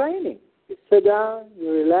than the training. You sit down,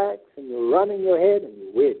 you relax, and you run in your head, and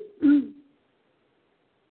you win.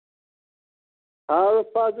 Power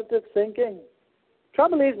of positive thinking.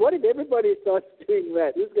 Trouble is, what if everybody starts doing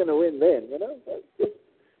that? Who's going to win then? You know,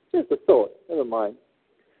 just a thought. Never mind.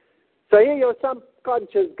 So here your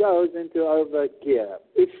subconscious goes into overgear.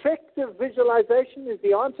 Effective visualization is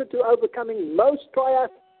the answer to overcoming most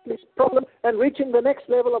triathletes' problems and reaching the next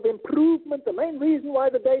level of improvement. The main reason why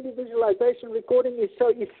the daily visualization recording is so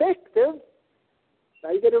effective,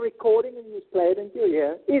 now you get a recording and you play it into your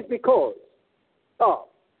ear, is because of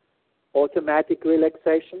automatic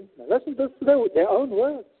relaxation. Now listen to their own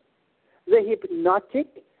words. The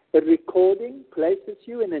hypnotic recording places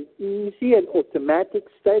you in an easy and automatic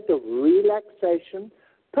state of relaxation,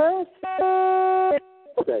 perfect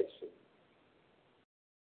relaxation.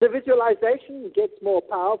 The visualization gets more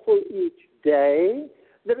powerful each day.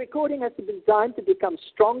 The recording has to be designed to become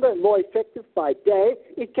stronger and more effective by day.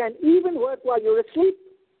 It can even work while you're asleep.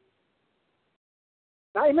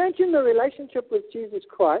 Now imagine the relationship with Jesus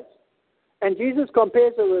Christ, and Jesus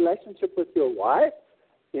compares a relationship with your wife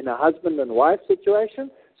in a husband and wife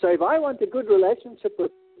situation. So if I want a good relationship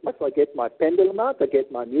with my wife, I get my pendulum out, I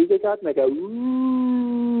get my music out, and I go, ooh,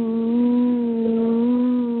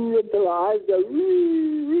 until the eyes go,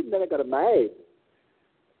 ooh, and then I got a maid.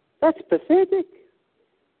 That's pathetic.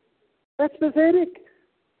 That's pathetic.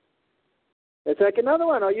 Let's take another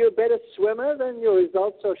one. Are you a better swimmer than your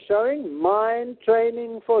results are showing? Mind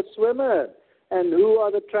training for swimmers. And who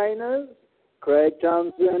are the trainers? Craig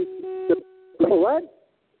Townsend. What?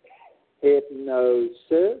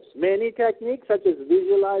 Hypnosis. Many techniques such as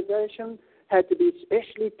visualization had to be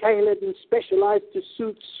specially tailored and specialized to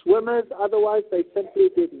suit swimmers. Otherwise, they simply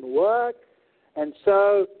didn't work. And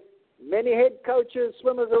so many head coaches,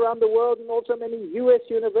 swimmers around the world, and also many U.S.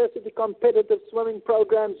 university competitive swimming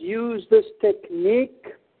programs use this technique.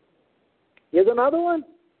 Here's another one.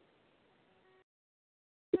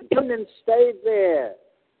 And stayed there.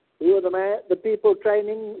 Who are the people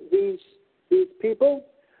training these people?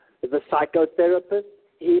 The psychotherapist,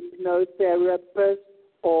 hypnotherapist,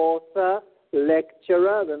 author,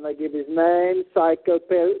 lecturer. Then they give his name,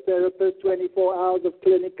 psychotherapist, 24 hours of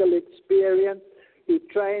clinical experience. He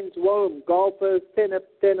trains golfers, tennis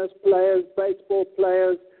players, baseball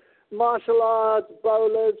players, martial arts,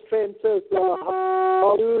 bowlers, fencers,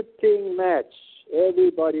 a shooting match.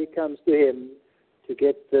 Everybody comes to him to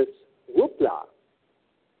get this whoopla.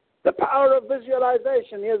 The power of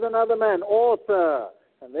visualization. Here's another man, author.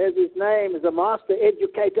 And there's his name. He's a master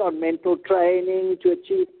educator on mental training to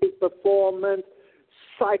achieve peak performance.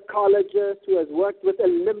 Psychologist who has worked with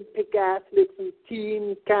Olympic athletes and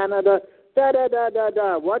Team Canada.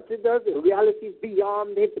 What it does, reality is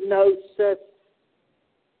beyond hypnosis.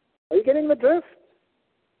 Are you getting the drift?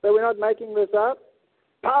 So we're not making this up.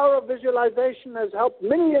 Power of visualization has helped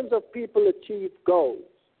millions of people achieve goals.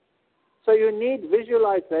 So you need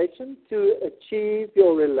visualization to achieve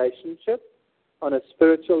your relationship on a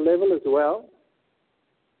spiritual level as well.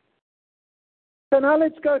 So now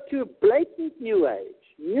let's go to blatant New Age.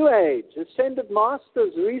 New Age, Ascended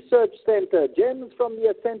Masters Research Center, gems from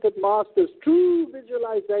the Ascended Masters, true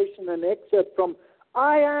visualization, and excerpt from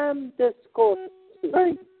I Am Discourse.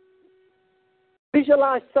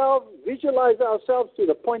 Visualize ourselves to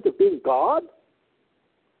the point of being God.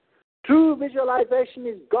 True visualization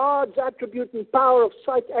is God's attribute and power of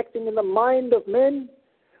sight acting in the mind of men.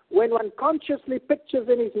 When one consciously pictures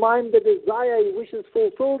in his mind the desire he wishes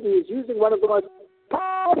fulfilled, he is using one of the most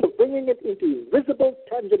powerful of bringing it into visible,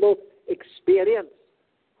 tangible experience.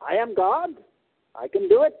 I am God. I can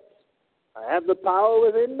do it. I have the power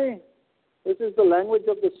within me. This is the language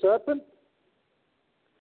of the serpent.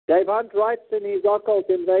 Dave Hunt writes in his Occult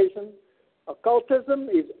Invasion, occultism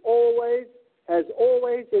has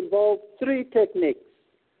always involved three techniques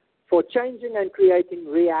for changing and creating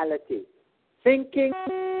reality: thinking,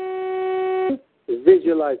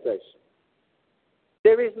 visualization.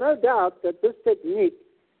 There is no doubt that this technique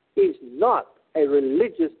is not a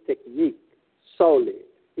religious technique solely.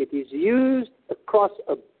 It is used across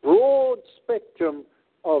a broad spectrum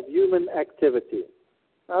of human activity.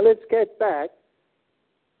 Now let's get back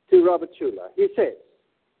to Robert Schuller. He says,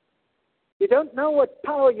 you don't know what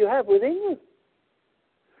power you have within you.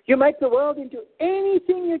 You make the world into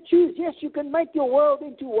anything you choose. Yes, you can make your world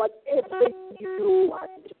into whatever you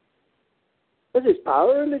want. This is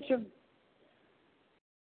power religion.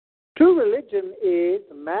 True religion is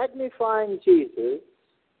magnifying Jesus,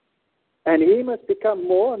 and he must become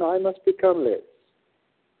more and I must become less.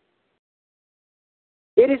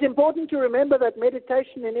 It is important to remember that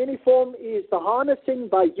meditation in any form is the harnessing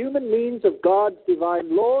by human means of God's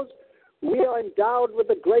divine laws. We are endowed with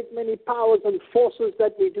a great many powers and forces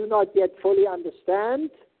that we do not yet fully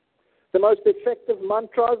understand. The most effective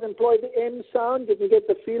mantras employ the M sound. You can get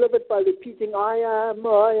the feel of it by repeating I am,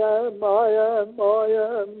 I am, I am, I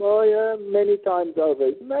am, I am many times over.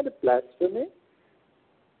 Isn't that a blasphemy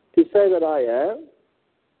to say that I am?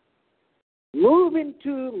 Move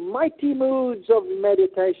into mighty moods of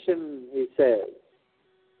meditation, he says.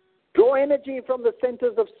 Draw energy from the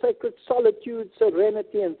centers of sacred solitude,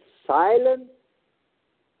 serenity, and silence.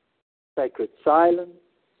 Sacred silence.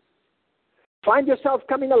 Find yourself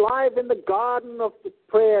coming alive in the garden of the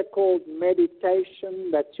prayer called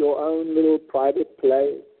meditation. That's your own little private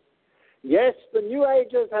place. Yes, the New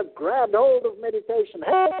Agers have grabbed hold of meditation.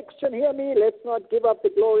 Hey, Christian, hear me. Let's not give up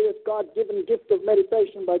the glorious God-given gift of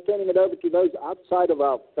meditation by turning it over to those outside of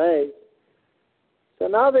our faith. So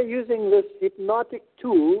now they're using this hypnotic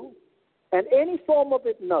tool, and any form of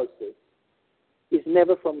hypnosis is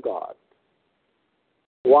never from God.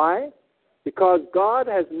 Why? Because God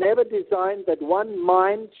has never designed that one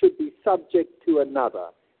mind should be subject to another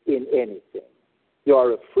in anything. You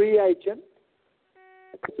are a free agent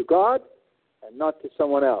to God and not to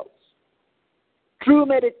someone else. True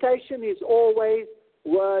meditation is always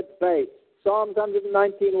word-based. Psalms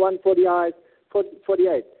 119,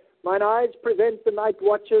 148. Mine eyes prevent the night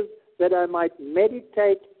watches that I might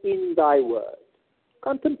meditate in thy word.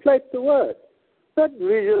 Contemplate the word. Not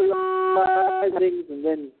visualize things and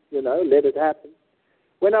then, let it happen.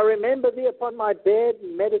 When I remember thee upon my bed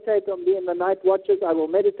and meditate on thee in the night watches, I will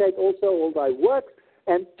meditate also all thy works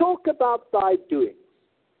and talk about thy doings.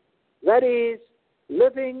 That is,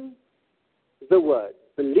 living the word,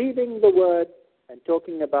 believing the word, and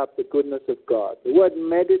talking about the goodness of God. The word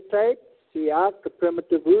meditate, siak, the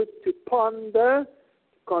primitive root, to ponder,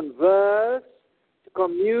 to converse, to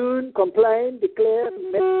commune, complain, declare,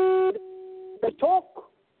 meditate, to talk.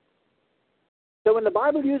 So when the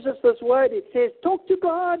Bible uses this word, it says, talk to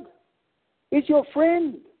God. He's your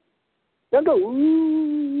friend. Don't go,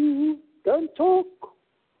 ooh. Don't talk.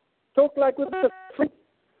 Talk like with a friend.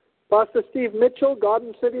 Pastor Steve Mitchell,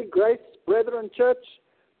 Garden City Grace Brethren Church,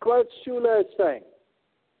 quotes Schuller as saying,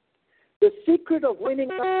 the secret of winning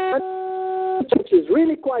church is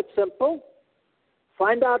really quite simple.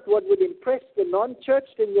 Find out what would impress the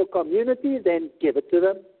non-churched in your community, then give it to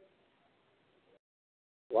them.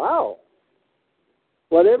 Wow.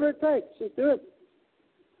 Whatever it takes, just do it.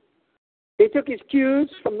 He took his cues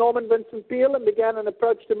from Norman Vincent Peale and began an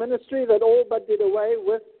approach to ministry that all but did away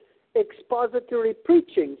with expository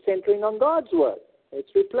preaching centering on God's word. Let's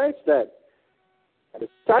replace that. And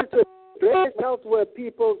it's time to address health were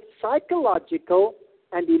people's psychological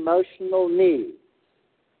and emotional needs.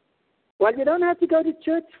 Well, you don't have to go to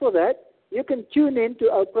church for that. You can tune in to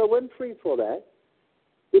Oprah Winfrey for that.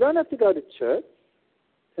 You don't have to go to church.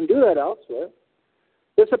 You can do that elsewhere.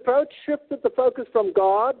 This approach shifted the focus from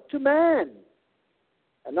God to man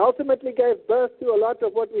and ultimately gave birth to a lot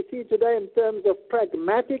of what we see today in terms of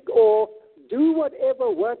pragmatic or do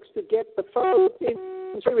whatever works to get the focus in,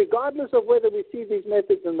 regardless of whether we see these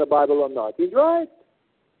methods in the Bible or not. He's right.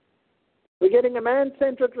 We're getting a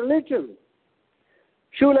man-centered religion.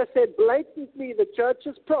 Schuller said blatantly the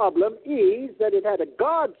church's problem is that it had a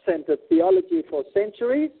God-centered theology for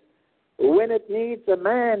centuries when it needs a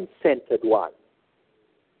man-centered one.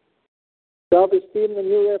 Self-Esteem, the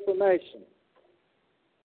New Reformation,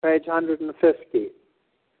 page 150.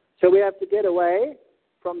 So we have to get away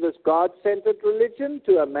from this God-centered religion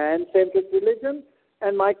to a man-centered religion.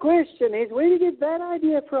 And my question is, where did you get that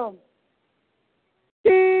idea from?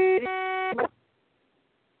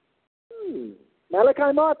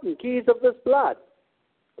 Malachi Martin, Keys of this Blood,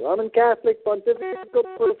 Roman Catholic pontifical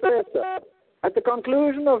professor. At the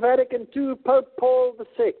conclusion of Vatican II, Pope Paul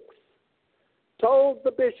VI told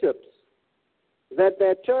the bishops that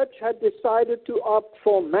their church had decided to opt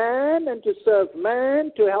for man and to serve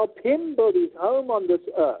man to help him build his home on this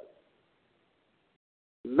earth.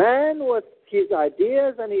 Man was his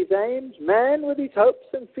ideas and his aims, man with his hopes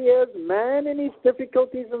and fears, man in his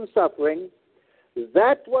difficulties and suffering.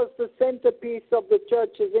 That was the centerpiece of the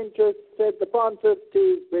church's interest, said the pontiff to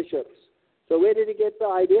his bishops. So where did he get the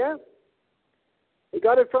idea? He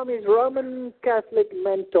got it from his Roman Catholic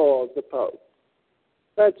mentor, the Pope.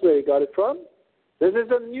 That's where he got it from. This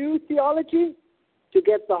is a new theology to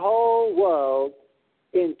get the whole world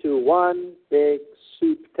into one big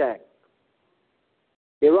soup tank.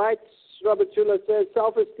 He writes, Robert Schuller says,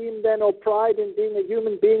 self-esteem then, or pride in being a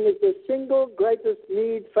human being, is the single greatest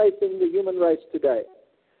need facing the human race today.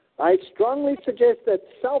 I strongly suggest that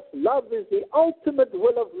self-love is the ultimate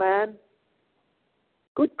will of man.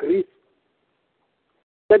 Good grief.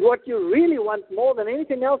 That what you really want more than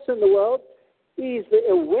anything else in the world is the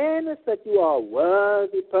awareness that you are a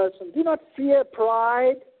worthy person. Do not fear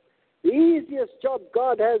pride. The easiest job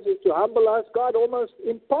God has is to humble us. God's almost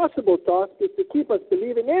impossible task is to keep us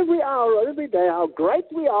believing every hour or every day how great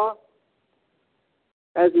we are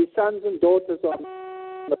as his sons and daughters on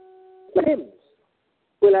the hymns.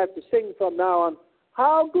 We'll have to sing from now on,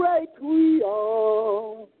 how great we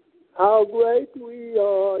are, how great we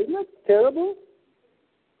are. Isn't that terrible?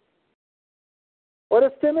 What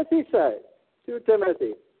does Timothy say? To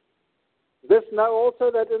Timothy, this know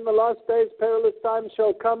also that in the last days perilous times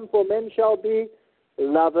shall come, for men shall be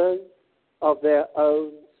lovers of their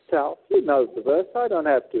own self. You know the verse, I don't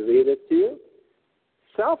have to read it to you.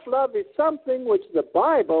 Self-love is something which the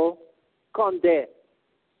Bible condemns.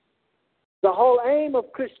 The whole aim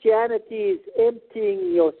of Christianity is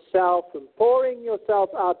emptying yourself and pouring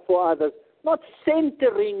yourself out for others, not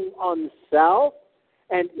centering on self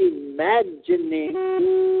and imagining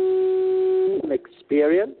an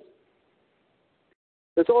experience.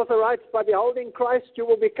 This author writes, by beholding Christ you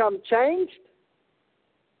will become changed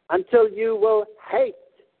until you will hate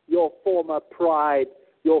your former pride,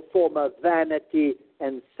 your former vanity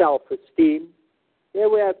and self-esteem. Here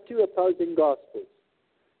we have two opposing gospels.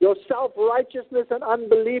 Your self-righteousness and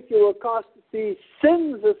unbelief, you will cast these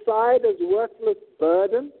sins aside as worthless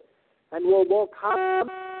burden and will walk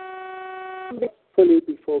humbly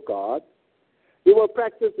before God. You will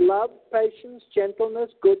practice love, patience, gentleness,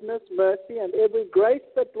 goodness, mercy, and every grace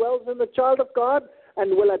that dwells in the child of God,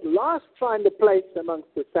 and will at last find a place amongst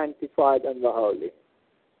the sanctified and the holy.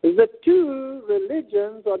 The two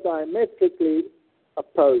religions are diametrically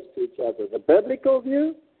opposed to each other, the biblical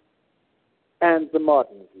view and the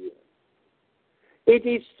modern view. It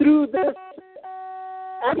is through this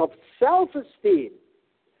act of self-esteem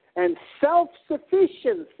and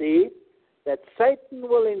self-sufficiency that Satan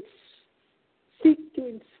will seek to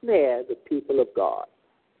ensnare the people of God.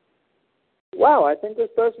 Wow, I think this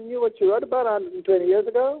person knew what you wrote about 120 years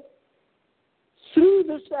ago. Through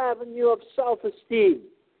this avenue of self-esteem,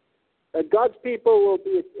 that God's people will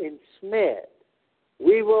be ensnared.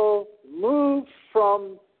 We will move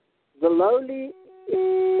from the lowly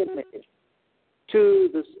image to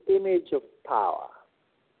this image of power.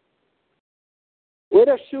 Where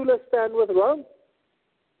does Schuller stand with Rome?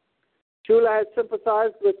 Schuller has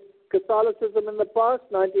sympathized with Catholicism in the past,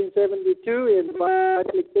 1972, in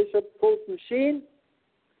Catholic Bishop Fulton Sheen.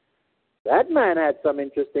 That man had some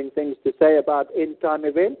interesting things to say about end-time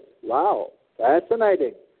events. Wow,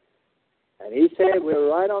 fascinating. And he said, we're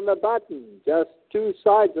right on the button. Just two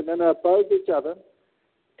sides are going to oppose each other.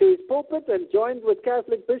 To his pulpit and joined with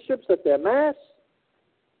Catholic bishops at their Mass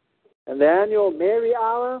and the annual Mary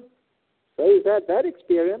Hour. So he's had that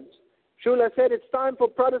experience. Schuller said it's time for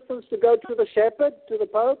Protestants to go to the shepherd, to the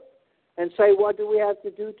Pope, and say, what do we have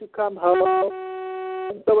to do to come home?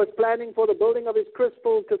 So was planning for the building of his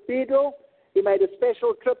Crystal Cathedral. He made a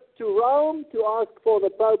special trip to Rome to ask for the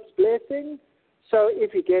Pope's blessing. So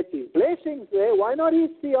if he gets his blessings there, why not his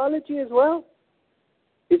theology as well?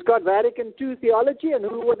 He's got Vatican II theology, and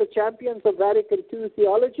who were the champions of Vatican II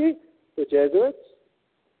theology? The Jesuits.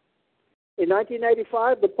 In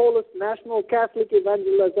 1985, the Polish National Catholic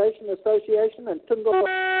Evangelization Association and Tyndall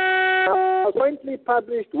jointly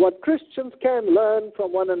published What Christians Can Learn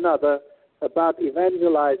from One Another About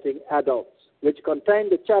Evangelizing Adults, which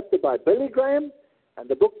contained a chapter by Billy Graham and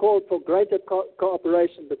the book called For Greater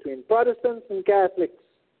Cooperation Between Protestants and Catholics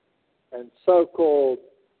and so-called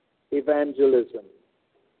Evangelism.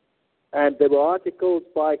 And there were articles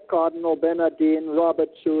by Cardinal Bernardin, Robert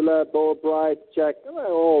Schuller, Bill Bright, Jack,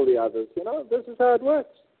 all the others. You know, this is how it works.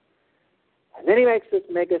 And then he makes this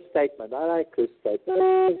mega statement. I like this statement.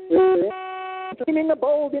 Dreaming a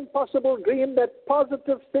bold, impossible dream that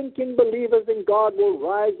positive thinking believers in God will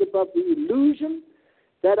rise above the illusion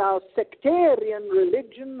that our sectarian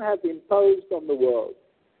religion has imposed on the world.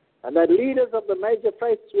 and that leaders of the major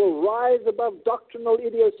faiths will rise above doctrinal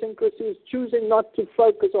idiosyncrasies, choosing not to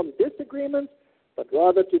focus on disagreements, but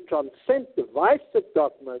rather to transcend divisive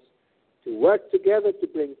dogmas, to work together to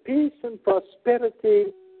bring peace and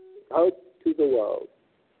prosperity, hope to the world.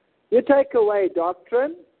 You take away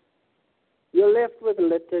doctrine, you're left with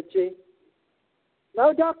liturgy.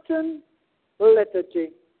 No doctrine,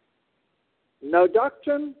 liturgy. No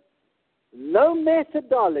doctrine, no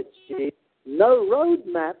methodology, no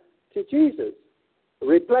roadmap to Jesus.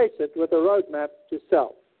 Replace it with a roadmap to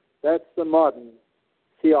self. That's the modern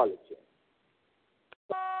theology.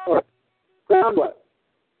 All right. Groundwork.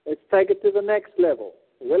 Let's take it to the next level.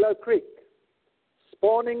 Willow Creek.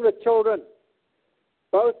 Spawning the children.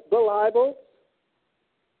 Both Bill Hybels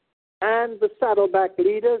and the Saddleback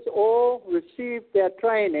leaders all received their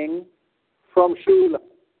training from Shula.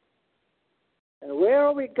 And where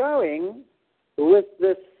are we going with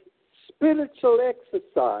this spiritual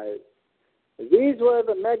exercise? These were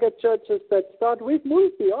the mega churches that started. We've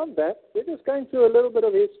moved beyond that. We're just going through a little bit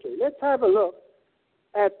of history. Let's have a look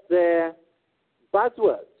at their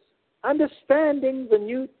buzzwords. Understanding the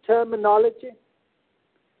new terminology.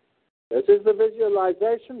 This is the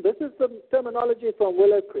visualization. This is the terminology from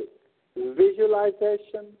Willow Creek.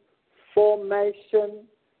 Visualization, formation,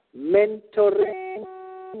 mentoring,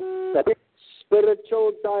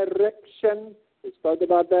 spiritual direction. We spoke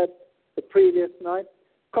about that the previous night.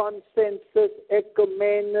 Consensus,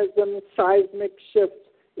 ecumenism, seismic shifts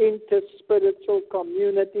into spiritual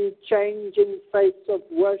community, changing faiths of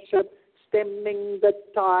worship, stemming the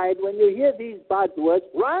tide. When you hear these buzzwords,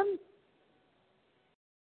 run.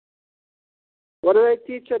 What do they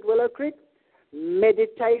teach at Willow Creek?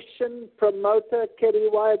 Meditation promoter Kerry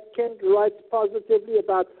Wyatt Kent writes positively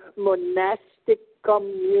about monastic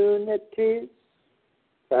communities.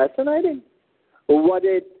 Fascinating. What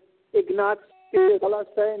did Ignatius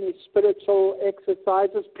say in his spiritual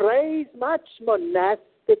exercises? Praise much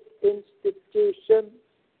monastic institutions.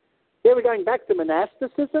 Here we're going back to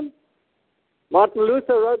monasticism. Martin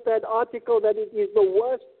Luther wrote that article that it is the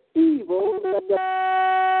worst evil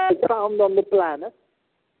that is found on the planet.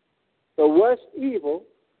 The worst evil,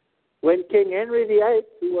 when King Henry VIII,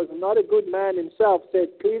 who was not a good man himself, said,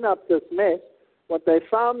 clean up this mess, what they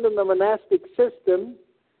found in the monastic system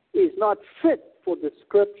is not fit for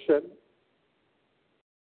description.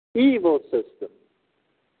 Evil system.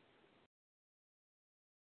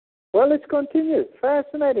 Well, let's continue.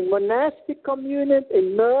 Fascinating. Monastic community,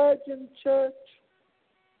 emergent church,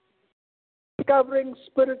 discovering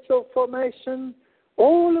spiritual formation,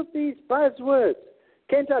 all of these buzzwords.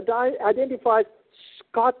 Kent identifies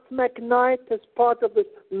Scott McKnight as part of this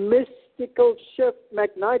mystical shift.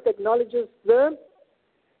 McKnight acknowledges the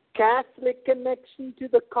Catholic connection to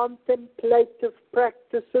the contemplative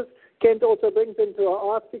practices. Kent also brings into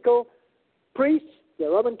our article priests, the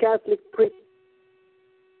Roman Catholic priests.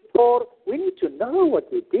 For we need to know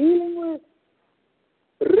what we're dealing with.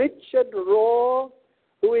 Richard Raw,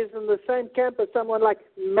 who is in the same camp as someone like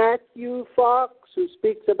Matthew Fox, who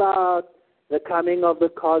speaks about the coming of the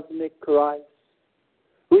cosmic Christ,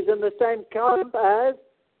 who's in the same camp as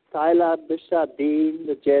Tyler Bishardine,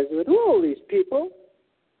 the Jesuit, who are all these people.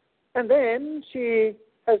 And then she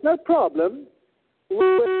has no problem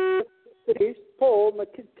with Paul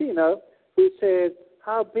Macitino, who says,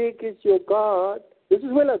 how big is your God? This is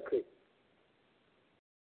Willow Creek.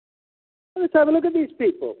 Let's have a look at these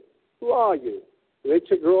people. Who are you?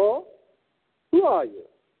 Richard Raw? Who are you?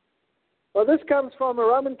 Well, this comes from a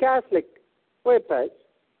Roman Catholic webpage.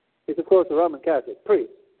 He's, of course, a Roman Catholic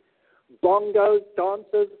priest. Bongos,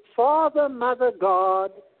 dancers, Father, Mother,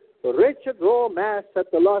 God, Richard Raw Mass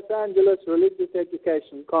at the Los Angeles Religious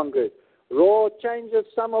Education Congress. Raw changes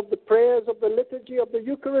some of the prayers of the liturgy of the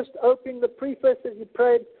Eucharist, opening the preface as he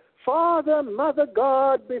prayed, Father, Mother,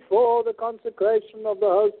 God, before the consecration of the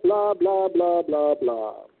host, blah, blah, blah, blah,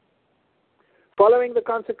 blah. Following the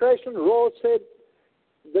consecration, Raw said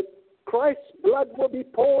that Christ's blood will be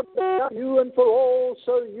poured down you and for all,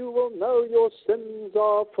 so you will know your sins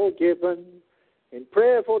are forgiven. In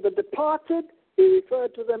prayer for the departed, he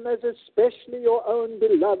referred to them as especially your own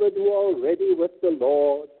beloved who are already with the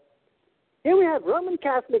Lord. Here we have Roman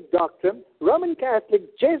Catholic doctrine, Roman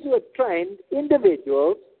Catholic Jesuit-trained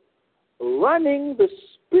individuals running the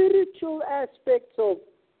spiritual aspects of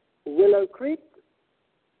Willow Creek.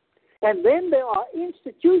 And then there are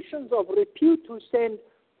institutions of repute who send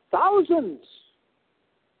thousands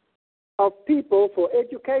of people for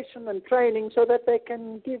education and training so that they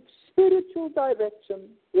can give spiritual direction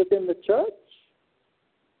within the church.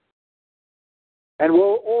 And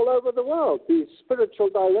all over the world, these spiritual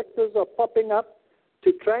directors are popping up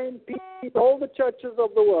to train people, all the churches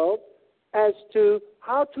of the world, as to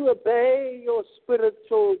how to obey your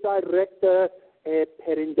spiritual director,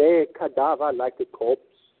 perinde cadaver, like a corpse.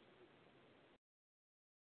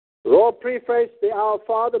 Raw prefaced the Our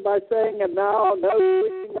Father by saying, and now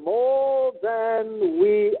knowing more than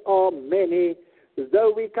we are many,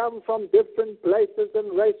 though we come from different places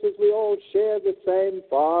and races, we all share the same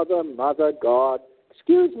Father, Mother, God.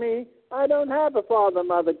 Excuse me, I don't have a Father,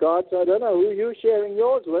 Mother, God, so I don't know who you're sharing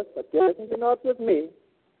yours with, but definitely not with me.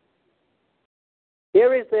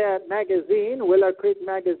 Here is their magazine, Willow Creek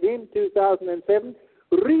Magazine, 2007,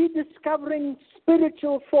 Rediscovering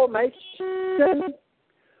Spiritual Formation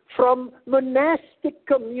from Monastic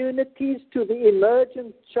Communities to the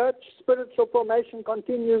Emergent Church. Spiritual formation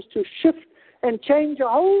continues to shift and change a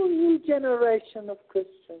whole new generation of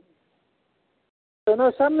Christians. So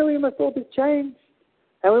now suddenly we must all be changed,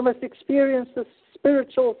 and we must experience this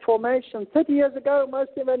spiritual formation. 30 years ago,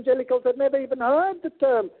 most evangelicals had never even heard the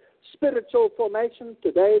term spiritual formation.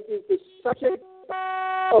 Today it is the subject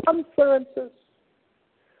of conferences,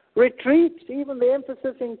 retreats, even the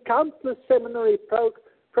emphasis in countless seminary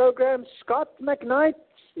programs. Scott McKnight,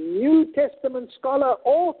 New Testament scholar,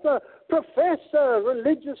 author, professor,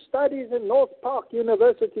 religious studies in North Park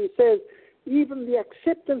University, says even the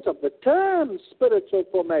acceptance of the term spiritual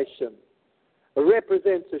formation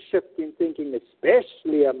represents a shift in thinking,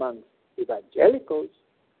 especially among evangelicals.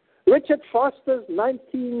 Richard Foster's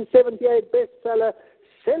 1978 bestseller,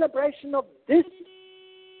 Celebration of This.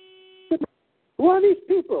 Who are these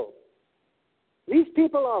people? These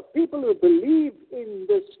people are people who believe in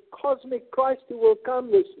this cosmic Christ who will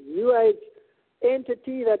come, this New Age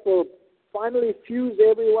entity that will finally fuse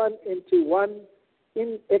everyone into one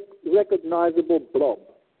unrecognizable blob.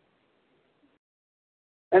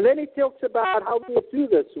 And then he talks about how we do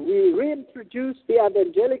this. We reintroduce the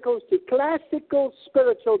evangelicals to classical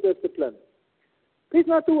spiritual discipline. Please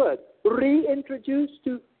note the word, reintroduce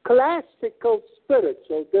to classical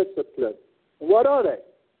spiritual discipline. What are they?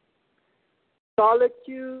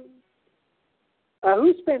 Solitude.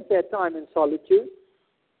 Who spent their time in solitude?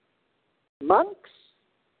 Monks.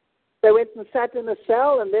 They went and sat in a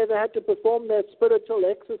cell, and there they had to perform their spiritual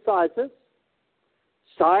exercises.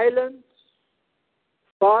 Silence.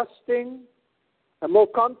 Fasting, a more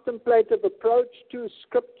contemplative approach to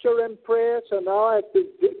scripture and prayer. So now the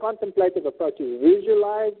contemplative approach is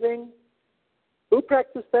visualizing. Who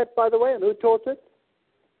practiced that, by the way, and who taught it?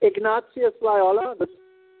 Ignatius Loyola,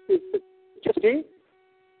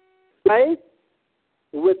 faith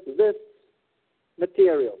with this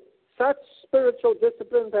material. Such spiritual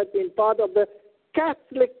disciplines have been part of the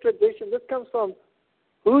Catholic tradition. This comes from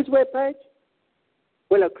whose webpage?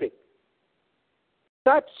 Willow Creek.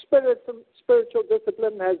 Such spiritual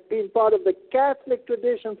discipline has been part of the Catholic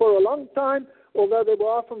tradition for a long time, although they were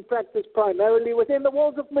often practiced primarily within the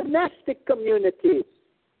walls of monastic communities.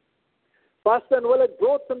 Foster and Willard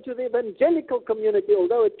brought them to the evangelical community,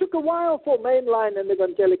 although it took a while for mainline and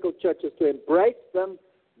evangelical churches to embrace them.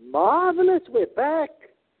 Marvelous, we're back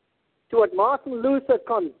to what Martin Luther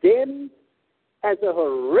condemned as a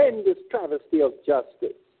horrendous travesty of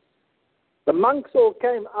justice. The monks all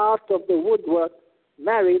came out of the woodwork,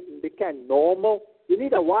 married, and became normal. You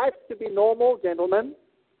need a wife to be normal, gentlemen.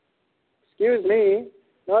 Excuse me,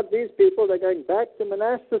 not these people. They're going back to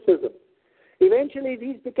monasticism. Eventually,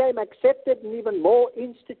 these became accepted and even more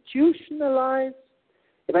institutionalized.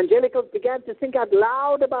 Evangelicals began to think out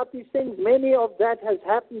loud about these things. Many of that has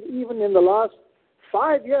happened even in the last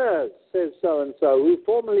 5 years, says so-and-so, who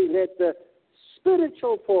formerly led the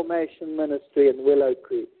spiritual formation ministry in Willow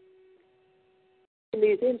Creek. In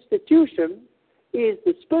these institutions, is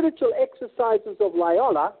the spiritual exercises of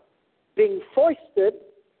Loyola being foisted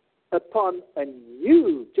upon a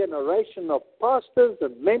new generation of pastors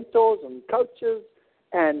and mentors and coaches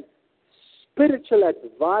and spiritual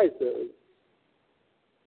advisors.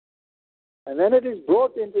 And then it is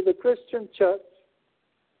brought into the Christian church,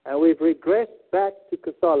 and we've regressed back to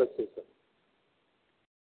Catholicism.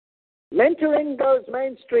 Mentoring goes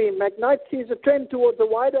mainstream. McKnight sees a trend towards a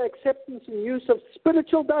wider acceptance and use of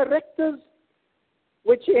spiritual directors,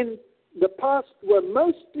 which in the past were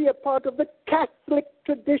mostly a part of the Catholic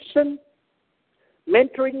tradition.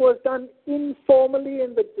 Mentoring was done informally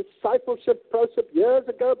in the discipleship process years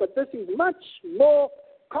ago, but this is much more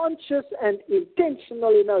conscious and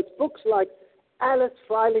intentional. You know, it's books like Alice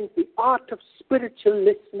Freiling's The Art of Spiritual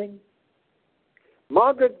Listening,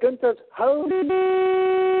 Margaret Gunther's Holy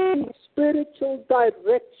Spiritual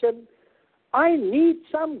Direction. I need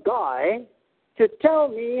some guy to tell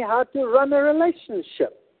me how to run a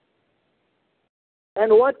relationship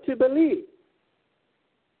and what to believe.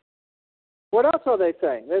 What else are they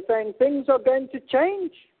saying? They're saying things are going to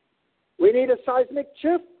change. We need a seismic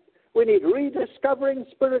shift. We need rediscovering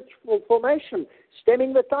spiritual formation,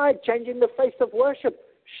 stemming the tide, changing the face of worship,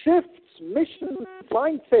 shifts, mission,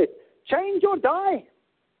 mindset, change or die.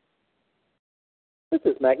 This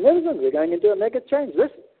is magnificent. We're going into a mega change.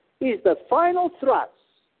 This is the final thrust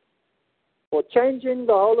for changing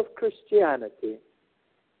the whole of Christianity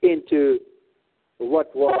into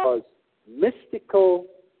what was mystical,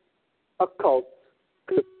 occult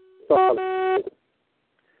Catholicism.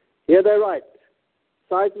 Here they write,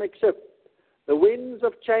 seismic shift. The winds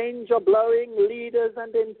of change are blowing. Leaders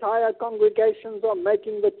and entire congregations are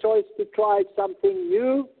making the choice to try something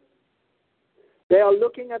new. They are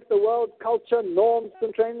looking at the world culture, norms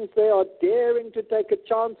and trends. They are daring to take a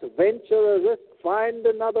chance, venture a risk, find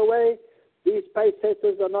another way. These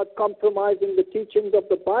pacesetters are not compromising the teachings of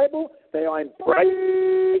the Bible. They are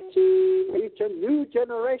embracing each a new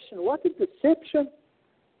generation. What a deception.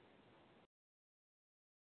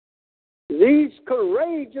 These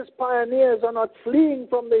courageous pioneers are not fleeing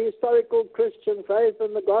from the historical Christian faith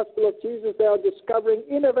and the gospel of Jesus. They are discovering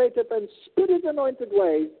innovative and spirit-anointed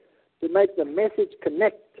ways to make the message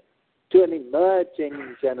connect to an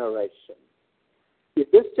emerging generation. Is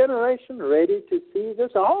this generation ready to see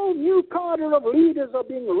this? A whole new cadre of leaders are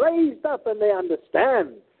being raised up, and they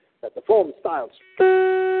understand that the form, styles,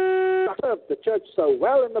 served the church so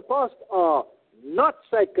well in the past are not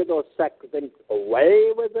sacred or sacrosanct.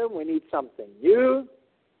 Away with them. We need something new.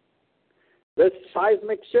 This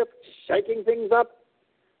seismic shift, shaking things up.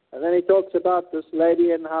 And then he talks about this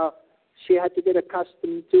lady and how she had to get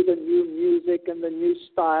accustomed to the new music and the new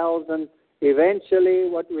styles, and eventually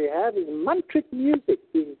what we have is mantric music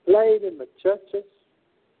being played in the churches.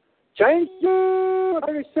 Change,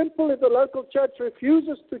 very simple. If the local church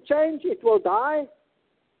refuses to change, it will die.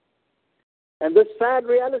 And this sad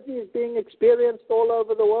reality is being experienced all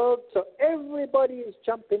over the world, so everybody is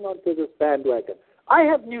jumping onto this bandwagon. I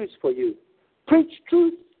have news for you. Preach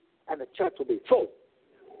truth, and the church will be full.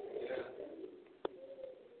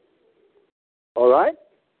 All right?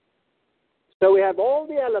 So we have all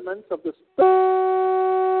the elements of the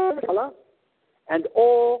Spirit and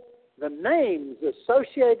all the names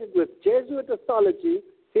associated with Jesuit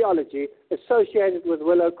theology associated with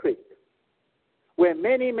Willow Creek, where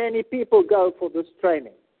many, many people go for this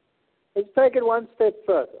training. Let's take it one step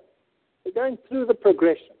further. We're going through the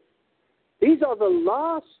progression. These are the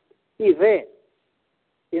last events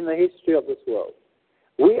in the history of this world.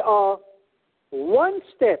 We are one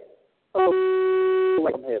step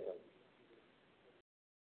away from heaven.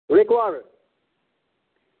 Rick Warren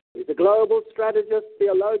is a global strategist,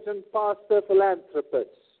 theologian, pastor, philanthropist.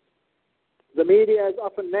 The media has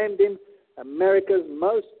often named him America's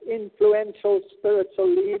most influential spiritual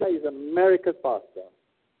leader. He's America's pastor.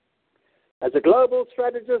 As a global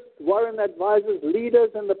strategist, Warren advises leaders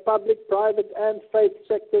in the public, private, and faith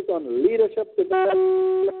sectors on leadership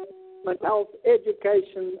development, health,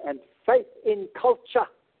 education, and faith in culture.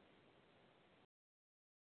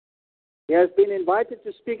 He has been invited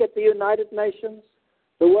to speak at the United Nations,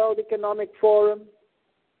 the World Economic Forum,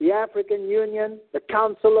 the African Union, the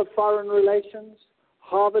Council of Foreign Relations,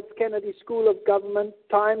 Harvard's Kennedy School of Government,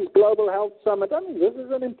 Times Global Health Summit. I mean, this is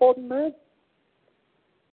an important man.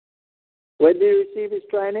 Where did he receive his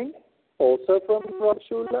training? Also from Rob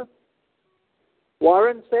Schuller.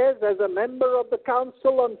 Warren says, as a member of the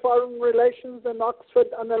Council on Foreign Relations and Oxford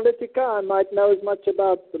Analytica, I might know as much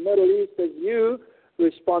about the Middle East as you,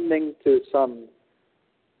 responding to some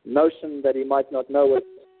notion that he might not know what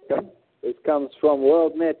this comes from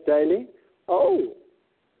WorldNet Daily. Oh,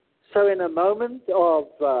 so in a moment of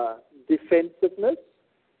defensiveness,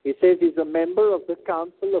 he says he's a member of the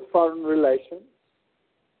Council of Foreign Relations.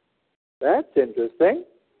 That's interesting.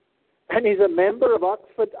 And he's a member of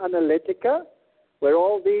Oxford Analytica, where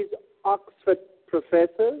all these Oxford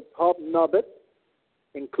professors hobnob it,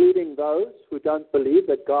 including those who don't believe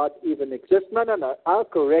that God even exists. No, I'll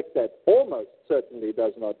correct that. Almost certainly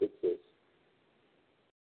does not exist.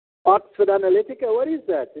 Oxford Analytica, what is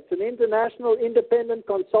that? It's an international independent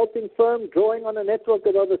consulting firm drawing on a network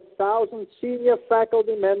of over 1,000 senior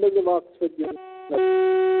faculty members of Oxford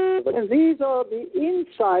University. And these are the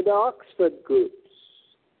insider Oxford groups.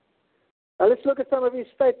 Now let's look at some of his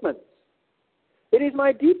statements. It is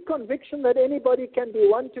my deep conviction that anybody can be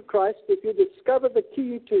won to Christ if you discover the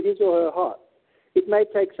key to his or her heart. It may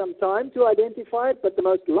take some time to identify it, but the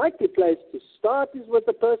most likely place to start is with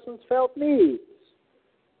the person's felt needs.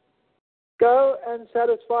 Go and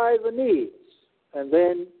satisfy the needs, and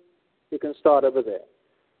then you can start over there.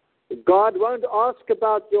 God won't ask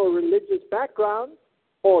about your religious background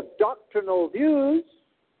or doctrinal views.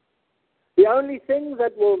 The only thing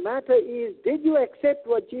that will matter is, did you accept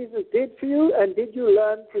what Jesus did for you, and did you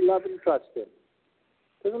learn to love and trust Him?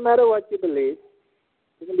 Doesn't matter what you believe.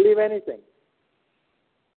 You can believe anything.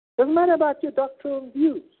 Doesn't matter about your doctrinal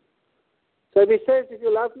views. So if He says, if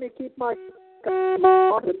you love me, keep my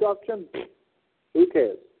doctrine, who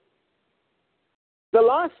cares? The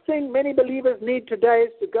last thing many believers need today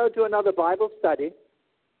is to go to another Bible study.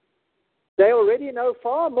 They already know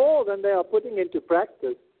far more than they are putting into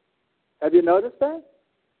practice. Have you noticed that?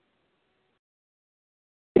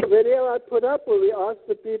 The video I put up where we asked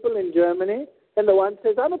the people in Germany, and the one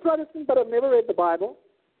says, I'm a Protestant, but I've never read the Bible.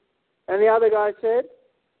 And the other guy said,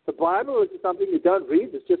 the Bible is something you don't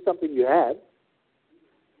read, it's just something you have.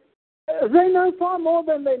 They know far more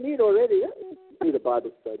than they need already. They need a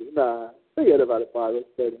Bible study. Nah, forget about a Bible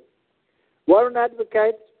study. Warren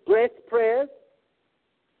advocates breath prayers.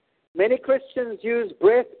 Many Christians use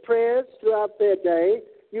breath prayers throughout their day.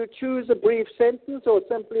 You choose a brief sentence or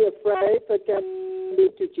simply a phrase that can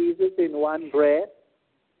lead to Jesus in one breath.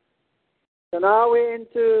 So now we're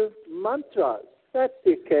into mantras. That's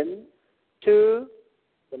akin to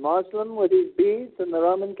the Muslim with his beads and the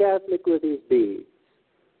Roman Catholic with his beads.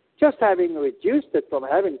 Just having reduced it from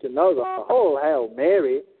having to know the whole Hail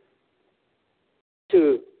Mary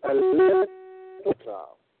to a little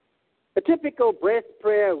trial. A typical breath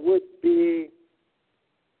prayer would be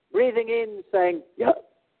breathing in, saying,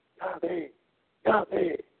 Yahweh,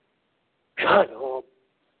 Yahweh, Shalom,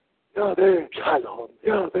 Yahweh, Shalom,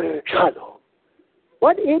 Yahweh, Shalom.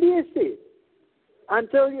 What idiocy!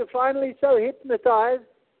 Until you're finally so hypnotized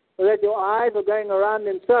that your eyes are going around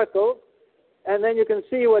in circles, and then you can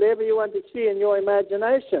see whatever you want to see in your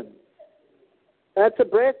imagination. That's a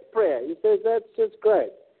breath prayer. He says that's just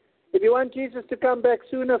great. If you want Jesus to come back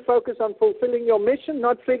sooner, focus on fulfilling your mission,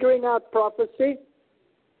 not figuring out prophecy.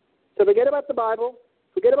 So forget about the Bible.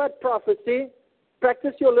 Forget about prophecy.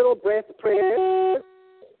 Practice your little breath prayer.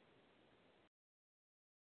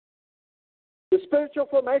 The spiritual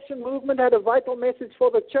formation movement had a vital message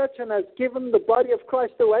for the church and has given the body of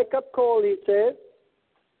Christ a wake-up call, he says.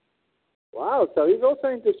 Wow, so he's also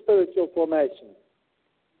into spiritual formation.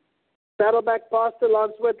 Saddleback Pastor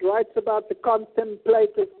Lansworth writes about the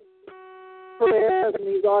contemplative prayer in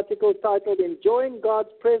his article titled Enjoying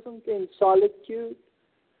God's Presence in Solitude.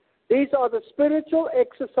 These are the spiritual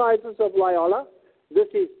exercises of Loyola. This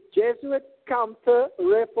is Jesuit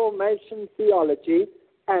counter-Reformation theology,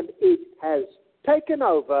 and it has taken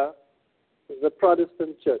over the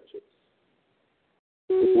Protestant churches.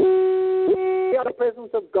 We are the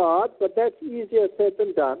presence of God, but that's easier said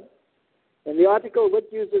than done. And the article Witt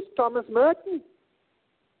uses Thomas Merton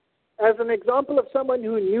as an example of someone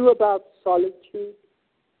who knew about solitude.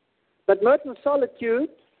 But Merton's solitude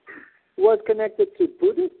was connected to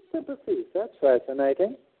Buddhist sympathies. That's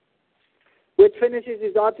fascinating. Witt finishes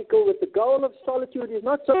his article with the goal of solitude is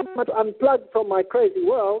not so much unplugged from my crazy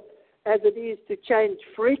world as it is to change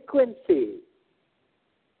frequency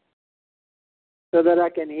so that I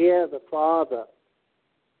can hear the Father.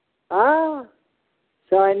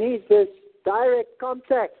 So I need this direct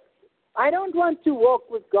contact. I don't want to walk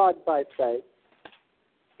with God by faith.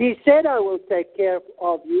 He said, I will take care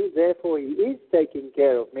of you, therefore He is taking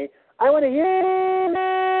care of me. I want to hear,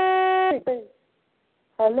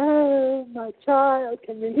 hello, my child,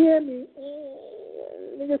 can you hear me?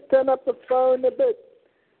 Let me just turn up the phone a bit.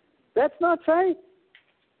 That's not faith.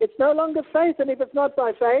 It's no longer faith, and if it's not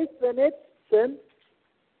by faith, then it's sin,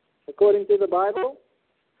 according to the Bible.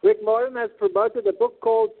 Rick Warren has promoted a book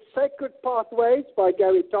called Sacred Pathways by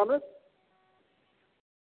Gary Thomas.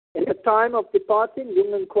 In the time of departing,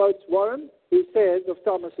 Jungham quotes Warren, who says of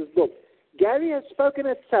Thomas's book, Gary has spoken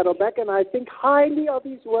at Saddleback, and I think highly of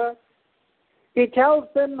his work. He tells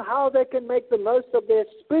them how they can make the most of their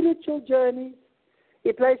spiritual journey.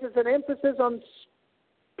 He places an emphasis on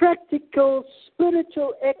practical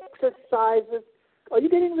spiritual exercises. Are you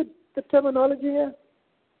getting the terminology here?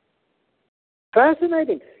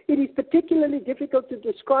 Fascinating. It is particularly difficult to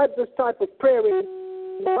describe this type of prayer in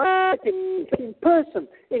person.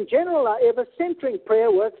 In general, however, centering prayer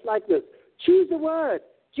works like this. Choose a word,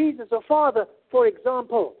 Jesus or Father, for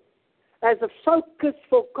example, as a focus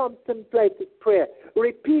for contemplative prayer.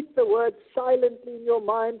 Repeat the word silently in your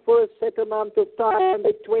mind for a set amount of time,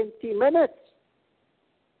 under 20 minutes.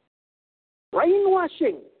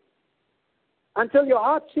 Brainwashing. Until your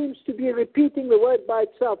heart seems to be repeating the word by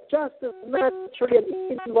itself, just as naturally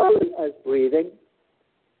and involuntarily as breathing.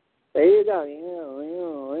 There you go.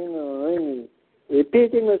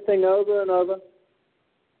 Repeating this thing over and over.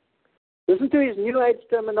 Listen to his New Age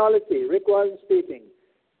terminology. Rick Warren speaking.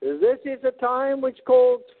 This is a time which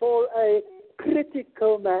calls for a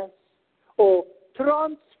critical mass for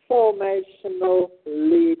transformational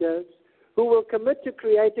leaders who will commit to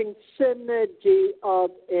creating synergy of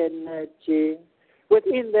energy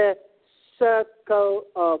within their circle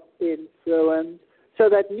of influence so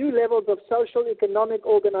that new levels of social, economic,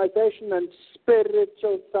 organization, and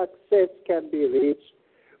spiritual success can be reached.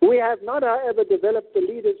 We have not, however, developed the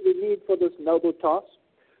leaders we need for this noble task.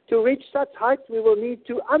 To reach such heights, we will need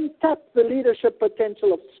to untap the leadership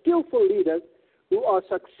potential of skillful leaders who are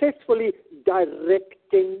successfully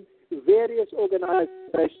directing various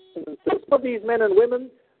organizations. Some of these men and women,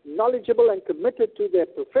 knowledgeable and committed to their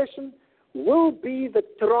profession, will be the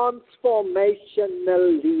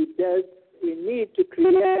transformational leaders we need to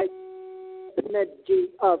create synergy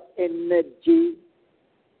of energy.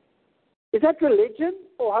 Is that religion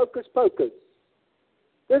or hocus pocus?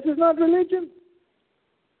 This is not religion.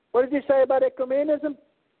 What did he say about ecumenism?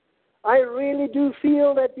 I really do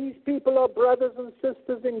feel that these people are brothers and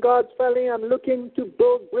sisters in God's family. I'm looking to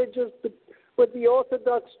build bridges with the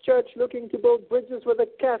Orthodox Church, looking to build bridges with the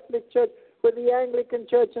Catholic Church, with the Anglican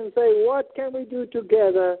Church, and say, what can we do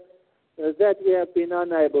together that we have been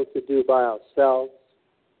unable to do by ourselves?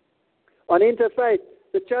 On interfaith,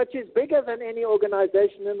 the church is bigger than any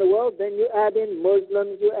organization in the world. Then you add in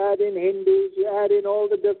Muslims, you add in Hindus, you add in all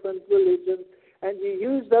the different religions, and you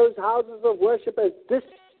use those houses of worship as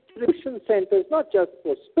distribution centers, not just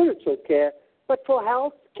for spiritual care, but for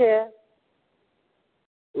health care.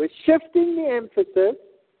 We're shifting the emphasis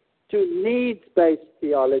to needs-based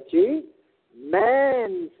theology,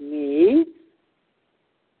 man's needs.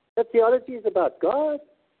 The theology is about God.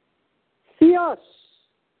 Theos.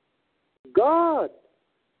 God.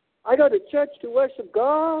 I go to church to worship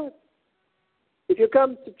God. If you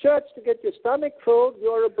come to church to get your stomach filled,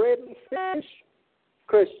 you're a bread and fish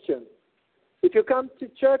Christian. If you come to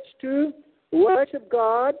church to worship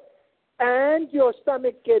God and your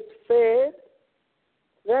stomach gets fed,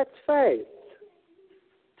 that's faith.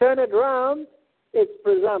 Turn it around, it's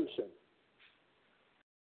presumption.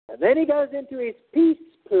 And then he goes into his peace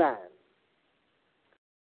plan.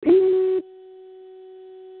 Peace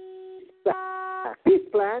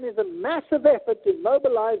plan is a massive effort to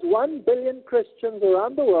mobilize 1 billion Christians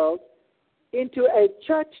around the world into a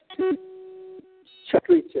church-to-church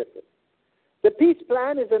reach effort. The peace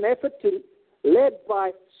plan is an effort led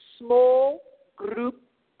by small group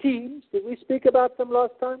teams. Did we speak about them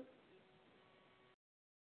last time?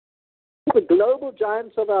 The global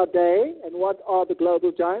giants of our day. And what are the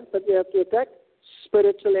global giants that we have to attack?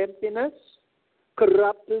 Spiritual emptiness,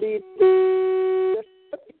 corrupt leadership,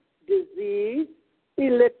 disease,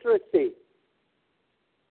 illiteracy.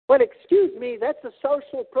 Well, excuse me, that's a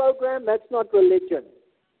social program, that's not religion.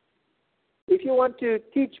 If you want to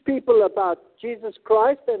teach people about Jesus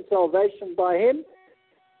Christ and salvation by Him,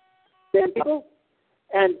 then people,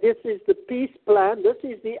 and this is the peace plan, this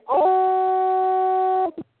is the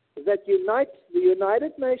all that unites the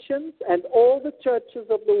United Nations and all the churches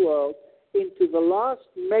of the world into the last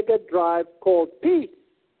mega drive called peace.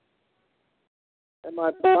 And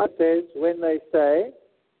my Bible says, when they say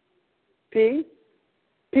peace,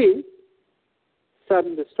 peace,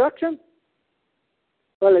 sudden destruction,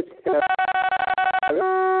 well, it's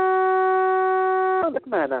that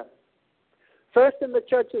manner. First in the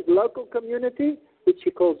church's local community, which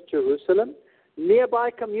he calls Jerusalem,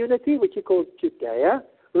 nearby community, which he calls Judea,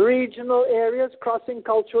 regional areas crossing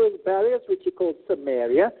cultural barriers, which he calls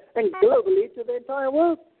Samaria, and globally to the entire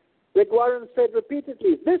world. Rick Warren said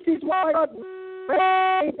repeatedly, this is why God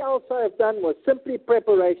else I have done was simply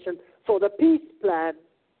preparation for the peace plan.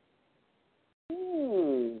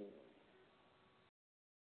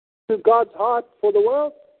 To God's heart for the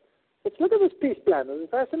world. Let's look at this peace plan. It's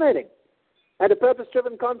fascinating. At a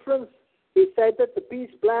purpose-driven conference, he said that the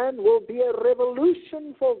peace plan will be a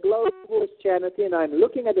revolution for global Christianity, and I'm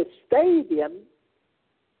looking at a stadium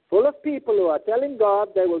full of people who are telling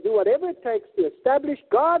God they will do whatever it takes to establish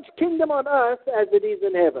God's kingdom on earth as it is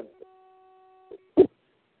in heaven.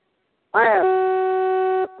 I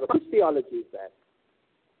have whose theology is that?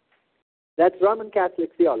 That's Roman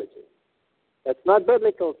Catholic theology. That's not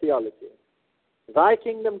biblical theology. Thy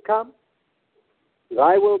kingdom come,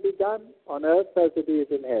 thy will be done on earth as it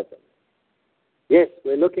is in heaven. Yes,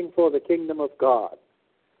 we're looking for the kingdom of God.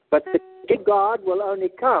 But the kingdom of God will only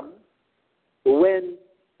come when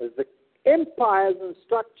the empires and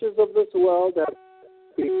structures of this world are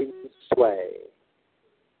in sway.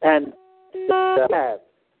 And to have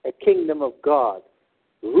a kingdom of God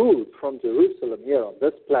ruled from Jerusalem here on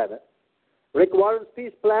this planet. Rick Warren's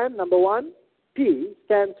peace plan, number 1, P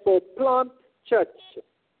stands for plant churches.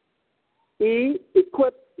 E,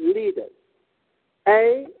 equip leaders.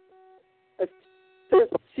 A,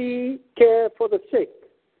 C, care for the sick.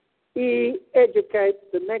 E,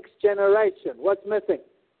 educate the next generation. What's missing?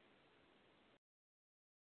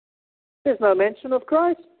 There's no mention of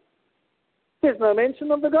Christ. There's no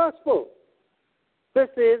mention of the gospel. This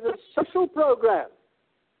is a social program.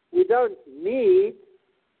 We don't need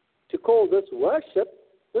to call this worship.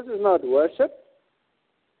 This is not worship.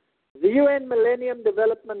 The UN Millennium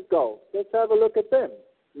Development Goals. Let's have a look at them.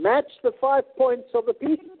 Match the 5 points of the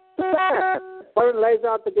peace plan. Warren lays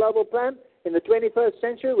out the global plan. In the 21st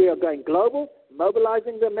century, we are going global,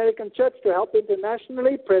 mobilizing the American church to help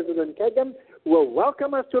internationally. President Kagame will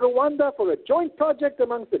welcome us to Rwanda for a joint project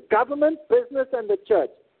amongst the government, business, and the church.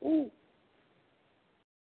 Ooh.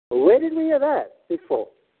 Where did we hear that before?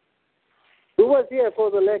 Who was here for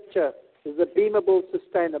the lecture? The beamable,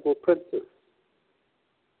 sustainable princes.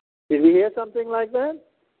 Did we hear something like that?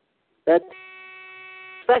 That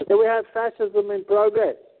we have fascism in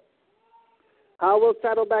progress. How will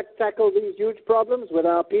Saddleback tackle these huge problems? With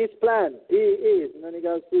our peace plan. P is, and then he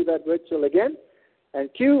goes through that ritual again. And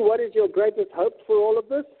Q, what is your greatest hope for all of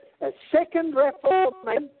this? A second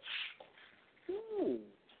Reformation.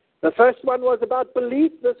 The first one was about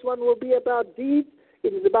belief. This one will be about deeds.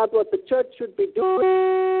 It is about what the church should be doing.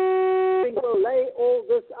 We'll lay all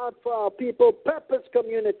this out for our people. Purpose,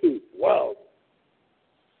 community, world.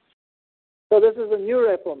 So this is a new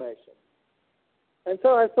Reformation. And so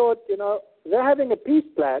I thought, they're having a peace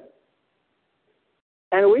plan,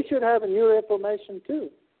 and we should have a new Reformation too.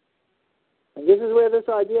 And this is where this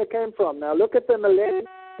idea came from. Now look at the Millennium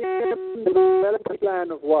Development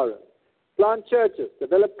Plan of Warren. Plant churches,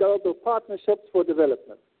 develop global partnerships for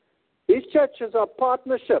development. These churches are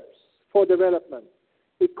partnerships for development.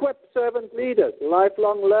 Equip servant leaders,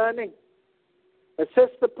 lifelong learning.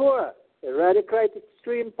 Assist the poor, eradicate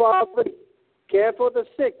extreme poverty, care for the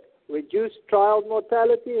sick, reduce child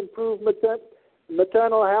mortality, improve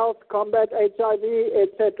maternal health, combat HIV,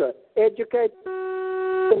 etc. Educate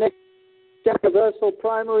the next universal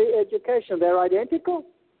primary education. They're identical.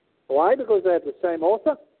 Why? Because they have the same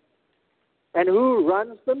author. And who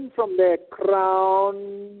runs them from their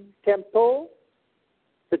crown temple?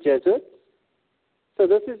 The Jesuits. So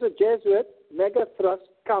this is a Jesuit mega thrust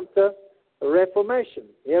counter Reformation.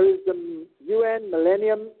 Here is the UN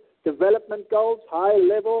Millennium Development Goals, high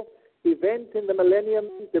level event in the Millennium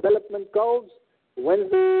Development Goals.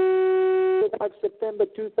 Wednesday, 5 September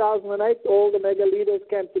 2008, all the mega leaders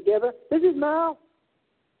came together. This is now.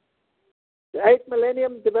 The 8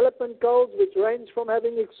 Millennium Development Goals, which range from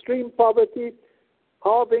having extreme poverty,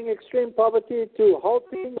 halving extreme poverty, to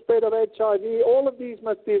halting the spread of HIV, all of these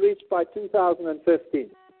must be reached by 2015.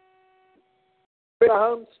 We're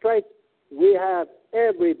home straight. We have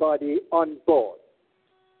everybody on board.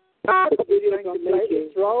 It's going to play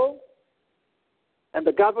its role, and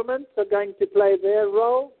the governments are going to play their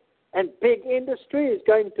role, and big industry is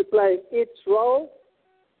going to play its role,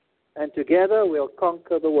 and together we'll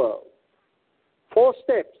conquer the world. 4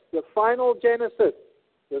 steps. The final Genesis.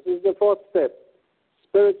 This is the 4th step.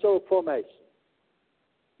 Spiritual formation.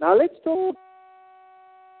 Now let's talk.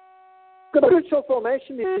 Spiritual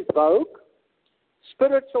formation is vogue.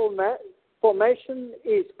 Spiritual formation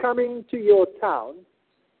is coming to your town,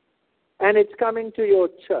 and it's coming to your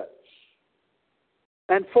church.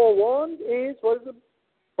 And forewarned is, what does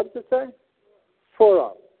it say?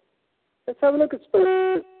 Forearmed. Let's have a look at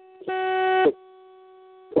spiritual.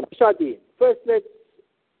 Shadim. First, let's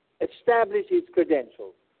establish his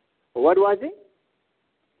credentials. What was he?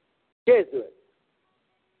 Jesuit.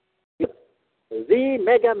 The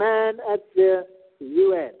mega man at the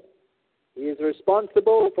UN. He is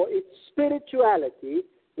responsible for its spirituality,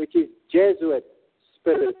 which is Jesuit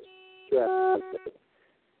spirituality.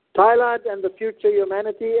 Thailand and the Future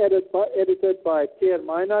Humanity, edited by Tier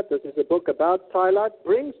Meinert. This is a book about Thailand.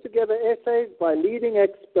 Brings together essays by leading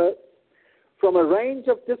experts from a range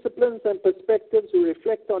of disciplines and perspectives who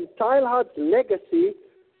reflect on Teilhard's legacy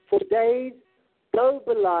for today's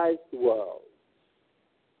globalized world.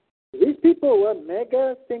 These people were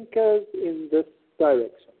mega thinkers in this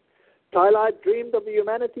direction. Teilhard dreamed of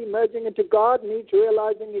humanity merging into God, and each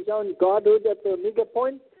realizing his own godhood at the omega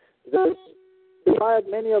point. This inspired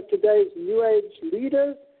many of today's New Age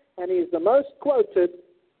leaders, and he is the most quoted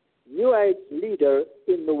New Age leader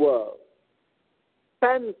in the world.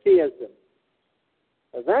 Pantheism.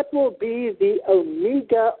 That will be the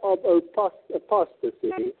omega of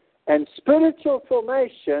apostasy, and spiritual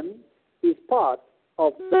formation is part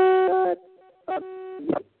of that.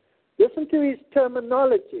 Listen to his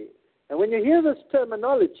terminology. And when you hear this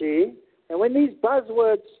terminology, and when these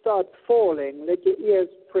buzzwords start falling, let your ears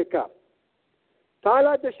prick up.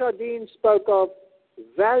 Teilhard de Chardin spoke of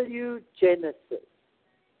value genesis.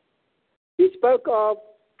 We spoke of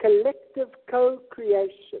collective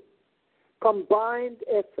co-creation, combined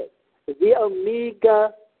effort, the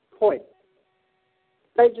omega point.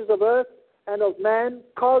 Stages of earth and of man,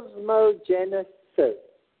 cosmogenesis.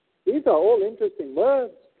 These are all interesting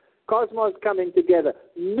words. Cosmos coming together.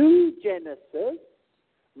 New genesis,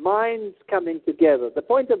 minds coming together. The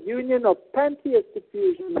point of union of pantheistic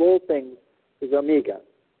fusion of all things is omega.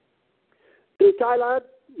 Through Teilhard,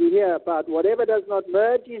 we hear about whatever does not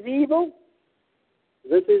merge is evil.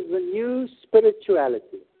 This is the new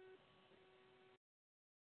spirituality.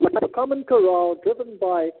 A common chorale driven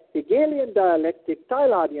by Hegelian dialectic,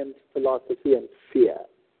 Teilhardian philosophy, and fear.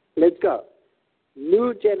 Let's go.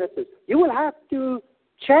 New Genesis. You will have to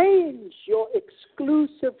change your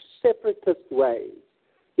exclusive separatist ways.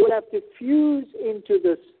 You will have to fuse into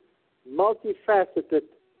this multifaceted.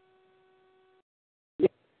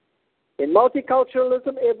 In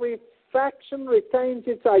multiculturalism, every faction retains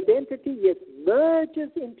its identity, yet merges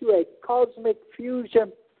into a cosmic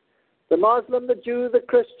fusion. The Muslim, the Jew, the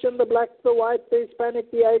Christian, the black, the white, the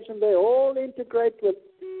Hispanic, the Asian, they all integrate with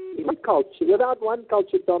one culture, without one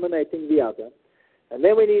culture dominating the other. And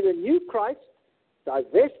then we need a new Christ,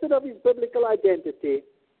 divested of his biblical identity,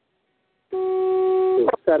 to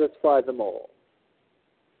satisfy them all.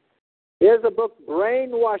 Here's a book,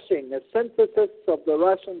 Brainwashing, a synthesis of the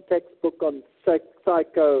Russian textbook on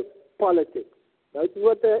psychopolitics. Notice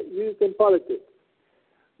what they used in politics.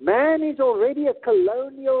 Man is already a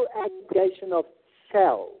colonial aggregation of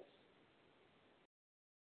cells.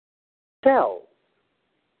 Cells.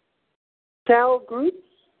 Cell groups.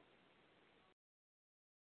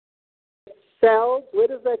 Cells. Where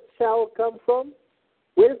does that cell come from?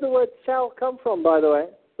 Where does the word cell come from, by the way?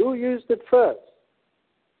 Who used it first?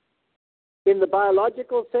 In the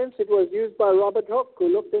biological sense, it was used by Robert Hooke,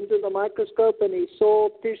 who looked into the microscope and he saw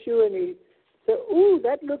tissue and he said, ooh,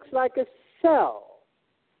 that looks like a cell.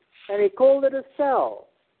 And he called it a cell.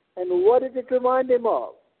 And what did it remind him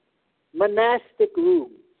of? Monastic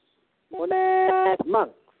rooms. Monastic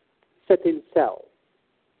monks sit in cells.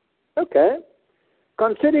 Okay.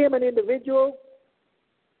 Consider him an individual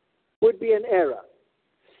would be an error.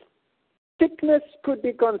 Sickness could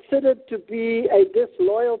be considered to be a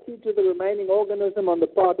disloyalty to the remaining organism on the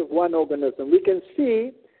part of one organism. We can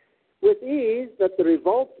see with ease that the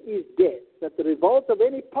revolt is death, that the revolt of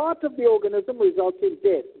any part of the organism results in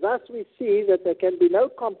death. Thus we see that there can be no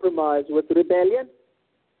compromise with rebellion.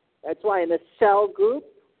 That's why in a cell group,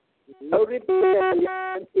 no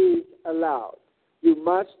rebellion is allowed. You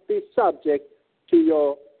must be subject to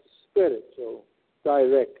your spiritual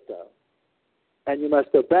director. And you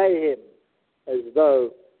must obey him as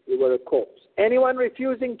though you were a corpse. Anyone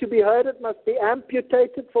refusing to be herded must be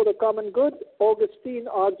amputated for the common good, Augustine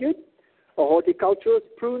argued. A horticulturist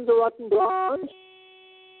prunes a rotten branch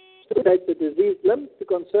to take the diseased limb to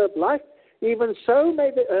conserve life. Even so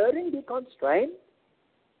may the erring be constrained.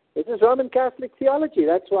 This is Roman Catholic theology.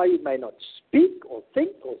 That's why you may not speak or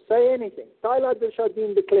think or say anything. Teilhard de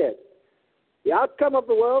Chardin declared, the outcome of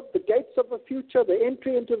the world, the gates of the future, the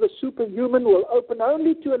entry into the superhuman will open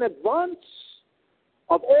only to an advance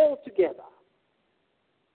of all together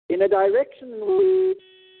in a direction in which we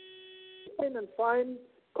find and find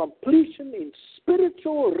completion in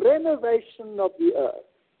spiritual renovation of the earth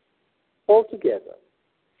altogether.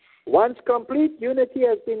 Once complete unity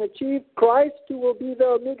has been achieved, Christ, who will be the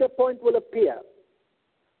omega point, will appear.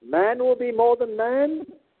 Man will be more than man,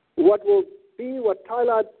 what will be what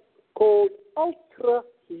Teilhard called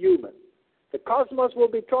ultra-human. The cosmos will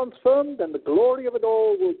be transformed and the glory of it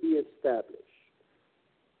all will be established.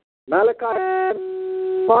 Malachi,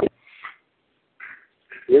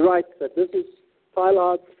 he writes that this is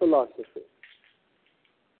Teilhard's philosophy.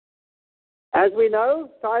 As we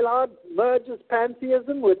know, Teilhard merges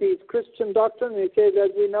pantheism with his Christian doctrine. He says,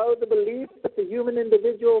 as we know, the belief that the human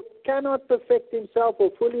individual cannot perfect himself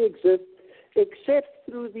or fully exist except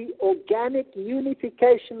through the organic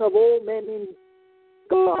unification of all men in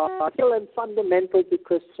God, and fundamental to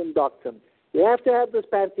Christian doctrine. We have to have this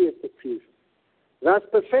pantheistic fusion. Thus,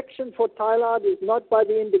 perfection for Teilhard is not by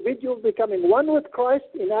the individual becoming one with Christ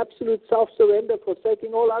in absolute self-surrender,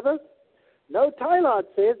 forsaking all others. No, Teilhard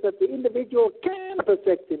says that the individual can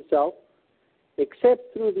perfect himself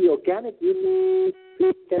except through the organic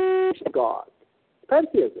unification of God.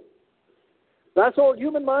 Pantheism. Thus, all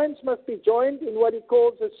human minds must be joined in what he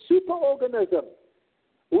calls a superorganism.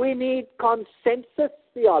 We need consensus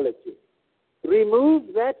theology.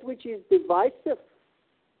 Remove that which is divisive.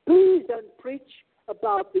 Please don't preach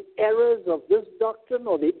about the errors of this doctrine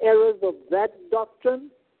or the errors of that doctrine.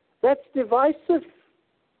 That's divisive.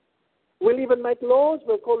 We'll even make laws.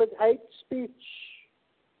 We'll call it hate speech.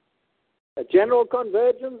 A general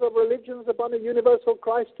convergence of religions upon a universal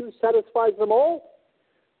Christ who satisfies them all.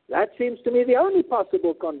 That seems to me the only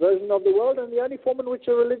possible conversion of the world and the only form in which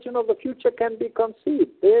a religion of the future can be conceived.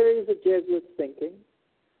 There is a Jesuit thinking.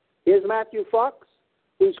 Here's Matthew Fox,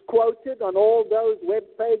 who's quoted on all those web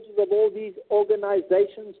pages of all these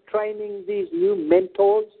organizations training these new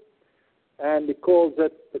mentors, and he calls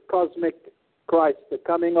it the cosmic Christ, the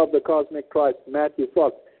coming of the cosmic Christ, Matthew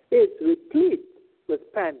Fox. It's replete with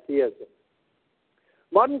pantheism.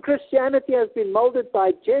 Modern Christianity has been molded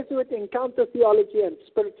by Jesuit encounter theology and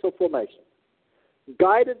spiritual formation,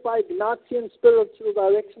 guided by Ignatian spiritual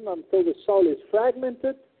direction until the soul is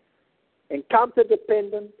fragmented, encounter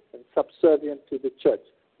dependent, and subservient to the church.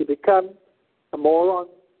 You become a moron,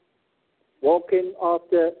 walking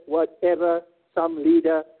after whatever some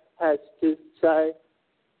leader has to say.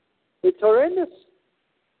 It's horrendous.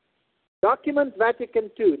 Document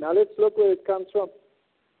Vatican II. Now let's look where it comes from.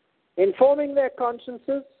 Informing their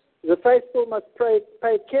consciences, the faithful must pay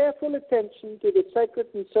careful attention to the sacred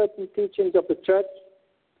and certain teachings of the Church.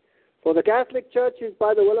 For the Catholic Church is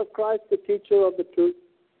by the will of Christ the teacher of the truth.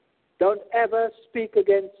 Don't ever speak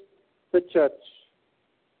against the Church.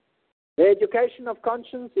 The education of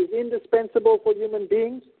conscience is indispensable for human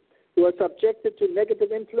beings who are subjected to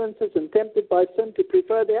negative influences and tempted by sin to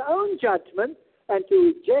prefer their own judgment and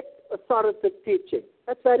to reject authoritative teaching.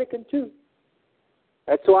 That's Vatican II.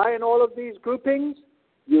 That's why in all of these groupings,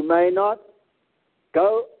 you may not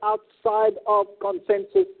go outside of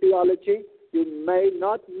consensus theology. You may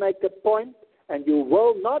not make a point, and you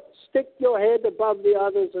will not stick your head above the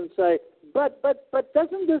others and say, but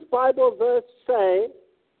doesn't this Bible verse say?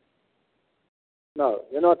 No,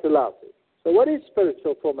 you're not allowed to. So what is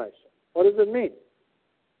spiritual formation? What does it mean?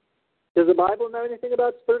 Does the Bible know anything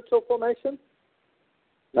about spiritual formation?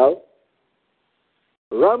 No.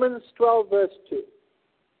 Romans 12, verse 2.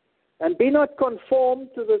 And be not conformed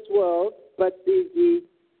to this world, but be ye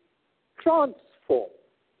transformed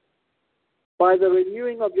by the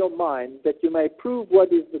renewing of your mind, that you may prove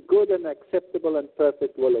what is the good and acceptable and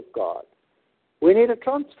perfect will of God. We need a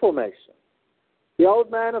transformation. The old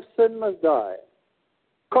man of sin must die.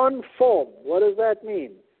 Conform, what does that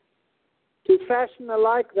mean? To fashion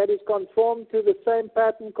alike, that is conform to the same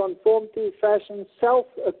pattern, conform to fashion, self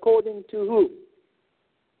according to whom?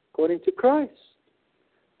 According to Christ.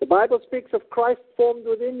 The Bible speaks of Christ formed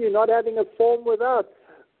within you, not having a form without.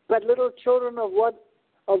 But little children of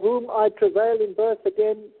whom I travail in birth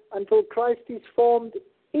again until Christ is formed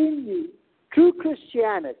in you. True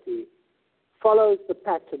Christianity follows the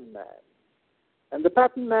pattern man. And the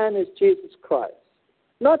pattern man is Jesus Christ.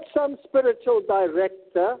 Not some spiritual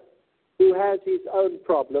director who has his own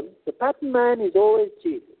problems. The pattern man is always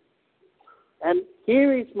Jesus. And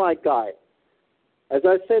here is my guide. As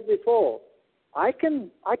I said before, I can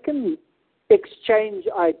exchange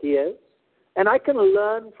ideas, and I can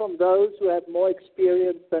learn from those who have more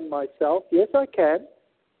experience than myself. Yes, I can.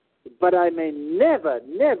 But I may never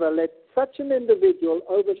let such an individual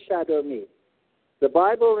overshadow me. The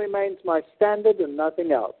Bible remains my standard and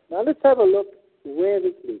nothing else. Now let's have a look where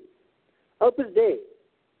this leads. Opus Dei.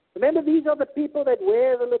 Remember, these are the people that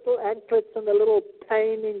wear the little anklets and the little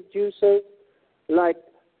pain inducers, like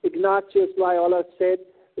Ignatius Loyola said,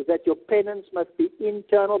 is that your penance must be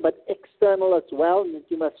internal but external as well, and that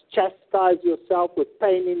you must chastise yourself with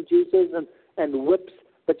pain inducers and whips,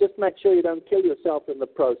 but just make sure you don't kill yourself in the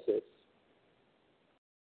process.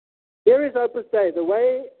 Here is Opus Dei, the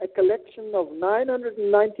way a collection of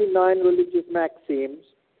 999 religious maxims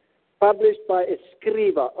published by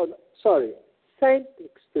Saint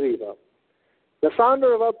Escriva, the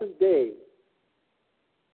founder of Opus Dei.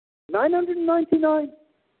 999.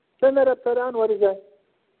 Turn that upside down, what is that?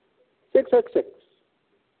 666.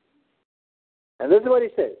 And this is what he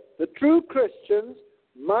says. The true Christians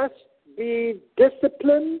must be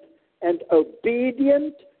disciplined and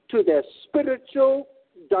obedient to their spiritual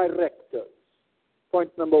directors.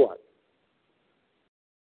 Point number one.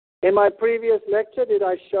 In my previous lecture, did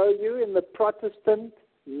I show you in the Protestant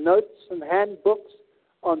notes and handbooks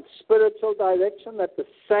on spiritual direction that the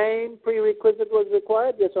same prerequisite was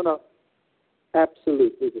required? Yes or no?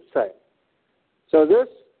 Absolutely the same. So this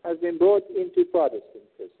has been brought into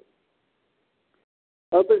Protestantism.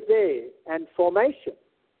 Opus Dei and formation.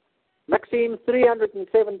 Maxim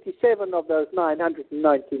 377 of those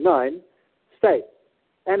 999 states,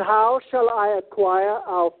 and how shall I acquire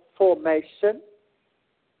our formation?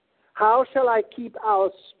 How shall I keep our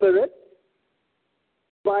spirit?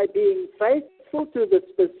 By being faithful to the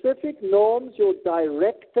specific norms your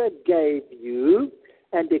director gave you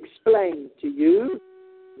and explained to you,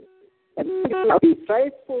 and be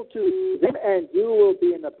faithful to them, and you will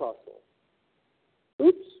be an apostle.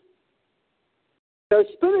 Oops. So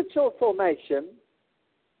spiritual formation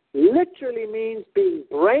literally means being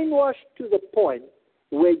brainwashed to the point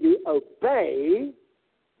where you obey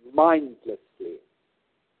mindlessly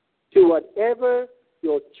to whatever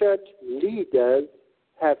your church leaders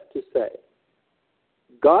have to say.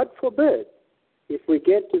 God forbid if we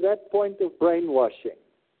get to that point of brainwashing.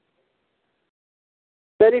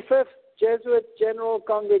 35th Jesuit General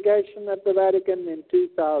Congregation at the Vatican in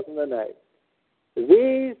 2008.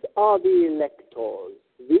 These are the electors,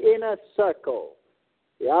 the inner circle,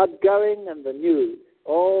 the outgoing and the new,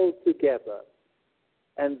 all together.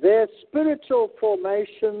 And their spiritual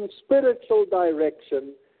formation, spiritual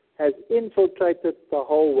direction has infiltrated the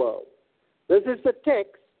whole world. This is the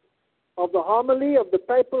text of the homily of the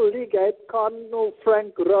papal legate, Cardinal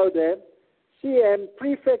Frank Rode, CM,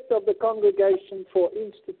 prefect of the Congregation for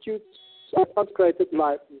Institutes of Consecrated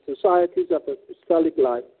Life and Societies of Apostolic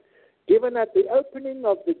Life, given at the opening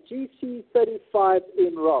of the GC 35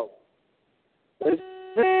 in Rome. This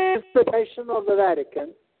is the nation of the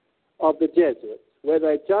Vatican of the Jesuits, where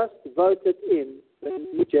they just voted in the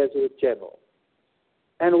new Jesuit general.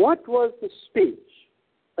 And what was the speech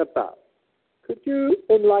about? Could you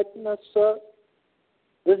enlighten us, sir?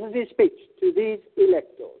 This is his speech to these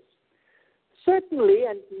electors. Certainly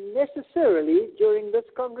and necessarily during this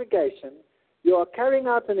congregation, you are carrying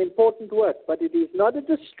out an important work, but it is not a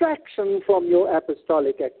distraction from your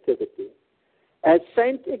apostolic activity. As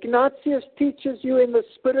St. Ignatius teaches you in the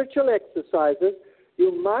spiritual exercises,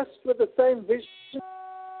 you must, with the same vision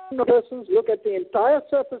of persons, look at the entire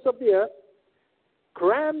surface of the earth,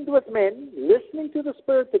 crammed with men, listening to the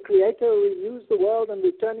Spirit, the Creator who renews the world and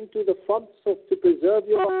returning to the fonts to preserve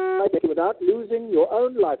your life without losing your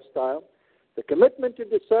own lifestyle, the commitment to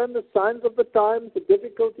discern the signs of the times, the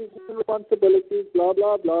difficulties and responsibilities, blah,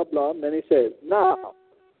 blah, blah, blah. And then he says, now,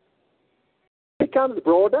 it becomes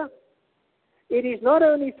broader. It is not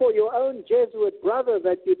only for your own Jesuit brother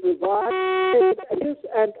that you provide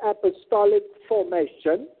and apostolic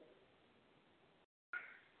formation.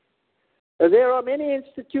 There are many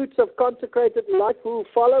institutes of consecrated life who,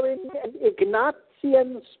 following an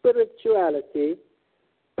Ignatian spirituality,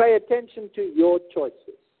 pay attention to your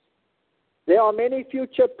choices. There are many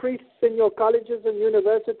future priests in your colleges and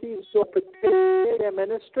universities who are preparing their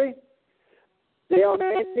ministry. There are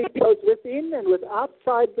many both within and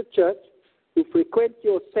outside the church who frequent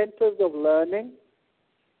your centers of learning,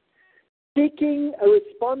 seeking a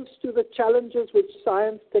response to the challenges which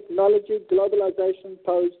science, technology, globalization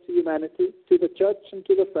pose to humanity, to the church and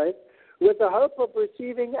to the faith, with the hope of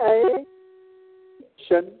receiving a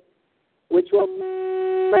mission which will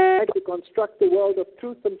make to construct the world of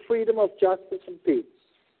truth and freedom, of justice and peace.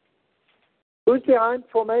 Who's behind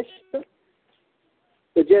formation?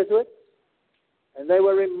 The Jesuits. And they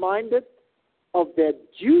were reminded of their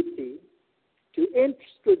duty to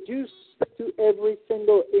introduce to every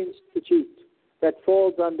single institute that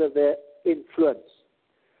falls under their influence.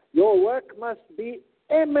 Your work must be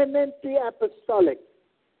eminently apostolic,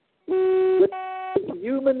 with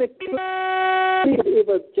human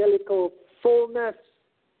evangelical fullness.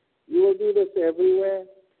 You will do this everywhere.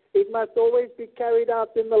 It must always be carried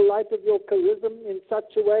out in the light of your charism in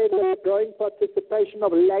such a way that the growing participation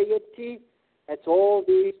of laity, that's all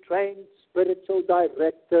these trained spiritual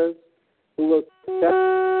directors who will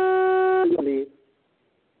believe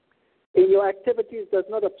in your activities, does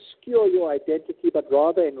not obscure your identity, but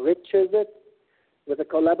rather enriches it with the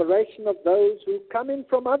collaboration of those who come in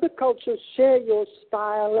from other cultures, share your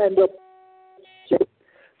style and approach.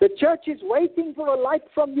 The church is waiting for a light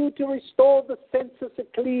from you to restore the sensus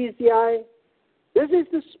ecclesiae. This is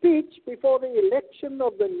the speech before the election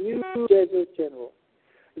of the new Jesuit general.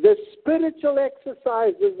 The spiritual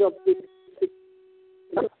exercises of the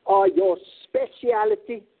are your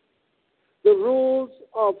speciality. The rules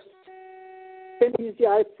of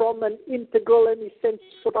ecclesiae from an integral and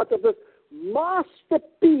essential part of the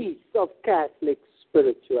masterpiece of Catholic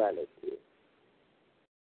spirituality.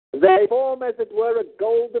 They form, as it were, a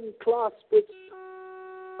golden clasp which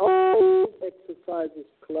all exercises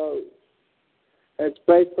close. And it's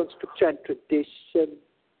based on scripture and tradition.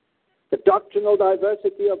 The doctrinal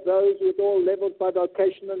diversity of those who at all levels by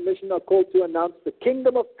vocation and mission are called to announce the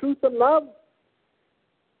kingdom of truth and love.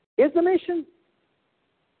 Here's the mission.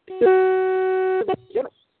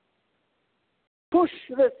 Push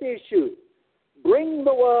this issue. Bring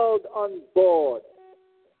the world on board.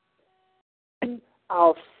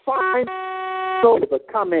 Our final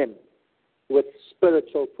come in with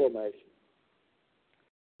spiritual formation.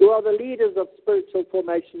 Who are the leaders of spiritual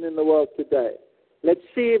formation in the world today? Let's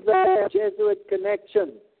see if they have Jesuit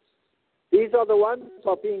connections. These are the ones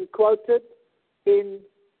who are being quoted in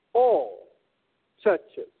all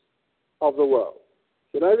churches of the world.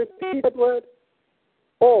 Should I repeat that word?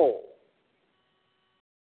 All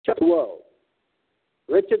churches of the world.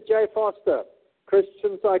 Richard J. Foster,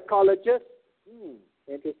 Christian psychologist.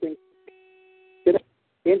 Interesting.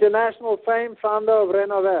 International fame, founder of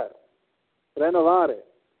Renovare.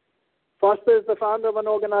 Foster is the founder of an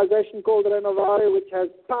organization called Renovare, which has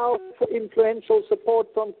powerful, influential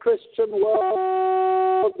support from Christian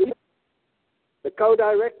world. The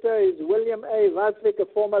co-director is William A. Vasvik, a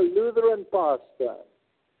former Lutheran pastor.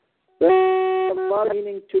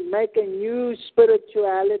 Meaning to make a new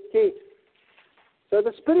spirituality. So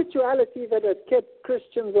the spirituality that has kept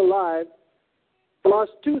Christians alive for the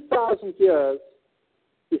last 2,000 years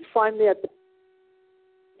is finally at the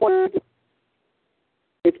point.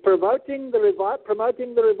 It's promoting the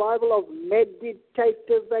revival of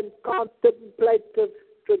meditative and contemplative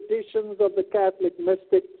traditions of the Catholic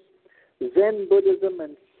mystics, Zen Buddhism,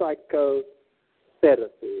 and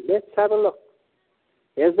psychotherapy. Let's have a look.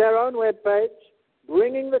 Here's their own webpage,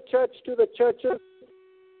 bringing the church to the churches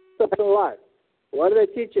of life. What are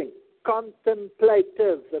they teaching?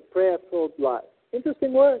 Contemplative, the prayer-filled life.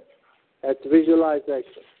 Interesting word. That's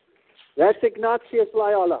visualization. That's Ignatius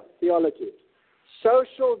Loyola, theology.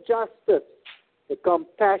 Social justice, the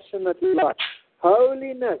compassionate life.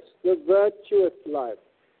 Holiness, the virtuous life.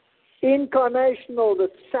 Incarnational,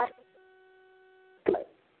 the sacred life.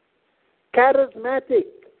 Charismatic,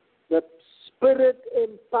 the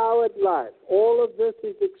spirit-empowered life. All of this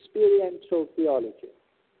is experiential theology.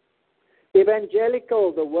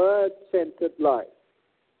 Evangelical, the word-centered life.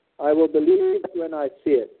 I will believe it when I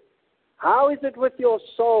see it. How is it with your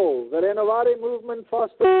soul? The Renovare movement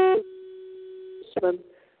fosters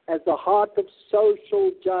as the heart of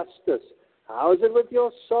social justice. How is it with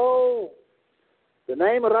your soul? The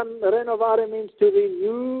name Renovare means to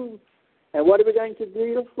renew. And what are we going to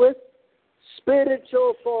deal with?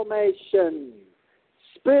 Spiritual formation,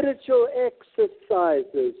 spiritual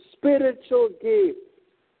exercises, spiritual gifts,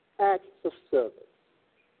 acts of service.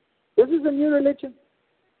 This is a new religion.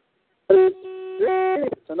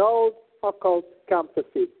 It's an old occult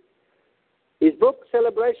counterfeit. His book,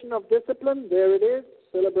 Celebration of Discipline, there it is.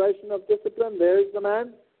 Celebration of Discipline, there is the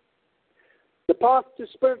man. The Path to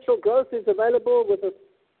Spiritual Growth is available with a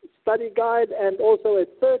study guide and also a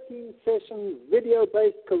 13-session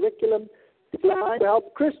video-based curriculum designed to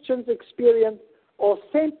help Christians experience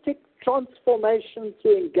authentic transformation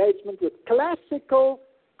through engagement with classical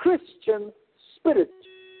Christian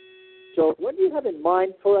spiritual. What do you have in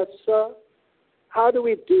mind for us, sir? How do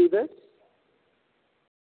we do this?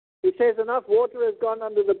 He says enough water has gone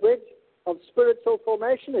under the bridge of spiritual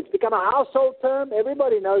formation. It's become a household term.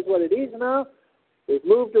 Everybody knows what it is now. We've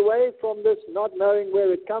moved away from this not knowing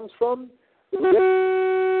where it comes from. Big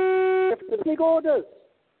orders.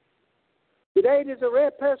 Today it is a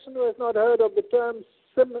rare person who has not heard of the term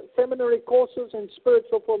seminary courses in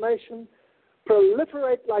spiritual formation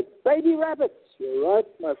proliferate like baby rabbits. You're right,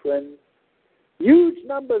 my friend. Huge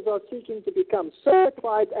numbers are seeking to become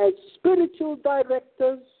certified as spiritual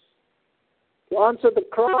directors to answer the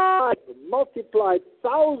cry of multiplied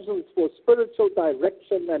thousands for spiritual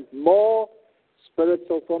direction and more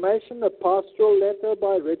spiritual formation. A pastoral letter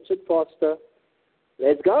by Richard Foster.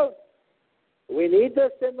 Let's go. We need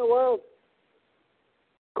this in the world.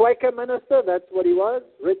 Quaker minister, that's what he was,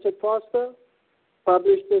 Richard Foster,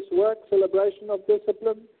 published this work, Celebration of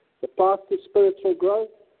Discipline, The Path to Spiritual Growth,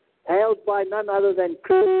 hailed by none other than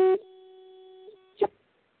Christian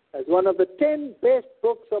as one of the 10 best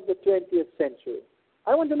books of the 20th century.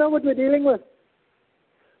 I want to know what we're dealing with.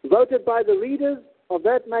 Voted by the readers of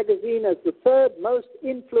that magazine as the third most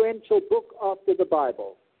influential book after the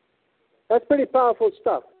Bible. That's pretty powerful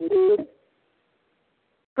stuff.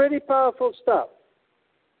 Pretty powerful stuff.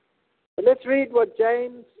 But let's read what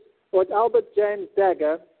Albert James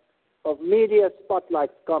Dagger of Media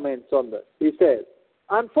Spotlight comments on this. He says,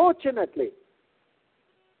 unfortunately,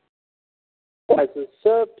 what it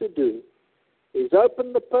served to do is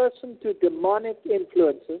open the person to demonic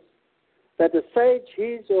influences that assuage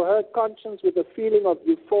his or her conscience with a feeling of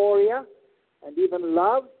euphoria and even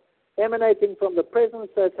love emanating from the presence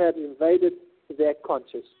that had invaded their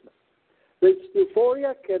consciousness. This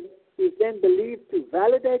euphoria is then believed to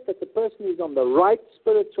validate that the person is on the right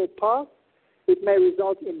spiritual path. It may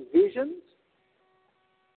result in visions,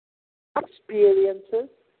 experiences,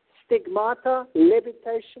 stigmata,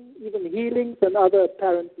 levitation, even healings and other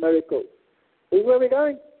apparent miracles. This is where we're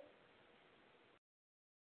going.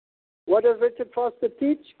 What does Richard Foster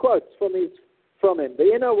teach? Quotes from him.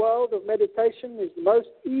 The inner world of meditation is most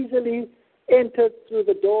easily entered through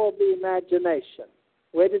the door of the imagination.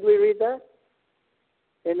 Where did we read that?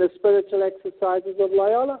 in the spiritual exercises of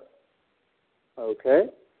Loyola. Okay.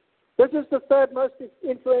 This is the third most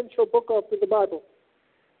influential book of the Bible.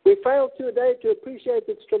 We fail today to appreciate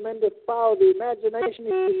its tremendous power. The imagination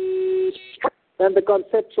is than the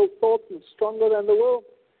conceptual thought and stronger than the will.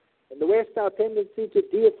 In the West, our tendency to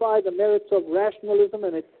deify the merits of rationalism,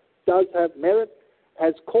 and it does have merit,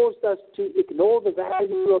 has caused us to ignore the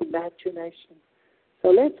value of imagination. So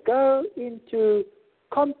let's go into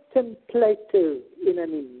contemplative in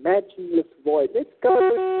an imagineless void. Let's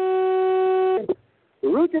go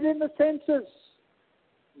rooted in the senses.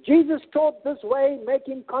 Jesus taught this way,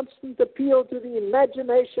 making constant appeal to the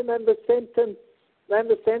imagination and the senses.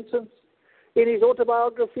 In his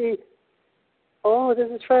autobiography, this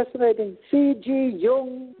is fascinating. C.G.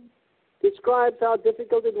 Jung describes how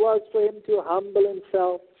difficult it was for him to humble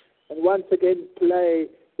himself and once again play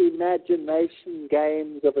imagination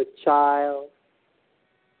games of a child.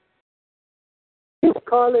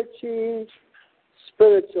 Psychology,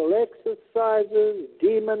 spiritual exercises,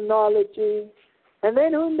 demonology. And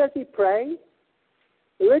then whom does he praise?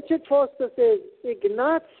 Richard Foster says,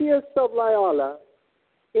 Ignatius of Loyola,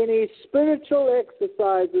 in his spiritual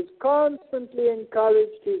exercises, constantly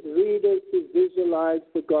encouraged his readers to visualize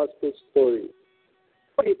the gospel stories.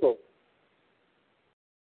 People.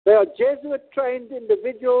 They are Jesuit-trained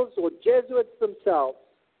individuals or Jesuits themselves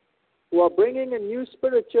who are bringing a new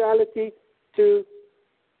spirituality to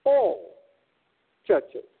all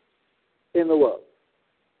churches in the world.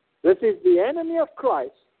 This is the enemy of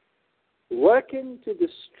Christ working to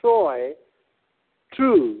destroy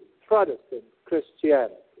true Protestant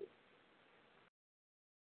Christianity.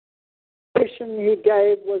 The mission he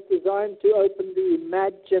gave was designed to open the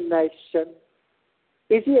imagination.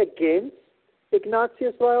 Is he against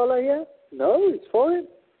Ignatius Loyola here? No, he's for him.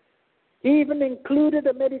 He even included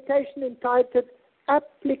a meditation entitled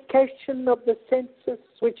Application of the Senses,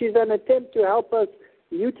 which is an attempt to help us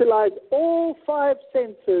utilize all five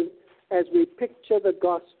senses as we picture the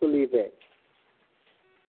gospel event.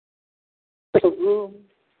 Room.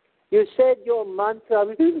 You said your mantra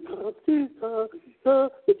with your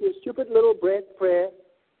stupid little breath prayer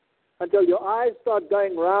until your eyes start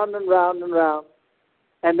going round and round and round.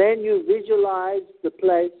 And then you visualize the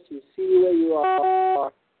place, you see where you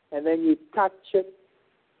are, and then you touch it,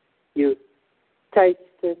 you taste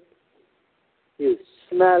it, you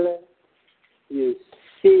smell it, you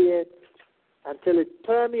see it, until it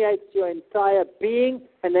permeates your entire being,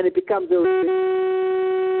 and then it becomes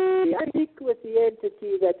speak with the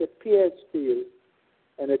entity that appears to you,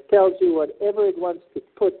 and it tells you whatever it wants to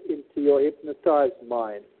put into your hypnotized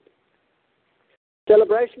mind.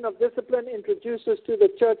 Celebration of discipline introduces to the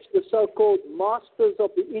church the so-called masters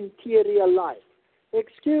of the interior life.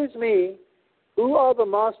 Excuse me, who are the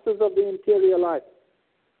masters of the interior life?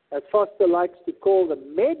 As Foster likes to call the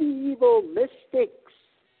medieval mystics.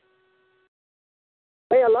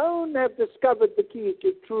 They alone have discovered the key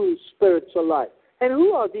to true spiritual life. And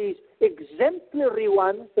who are these exemplary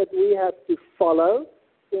ones that we have to follow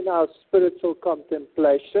in our spiritual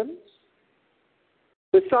contemplations?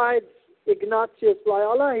 Besides Ignatius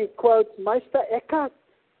Loyola, he quotes Meister Eckhart.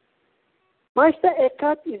 Meister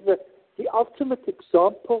Eckhart is the ultimate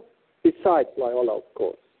example, besides Loyola, of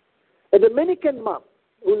course. A Dominican monk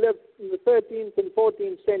who lived in the 13th and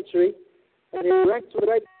 14th century, and he ranks with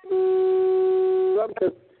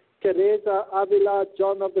Teresa Avila,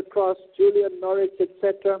 John of the Cross, Julian Norwich,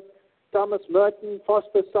 etc. Thomas Merton,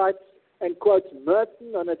 Foster cites and quotes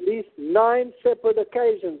Merton on at least 9 separate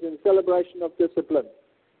occasions in celebration of discipline.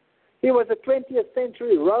 He was a 20th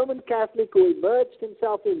century Roman Catholic who immersed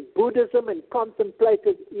himself in Buddhism and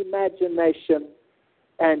contemplated imagination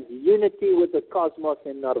and unity with the cosmos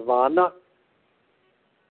in nirvana.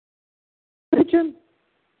 Religion.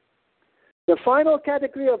 The final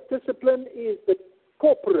category of discipline is the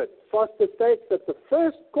corporate. Foster states that the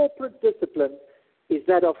first corporate discipline is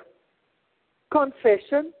that of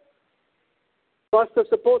confession. Foster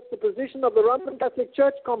supports the position of the Roman Catholic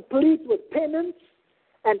Church, complete with penance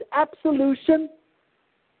and absolution.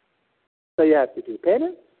 So you have to do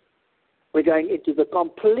penance. We're going into the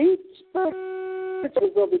complete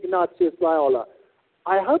spirituals of Ignatius Loyola.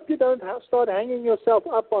 I hope you don't start hanging yourself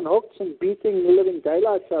up on hooks and beating the living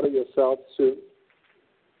daylights out of yourself soon.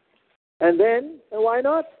 And then, and why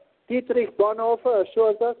not? Dietrich Bonhoeffer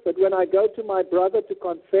assures us that when I go to my brother to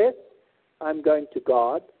confess, I'm going to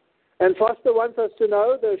God. And Foster wants us to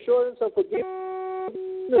know the assurance of forgiveness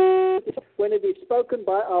when it is spoken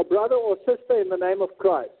by our brother or sister in the name of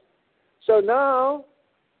Christ. So now,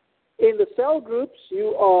 in the cell groups,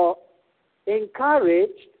 you are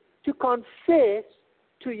encouraged to confess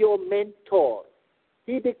to your mentor.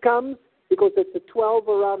 He becomes because it's a 12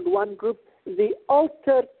 around one group, the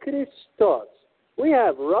alter Christos. We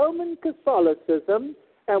have Roman Catholicism,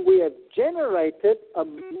 and we have generated a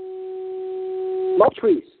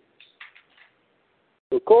priest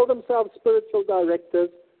who call themselves spiritual directors,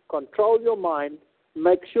 control your mind,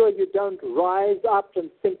 make sure you don't rise up and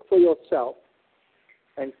think for yourself,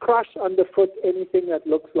 and crush underfoot anything that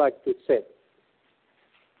looks like dissent.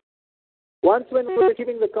 Once when we were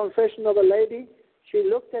giving the confession of a lady, she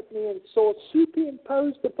looked at me and saw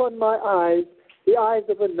superimposed upon my eyes the eyes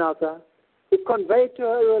of another, who conveyed to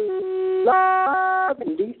her a love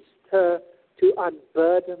and released her to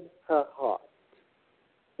unburden her heart.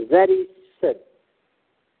 That is sin.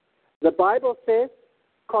 The Bible says,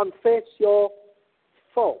 confess your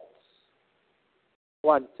faults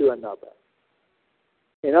one to another.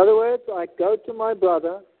 In other words, I go to my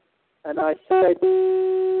brother and I say,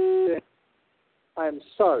 I am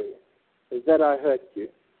sorry that I hurt you.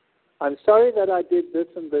 I'm sorry that I did this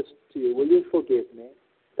and this to you. Will you forgive me?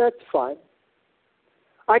 That's fine.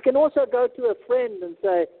 I can also go to a friend and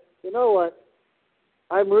say, you know what?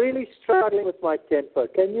 I'm really struggling with my temper.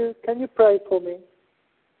 Can you pray for me?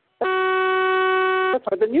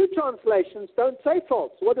 But the new translations don't say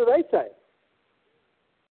faults. What do they say?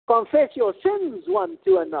 Confess your sins one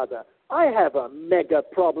to another. I have a mega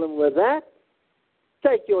problem with that.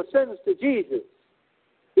 Take your sins to Jesus.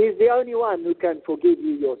 He's the only one who can forgive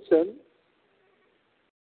you your sins.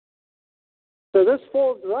 So this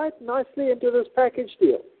falls right nicely into this package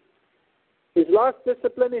deal. His last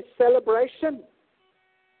discipline is celebration.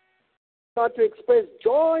 Start to express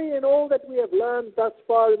joy in all that we have learned thus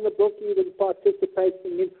far in the book, even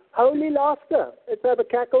participating in holy laughter. Let's have a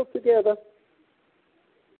cackle together.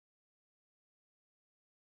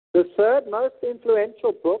 The third most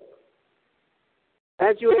influential book,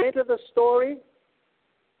 as you enter the story,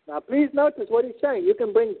 now please notice what he's saying. You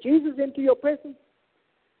can bring Jesus into your presence.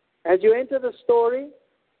 As you enter the story,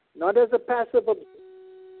 not as a passive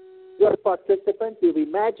participant, you've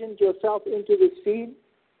imagined yourself into the scene.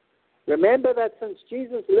 Remember that since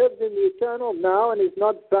Jesus lives in the eternal now and is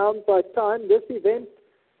not bound by time, this event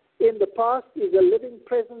in the past is a living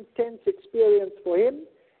present tense experience for him.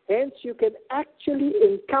 Hence, you can actually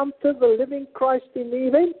encounter the living Christ in the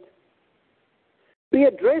event, be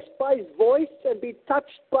addressed by his voice and be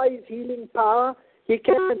touched by his healing power. He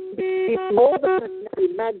can be more than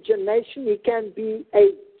an imagination. He can be a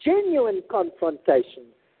genuine confrontation.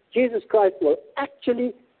 Jesus Christ will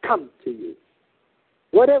actually come to you.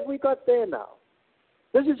 What have we got there now?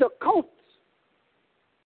 This is a cult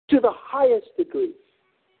to the highest degree.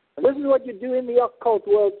 And this is what you do in the occult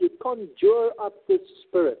world. You conjure up this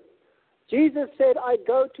spirit. Jesus said, I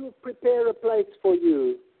go to prepare a place for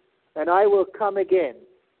you, and I will come again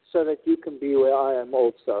so that you can be where I am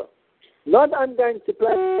also. Not I'm going to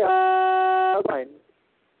play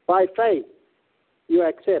by faith. You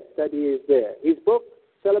accept that he is there. His book,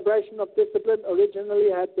 Celebration of Discipline,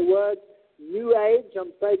 originally had the word New Age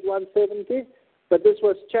on page 170, but this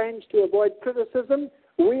was changed to avoid criticism.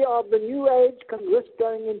 We of the New Age can risk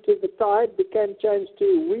going into the tide, became changed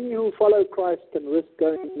to we who follow Christ can risk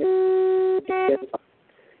going into the tide.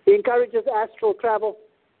 He encourages astral travel.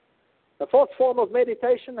 The fourth form of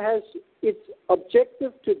meditation has its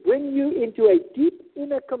objective to bring you into a deep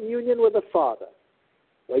inner communion with the Father,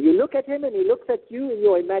 where you look at him and he looks at you in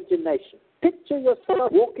your imagination. Picture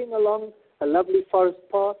yourself walking along a lovely forest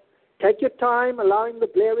path. Take your time, allowing the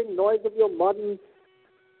blaring noise of your modern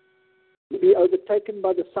to be overtaken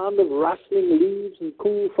by the sound of rustling leaves and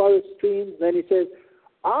cool forest streams. Then he says,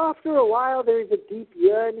 after a while there is a deep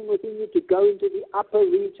yearning within you to go into the upper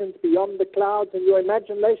regions beyond the clouds, and your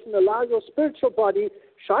imagination allow your spiritual body,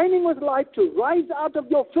 shining with light, to rise out of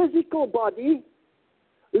your physical body.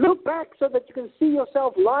 Look back so that you can see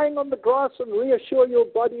yourself lying on the grass and reassure your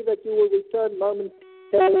body that you will return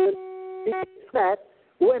momentarily. That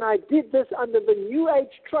when I did this under the New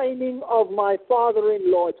Age training of my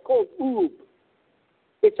father-in-law, it's called Oob.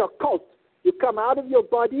 It's a cult. You come out of your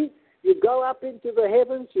body, you go up into the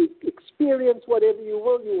heavens, you experience whatever you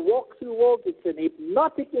will, you walk through walls. It's an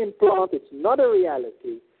hypnotic implant. It's not a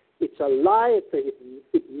reality. It's a lie. It's a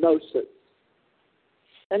hypnosis.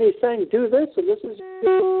 And he's saying, do this, and this is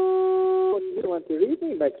what you want to read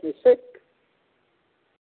me. It makes me sick.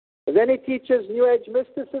 And then he teaches New Age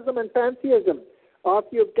mysticism and pantheism.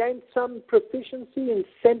 After you've gained some proficiency in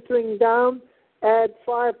centering down, add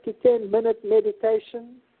 5 to 10 minute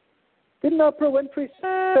meditation. Didn't Oprah Winfrey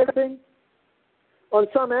say something? On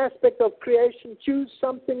some aspect of creation, choose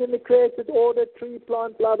something in the created order, tree,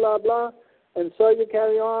 plant, blah, blah, blah. And so you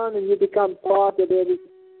carry on and you become part of everything,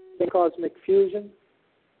 cosmic fusion.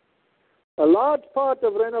 A large part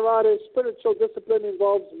of Renovado's spiritual discipline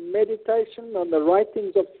involves meditation on the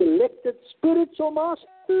writings of selected spiritual masters.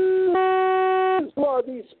 Who are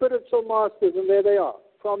these spiritual masters? And there they are,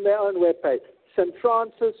 from their own webpage. St.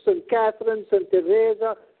 Francis, St. Catherine, St.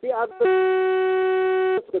 Teresa, the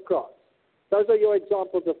others of the cross. Those are your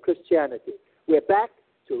examples of Christianity. We're back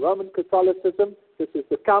to Roman Catholicism. This is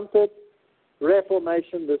the counter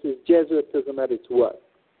Reformation. This is Jesuitism at its worst.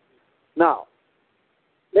 Now,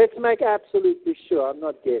 let's make absolutely sure, I'm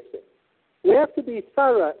not guessing. We have to be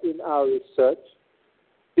thorough in our research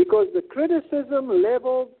because the criticism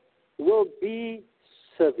level will be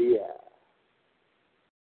severe.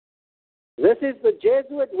 This is the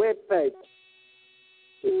Jesuit webpage.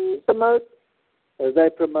 They promote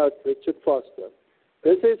Richard Foster.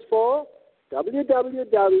 This is for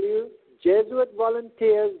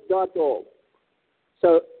www.jesuitvolunteers.org.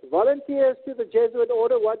 So, volunteers to the Jesuit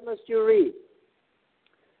order, what must you read?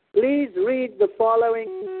 Please read the following: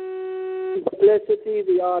 Simplicity,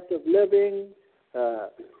 the Art of Living,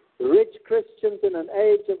 Rich Christians in an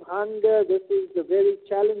Age of Hunger. This is a very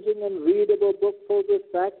challenging and readable book filled with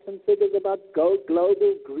facts and figures about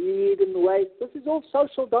global greed and waste. This is all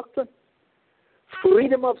social doctrine.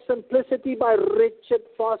 Freedom of Simplicity by Richard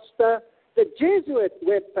Foster. The Jesuit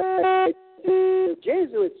webpage, the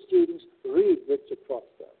Jesuit students read Richard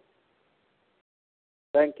Foster.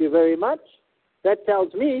 Thank you very much. That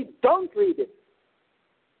tells me, don't read it.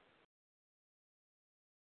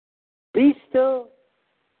 Be Still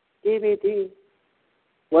DVD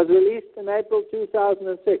was released in April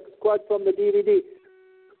 2006. Quote from the DVD.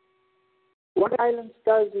 What silence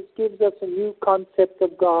does is gives us a new concept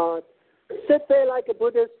of God. Sit there like a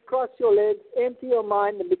Buddhist, cross your legs, empty your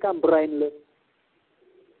mind, and become brainless.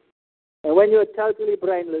 And when you're totally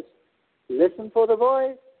brainless, listen for the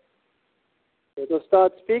voice. It will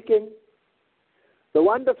start speaking. The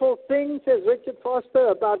wonderful thing, says Richard Foster,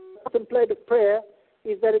 about contemplative prayer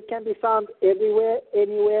is that it can be found everywhere,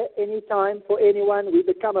 anywhere, anytime, for anyone. We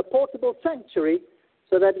become a portable sanctuary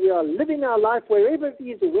so that we are living our life wherever it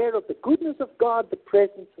is, aware of the goodness of God, the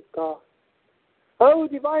presence of God. Oh,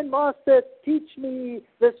 Divine Master, teach me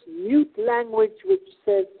this mute language which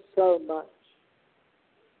says so much.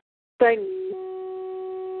 Thank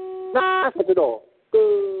you. Not at all.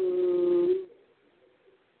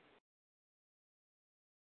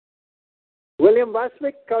 William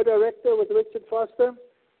Waswick, co-director with Richard Foster.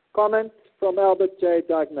 Comment from Albert J.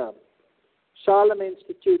 Dagnam. Shalom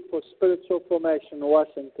Institute for Spiritual Formation,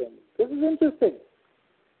 Washington. This is interesting.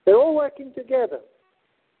 They're all working together.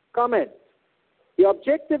 Comment. The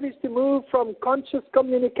objective is to move from conscious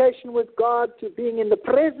communication with God to being in the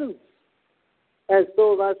presence, as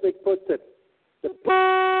Bill Waswick puts it. The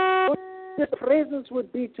presence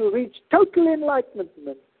would be to reach total enlightenment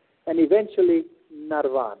and eventually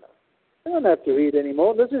nirvana. You don't have to read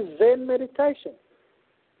anymore. This is Zen meditation.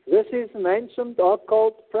 This is an ancient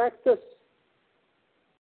occult practice.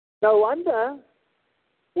 No wonder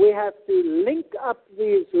we have to link up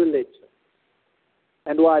these religions.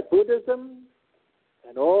 And why Buddhism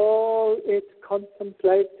and all its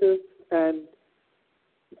contemplative and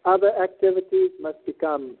other activities must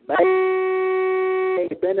become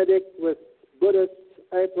Benedict with Buddhists,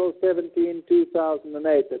 April 17,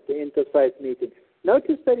 2008 at the Interfaith meeting.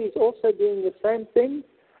 Notice that he's also doing the same thing,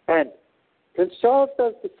 and Prince Charles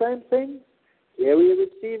does the same thing. Here we are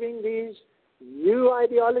receiving these new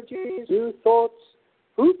ideologies, new thoughts.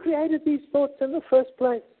 Who created these thoughts in the first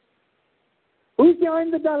place? Who's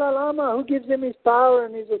behind the Dalai Lama? Who gives him his power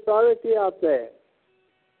and his authority out there?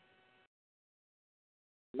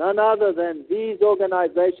 None other than these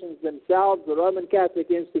organizations themselves, the Roman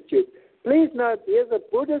Catholic Institute. Please note, here's a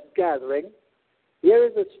Buddhist gathering. Here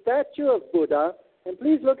is a statue of Buddha. And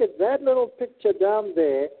please look at that little picture down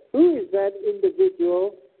there. Who is that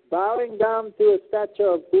individual bowing down to a statue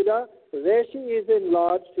of Buddha? There she is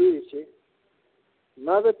enlarged. Who is she?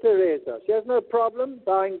 Mother Teresa. She has no problem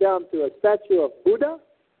bowing down to a statue of Buddha,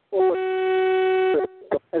 or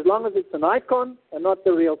as long as it's an icon and not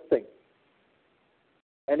the real thing.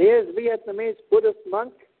 And here's Vietnamese Buddhist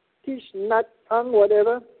monk, Thich Nhat Hanh,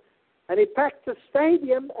 whatever, and he packed a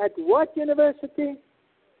stadium at what university?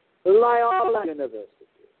 Loyola University.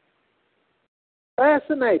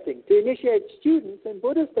 Fascinating to initiate students in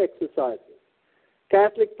Buddhist exercises.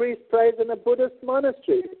 Catholic priest prays in a Buddhist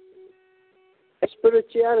monastery.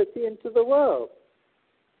 Spirituality into the world.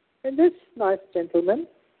 And this nice gentleman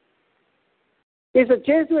is a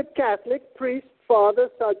Jesuit Catholic priest, Father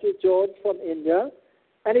Sajid George from India,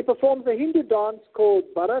 and he performs a Hindu dance called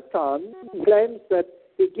Bharatan. He claims that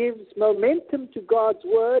he gives momentum to God's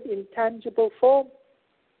word in tangible form.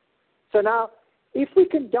 So now, if we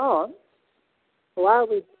can dance, while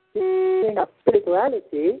we're doing our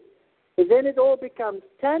spirituality, is then it all becomes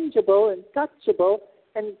tangible and touchable,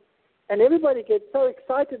 and everybody gets so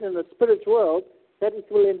excited in the spirit world that it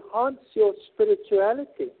will enhance your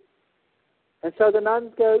spirituality. And so the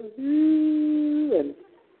nuns go, ooh, and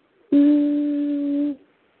ooh,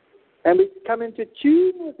 and we come into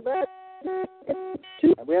tune with that.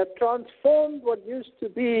 And we have transformed what used to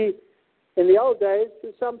be in the old days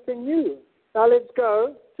to something new. Now let's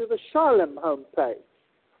go to the Shalom homepage.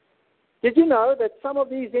 Did you know that some of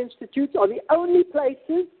these institutes are the only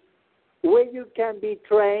places where you can be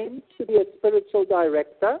trained to be a spiritual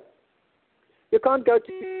director? You can't go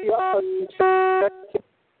to your own church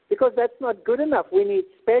because that's not good enough. We need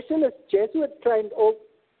specialist Jesuit-trained old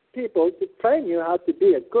people to train you how to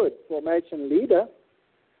be a good formation leader.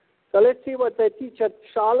 So let's see what they teach at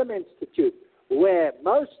Shalom Institute, where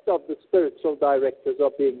most of the spiritual directors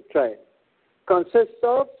are being trained. Consists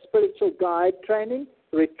of spiritual guide training,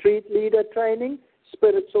 retreat leader training,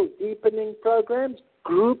 spiritual deepening programs,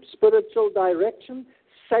 group spiritual direction,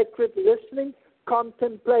 sacred listening,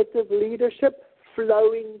 contemplative leadership,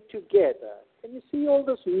 flowing together. Can you see all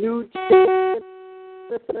this new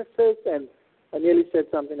businesses? And I nearly said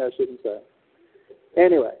something I shouldn't say.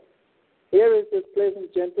 Anyway, here is this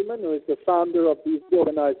pleasant gentleman who is the founder of these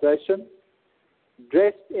organizations,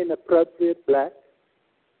 dressed in appropriate black.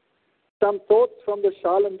 Some thoughts from the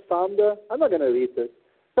Shalom founder. I'm not going to read this.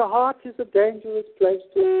 The heart is a dangerous place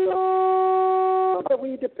to trust.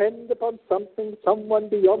 We depend upon something, someone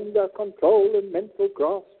beyond our control and mental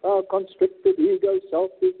grasp. Our constricted ego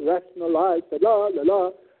self is rationalized. La, la,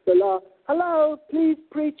 la, la, la. Hello, please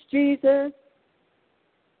preach Jesus.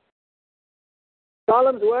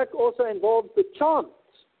 Shalom's work also involves the chant,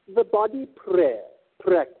 the body prayer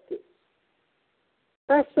practice.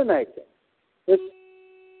 Fascinating. This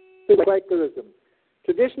is Quakerism.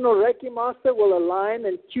 Traditional Reiki master will align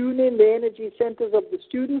and tune in the energy centers of the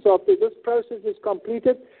students. After this process is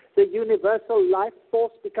completed, the universal life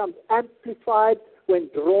force becomes amplified when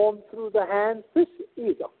drawn through the hands. This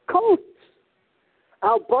is a cult.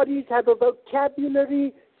 Our bodies have a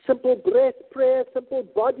vocabulary, simple breath prayer, simple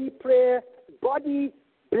body prayer, body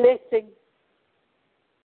blessing.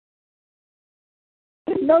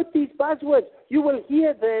 Note these buzzwords. You will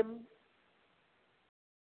hear them.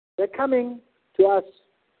 They're coming to us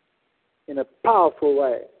in a powerful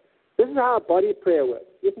way. This is how body prayer works.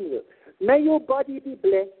 Listen to this. May your body be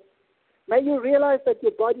blessed. May you realize that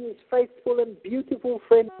your body is faithful and beautiful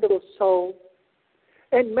friend of your soul.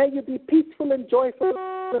 And may you be peaceful and joyful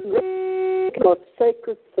and of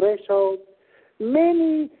sacred threshold.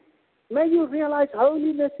 May you realize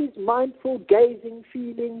holiness is mindful gazing,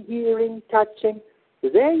 feeling, hearing, touching.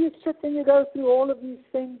 There you sit and you go through all of these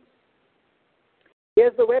things.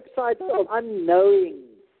 Here's the website of Unknowing.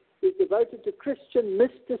 It's devoted to Christian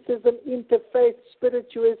mysticism, interfaith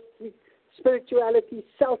spirituality,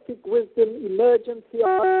 Celtic wisdom, emergent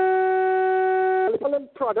theology.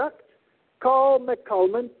 Product, Carl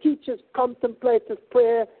McColman, teaches contemplative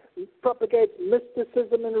prayer, propagates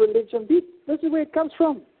mysticism and religion. This is where it comes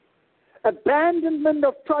from. Abandonment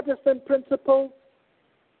of Protestant principles.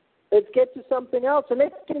 Let's get to something else, and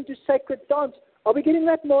let's get into sacred dance. Are we getting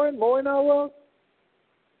that more and more in our world?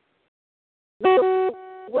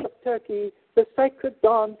 Turkey, the sacred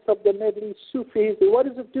dance of the Medley Sufis. What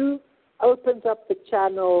does it do? Opens up the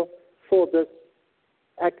channel for this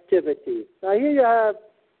activity. Now here you have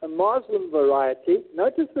a Muslim variety.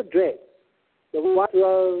 Notice the dress, the white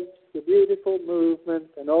robes, the beautiful movement,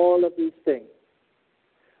 and all of these things.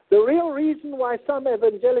 The real reason why some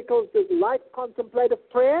evangelicals dislike contemplative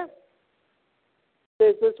prayer,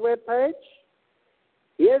 says this webpage.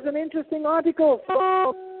 Here's an interesting article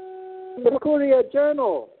from the Courier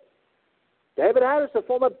Journal. David Harris, a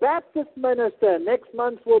former Baptist minister, next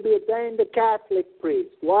month will be ordained a Catholic priest.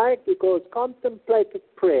 Why? Because contemplative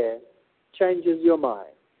prayer changes your mind.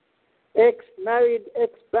 Ex-married,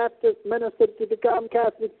 ex-Baptist minister to become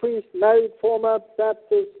Catholic priest, married former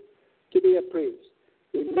Baptist to be a priest.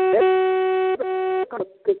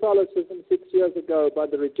 Catholicism 6 years ago by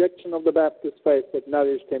the rejection of the Baptist faith that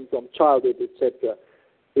nourished him from childhood, etc.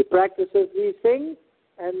 He practices these things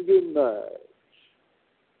and you merge.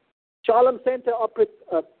 Shalom Center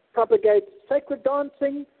propagates sacred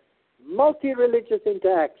dancing, multi-religious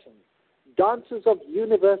interactions, dances of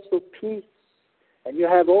universal peace, and you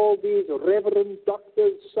have all these reverend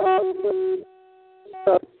doctors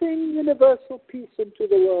sing universal peace into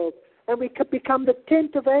the world. And we could become the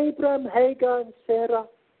tent of Abraham, Hagar, and Sarah.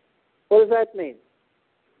 What does that mean?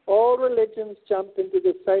 All religions jump into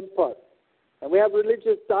the same pot. And we have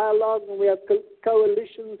religious dialogue, and we have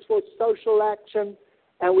coalitions for social action,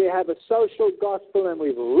 and we have a social gospel, and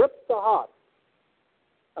we've ripped the heart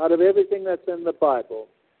out of everything that's in the Bible.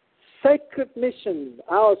 Sacred mission,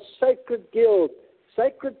 our sacred guild,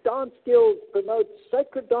 sacred dance guild promotes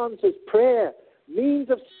sacred dances, prayer, means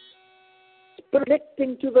of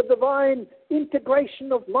connecting to the divine,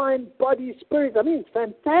 integration of mind, body, spirit. I mean, it's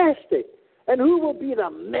fantastic. And who will be the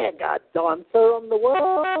mega dancer on the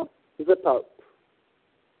world? The Pope.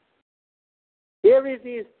 Here is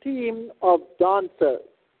his team of dancers.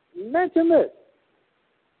 Imagine this.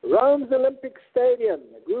 Rome's Olympic Stadium,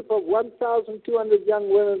 a group of 1,200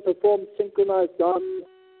 young women performed synchronized dance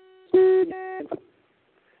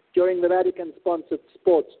during the Vatican-sponsored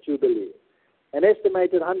sports jubilee. An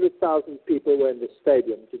estimated 100,000 people were in the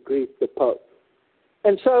stadium to greet the Pope.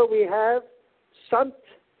 And so we have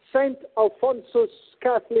St. Alphonsus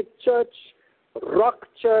Catholic Church, Rock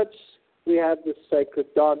Church. We have the sacred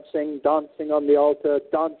dancing on the altar,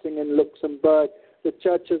 dancing in Luxembourg. The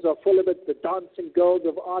churches are full of it, the dancing girls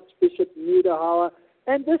of Archbishop Niederhauer.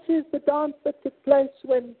 And this is the dance that took place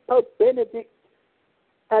when Pope Benedict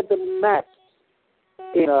had the Mass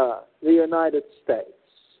in the United States,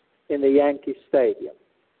 in the Yankee Stadium.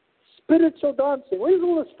 Spiritual dancing. Where does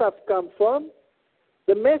all this stuff come from?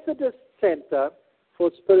 The Methodist Center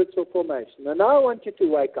for Spiritual Formation. And now I want you to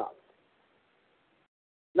wake up.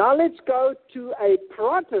 Now let's go to a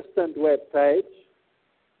Protestant webpage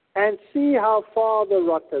and see how far the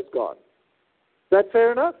rot has gone. Is that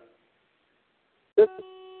fair enough? This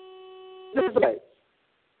is the case.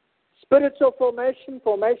 Spiritual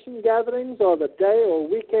formation gatherings are the day or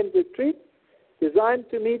weekend retreat designed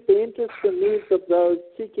to meet the interests and needs of those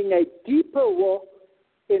seeking a deeper walk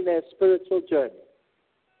in their spiritual journey.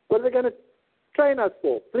 What are they going to train us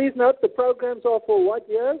for? Please note the programs are for what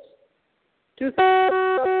years?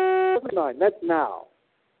 2009. That's now.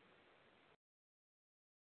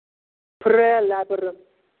 Prayer labyrinth.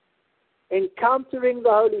 Encountering the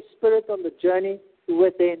Holy Spirit on the journey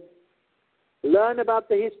within. Learn about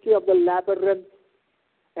the history of the labyrinth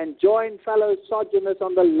and join fellow sojourners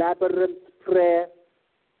on the labyrinth prayer.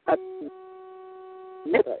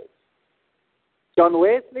 John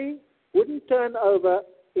Wesley wouldn't turn over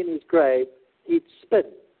in his grave. He'd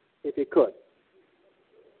spin if he could.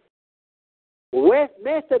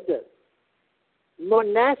 Methodist,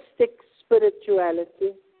 monastic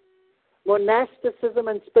spirituality. Monasticism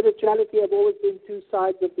and spirituality have always been two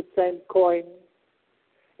sides of the same coin.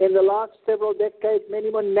 In the last several decades, many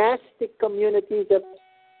monastic communities have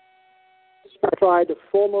tried a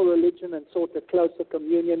formal religion and sought a closer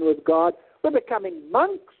communion with God. We're becoming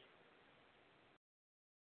monks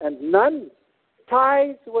and nuns.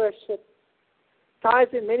 Tithes worship.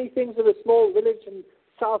 Tithes in many things of a small village in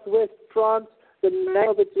southwest France. The name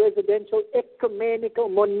of its residential, ecumenical,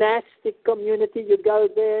 monastic community. You go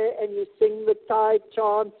there and you sing the tithe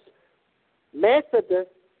chants. Methodist.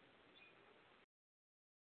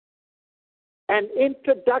 An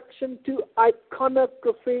introduction to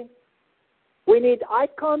iconography. We need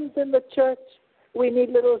icons in the church. We need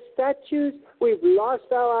little statues. We've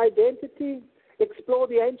lost our identity. Explore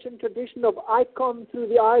the ancient tradition of icon through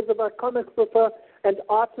the eyes of iconographer and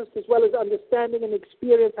artists, as well as understanding and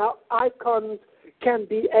experience how icons can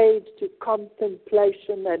be aid to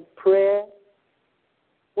contemplation and prayer.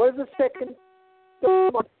 What is the second?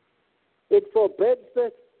 It forbids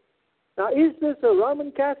this. Now, is this a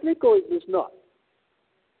Roman Catholic or is this not?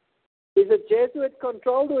 Is it Jesuit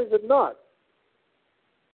controlled or is it not?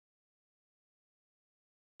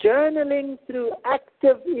 Journaling through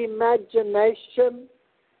active imagination.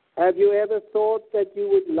 Have you ever thought that you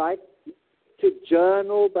would like to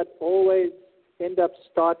journal but always end up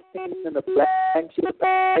starting in a blank sheet of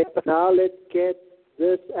paper? Now let's get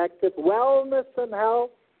this active. Wellness and health.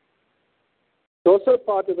 It's also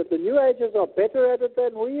part of it. The New Agers are better at it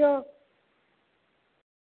than we are.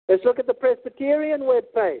 Let's look at the Presbyterian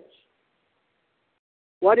webpage.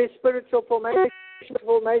 What is spiritual formation?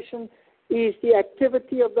 Formation is the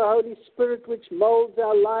activity of the Holy Spirit which molds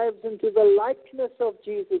our lives into the likeness of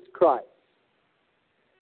Jesus Christ.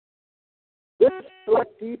 This is like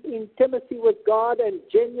deep intimacy with God and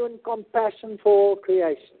genuine compassion for all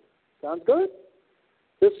creation. Sounds good?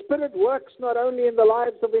 The Spirit works not only in the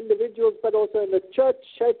lives of individuals but also in the church,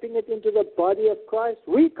 shaping it into the body of Christ.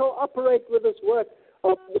 We cooperate with this work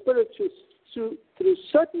of the Spirit through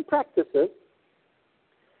certain practices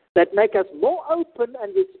that make us more open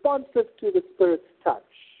and responsive to the Spirit's touch.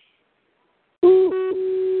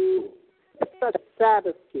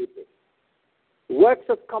 Sabbath keeping, works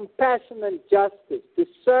of compassion and justice,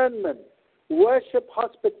 discernment, worship,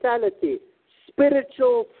 hospitality,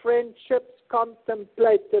 spiritual friendships,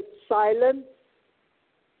 contemplative silence.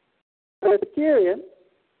 Presbyterians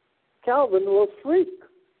Calvin will freak.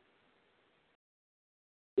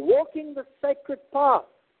 Walking the sacred path.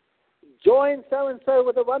 Join so-and-so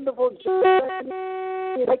with a wonderful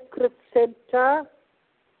sacred center.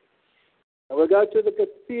 And we'll go to the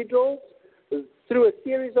cathedrals. Through a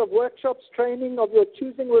series of workshops, training of your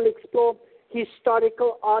choosing, we'll explore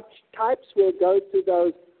historical archetypes. We'll go to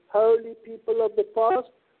those holy people of the past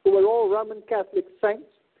who were all Roman Catholic saints.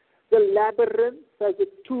 The labyrinth as a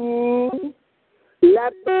tool.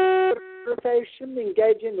 Labyrinthization,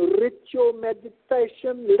 engage in ritual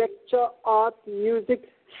meditation, lecture, art, music,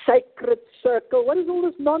 sacred circle. What does all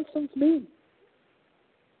this nonsense mean?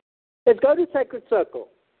 Let's go to sacred circle.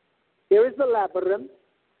 Here is the labyrinth.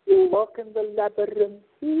 You walk in the labyrinth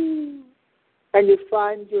and you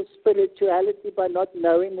find your spirituality by not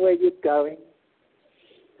knowing where you're going.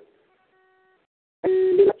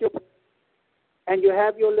 And you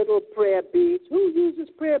have your little prayer beads. Who uses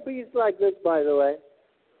prayer beads like this, by the way?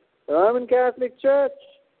 The Roman Catholic Church,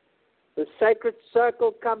 the Sacred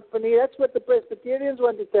Circle Company. That's what the Presbyterians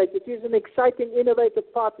want to take. It is an exciting,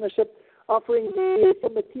 innovative partnership offering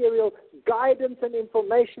material guidance and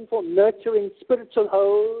information for nurturing spiritual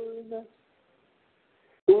wholeness.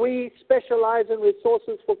 We specialize in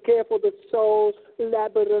resources for care for the soul,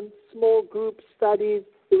 labyrinth, small group studies,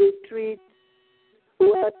 retreats,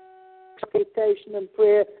 meditation and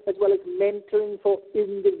prayer, as well as mentoring for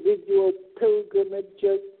individual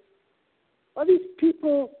pilgrimages. Are these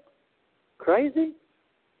people crazy?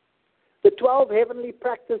 The 12 heavenly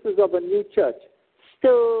practices of a new church: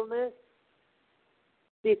 stillness,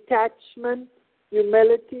 detachment,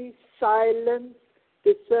 humility, silence,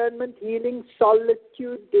 discernment, healing,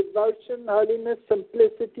 solitude, devotion, holiness,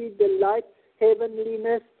 simplicity, delight,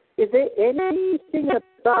 heavenliness. Is there anything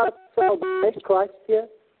about salvation Christ here?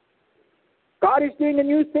 God is doing a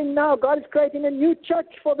new thing now. God is creating a new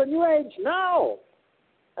church for the new age now.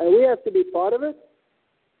 And we have to be part of it.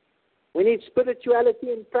 We need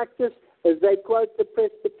spirituality in practice, as they quote the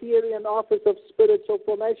Presbyterian Office of Spiritual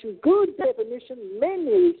Formation. Good definition,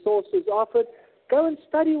 many resources offered. Go and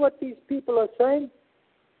study what these people are saying.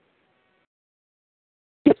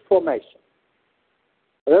 It's formation.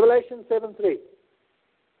 Revelation 7:3.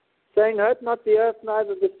 Saying, hurt not the earth,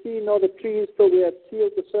 neither the sea, nor the trees, till we have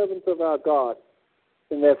sealed the servants of our God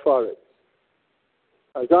in their foreheads.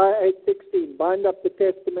 Isaiah 8:16. Bind up the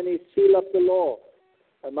testimony, seal up the law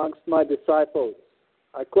amongst my disciples.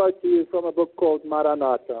 I quote to you from a book called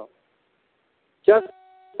Maranatha. Just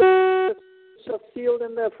as sealed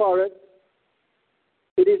in their foreheads,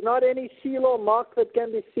 it is not any seal or mark that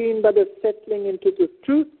can be seen, but a settling into the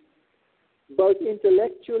truth, both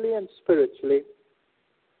intellectually and spiritually,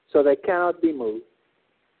 so they cannot be moved.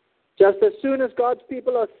 Just as soon as God's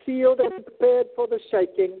people are sealed and prepared for the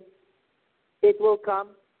shaking, it will come.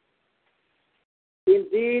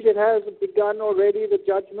 Indeed, it has begun already, the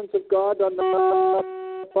judgments of God on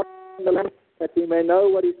the land, that we may know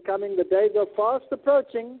what is coming. The days are fast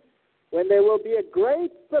approaching when there will be a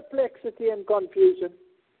great perplexity and confusion.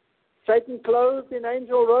 Satan, clothed in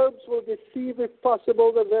angel robes, will deceive, if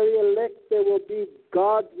possible, the very elect. There will be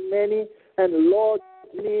gods many and lords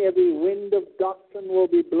many. Every wind of doctrine will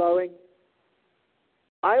be blowing.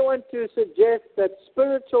 I want to suggest that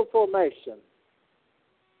spiritual formation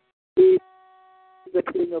is the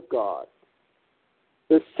thing of God.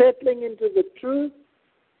 The settling into the truth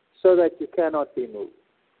so that you cannot be moved.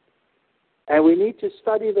 And we need to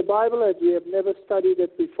study the Bible as we have never studied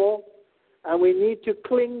it before. And we need to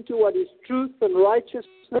cling to what is truth and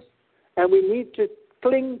righteousness. And we need to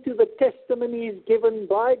cling to the testimonies given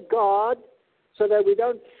by God so that we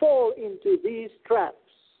don't fall into these traps.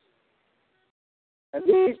 And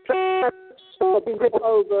these traps are being put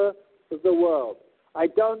over the world. I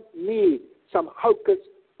don't need some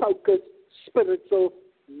hocus-pocus spiritual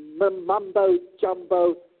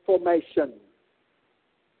mumbo-jumbo formation.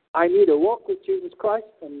 I need to walk with Jesus Christ,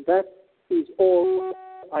 and that is all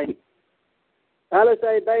I need. Alice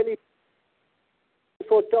A. Bailey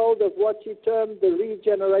foretold of what she termed the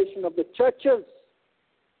regeneration of the churches.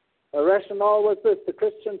 Her rationale was this: the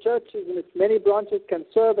Christian churches in its many branches can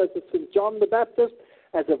serve as a St. John the Baptist,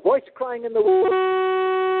 as a voice crying in the world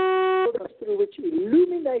through which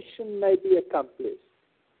illumination may be accomplished.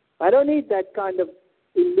 I don't need that kind of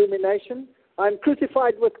illumination. I'm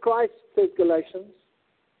crucified with Christ, says Galatians.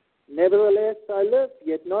 Nevertheless I live,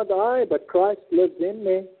 yet not I, but Christ lives in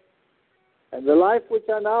me. And the life which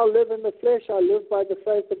I now live in the flesh, I live by the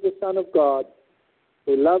faith of the Son of God,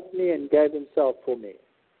 who loved me and gave himself for me.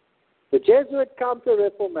 The Jesuit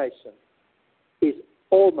counter-reformation is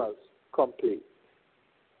almost complete.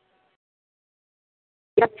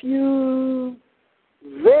 A few,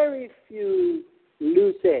 very few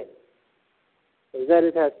loose ends is that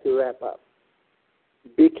it has to wrap up.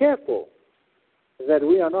 Be careful that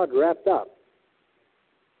we are not wrapped up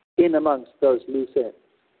in amongst those loose ends.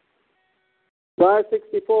 Isaiah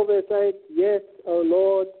 64 verse 8, yes, O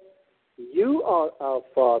Lord, you are our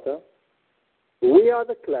Father, we are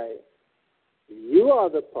the clay, you are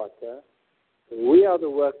the potter, we are the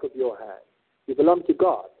work of your hand. You belong to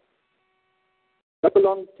God. You don't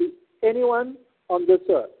belong to anyone on this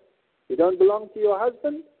earth. You don't belong to your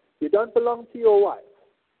husband, you don't belong to your wife.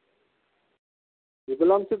 You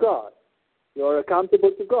belong to God. You are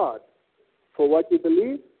accountable to God for what you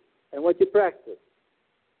believe and what you practice.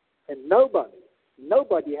 And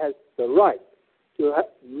nobody has the right to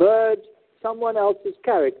merge someone else's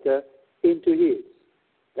character into his.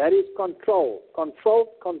 That is control.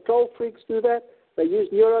 Control freaks do that. They use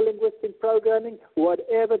neuro-linguistic programming,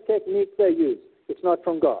 whatever technique they use. It's not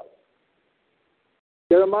from God.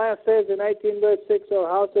 Jeremiah says in 18 verse 6, O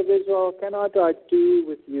house of Israel, cannot I do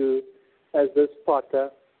with you as this potter,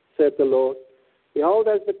 said the Lord? Behold,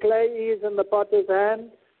 as the clay is in the potter's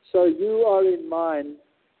hand, so you are in mine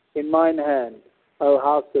hand, O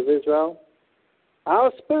house of Israel.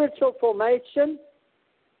 Our spiritual formation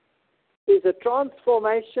is a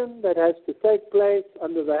transformation that has to take place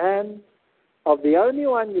under the hand of the only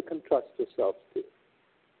one you can trust yourself to.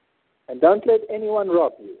 And don't let anyone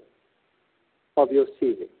rob you of your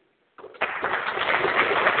seeding.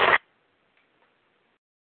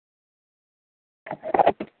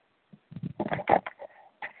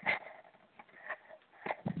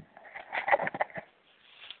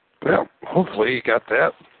 Well, hopefully you got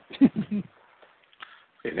that.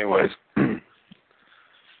 Anyways.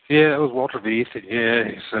 Yeah, it was Walter Veith. Yeah,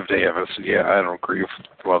 Seventh-day Adventist. Yeah, I don't agree with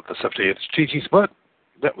a lot of the Seventh-day Adventist teachings, but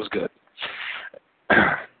that was good.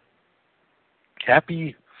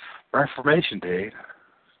 Happy Reformation Day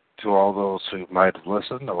to all those who might have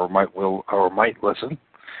listened or might listen.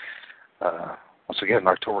 Once again,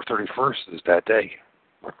 October 31st is that day,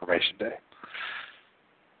 Reformation Day.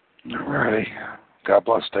 All righty. God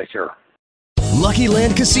bless. Take care. Lucky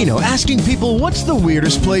Land Casino, asking people, what's the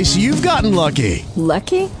weirdest place you've gotten lucky?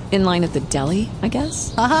 Lucky? In line at the deli, I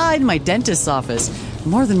guess? Aha, in my dentist's office.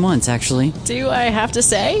 More than once, actually. Do I have to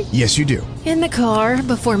say? Yes, you do. In the car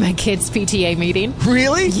before my kids' PTA meeting.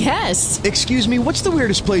 Really? Yes. Excuse me, what's the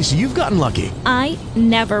weirdest place you've gotten lucky? I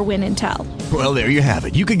never win and tell. Well, there you have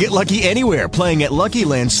it. You can get lucky anywhere, playing at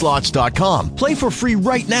LuckyLandSlots.com. Play for free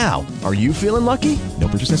right now. Are you feeling lucky? No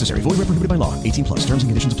purchase necessary. Void where prohibited by law. 18+. Terms and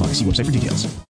conditions apply. See website for details.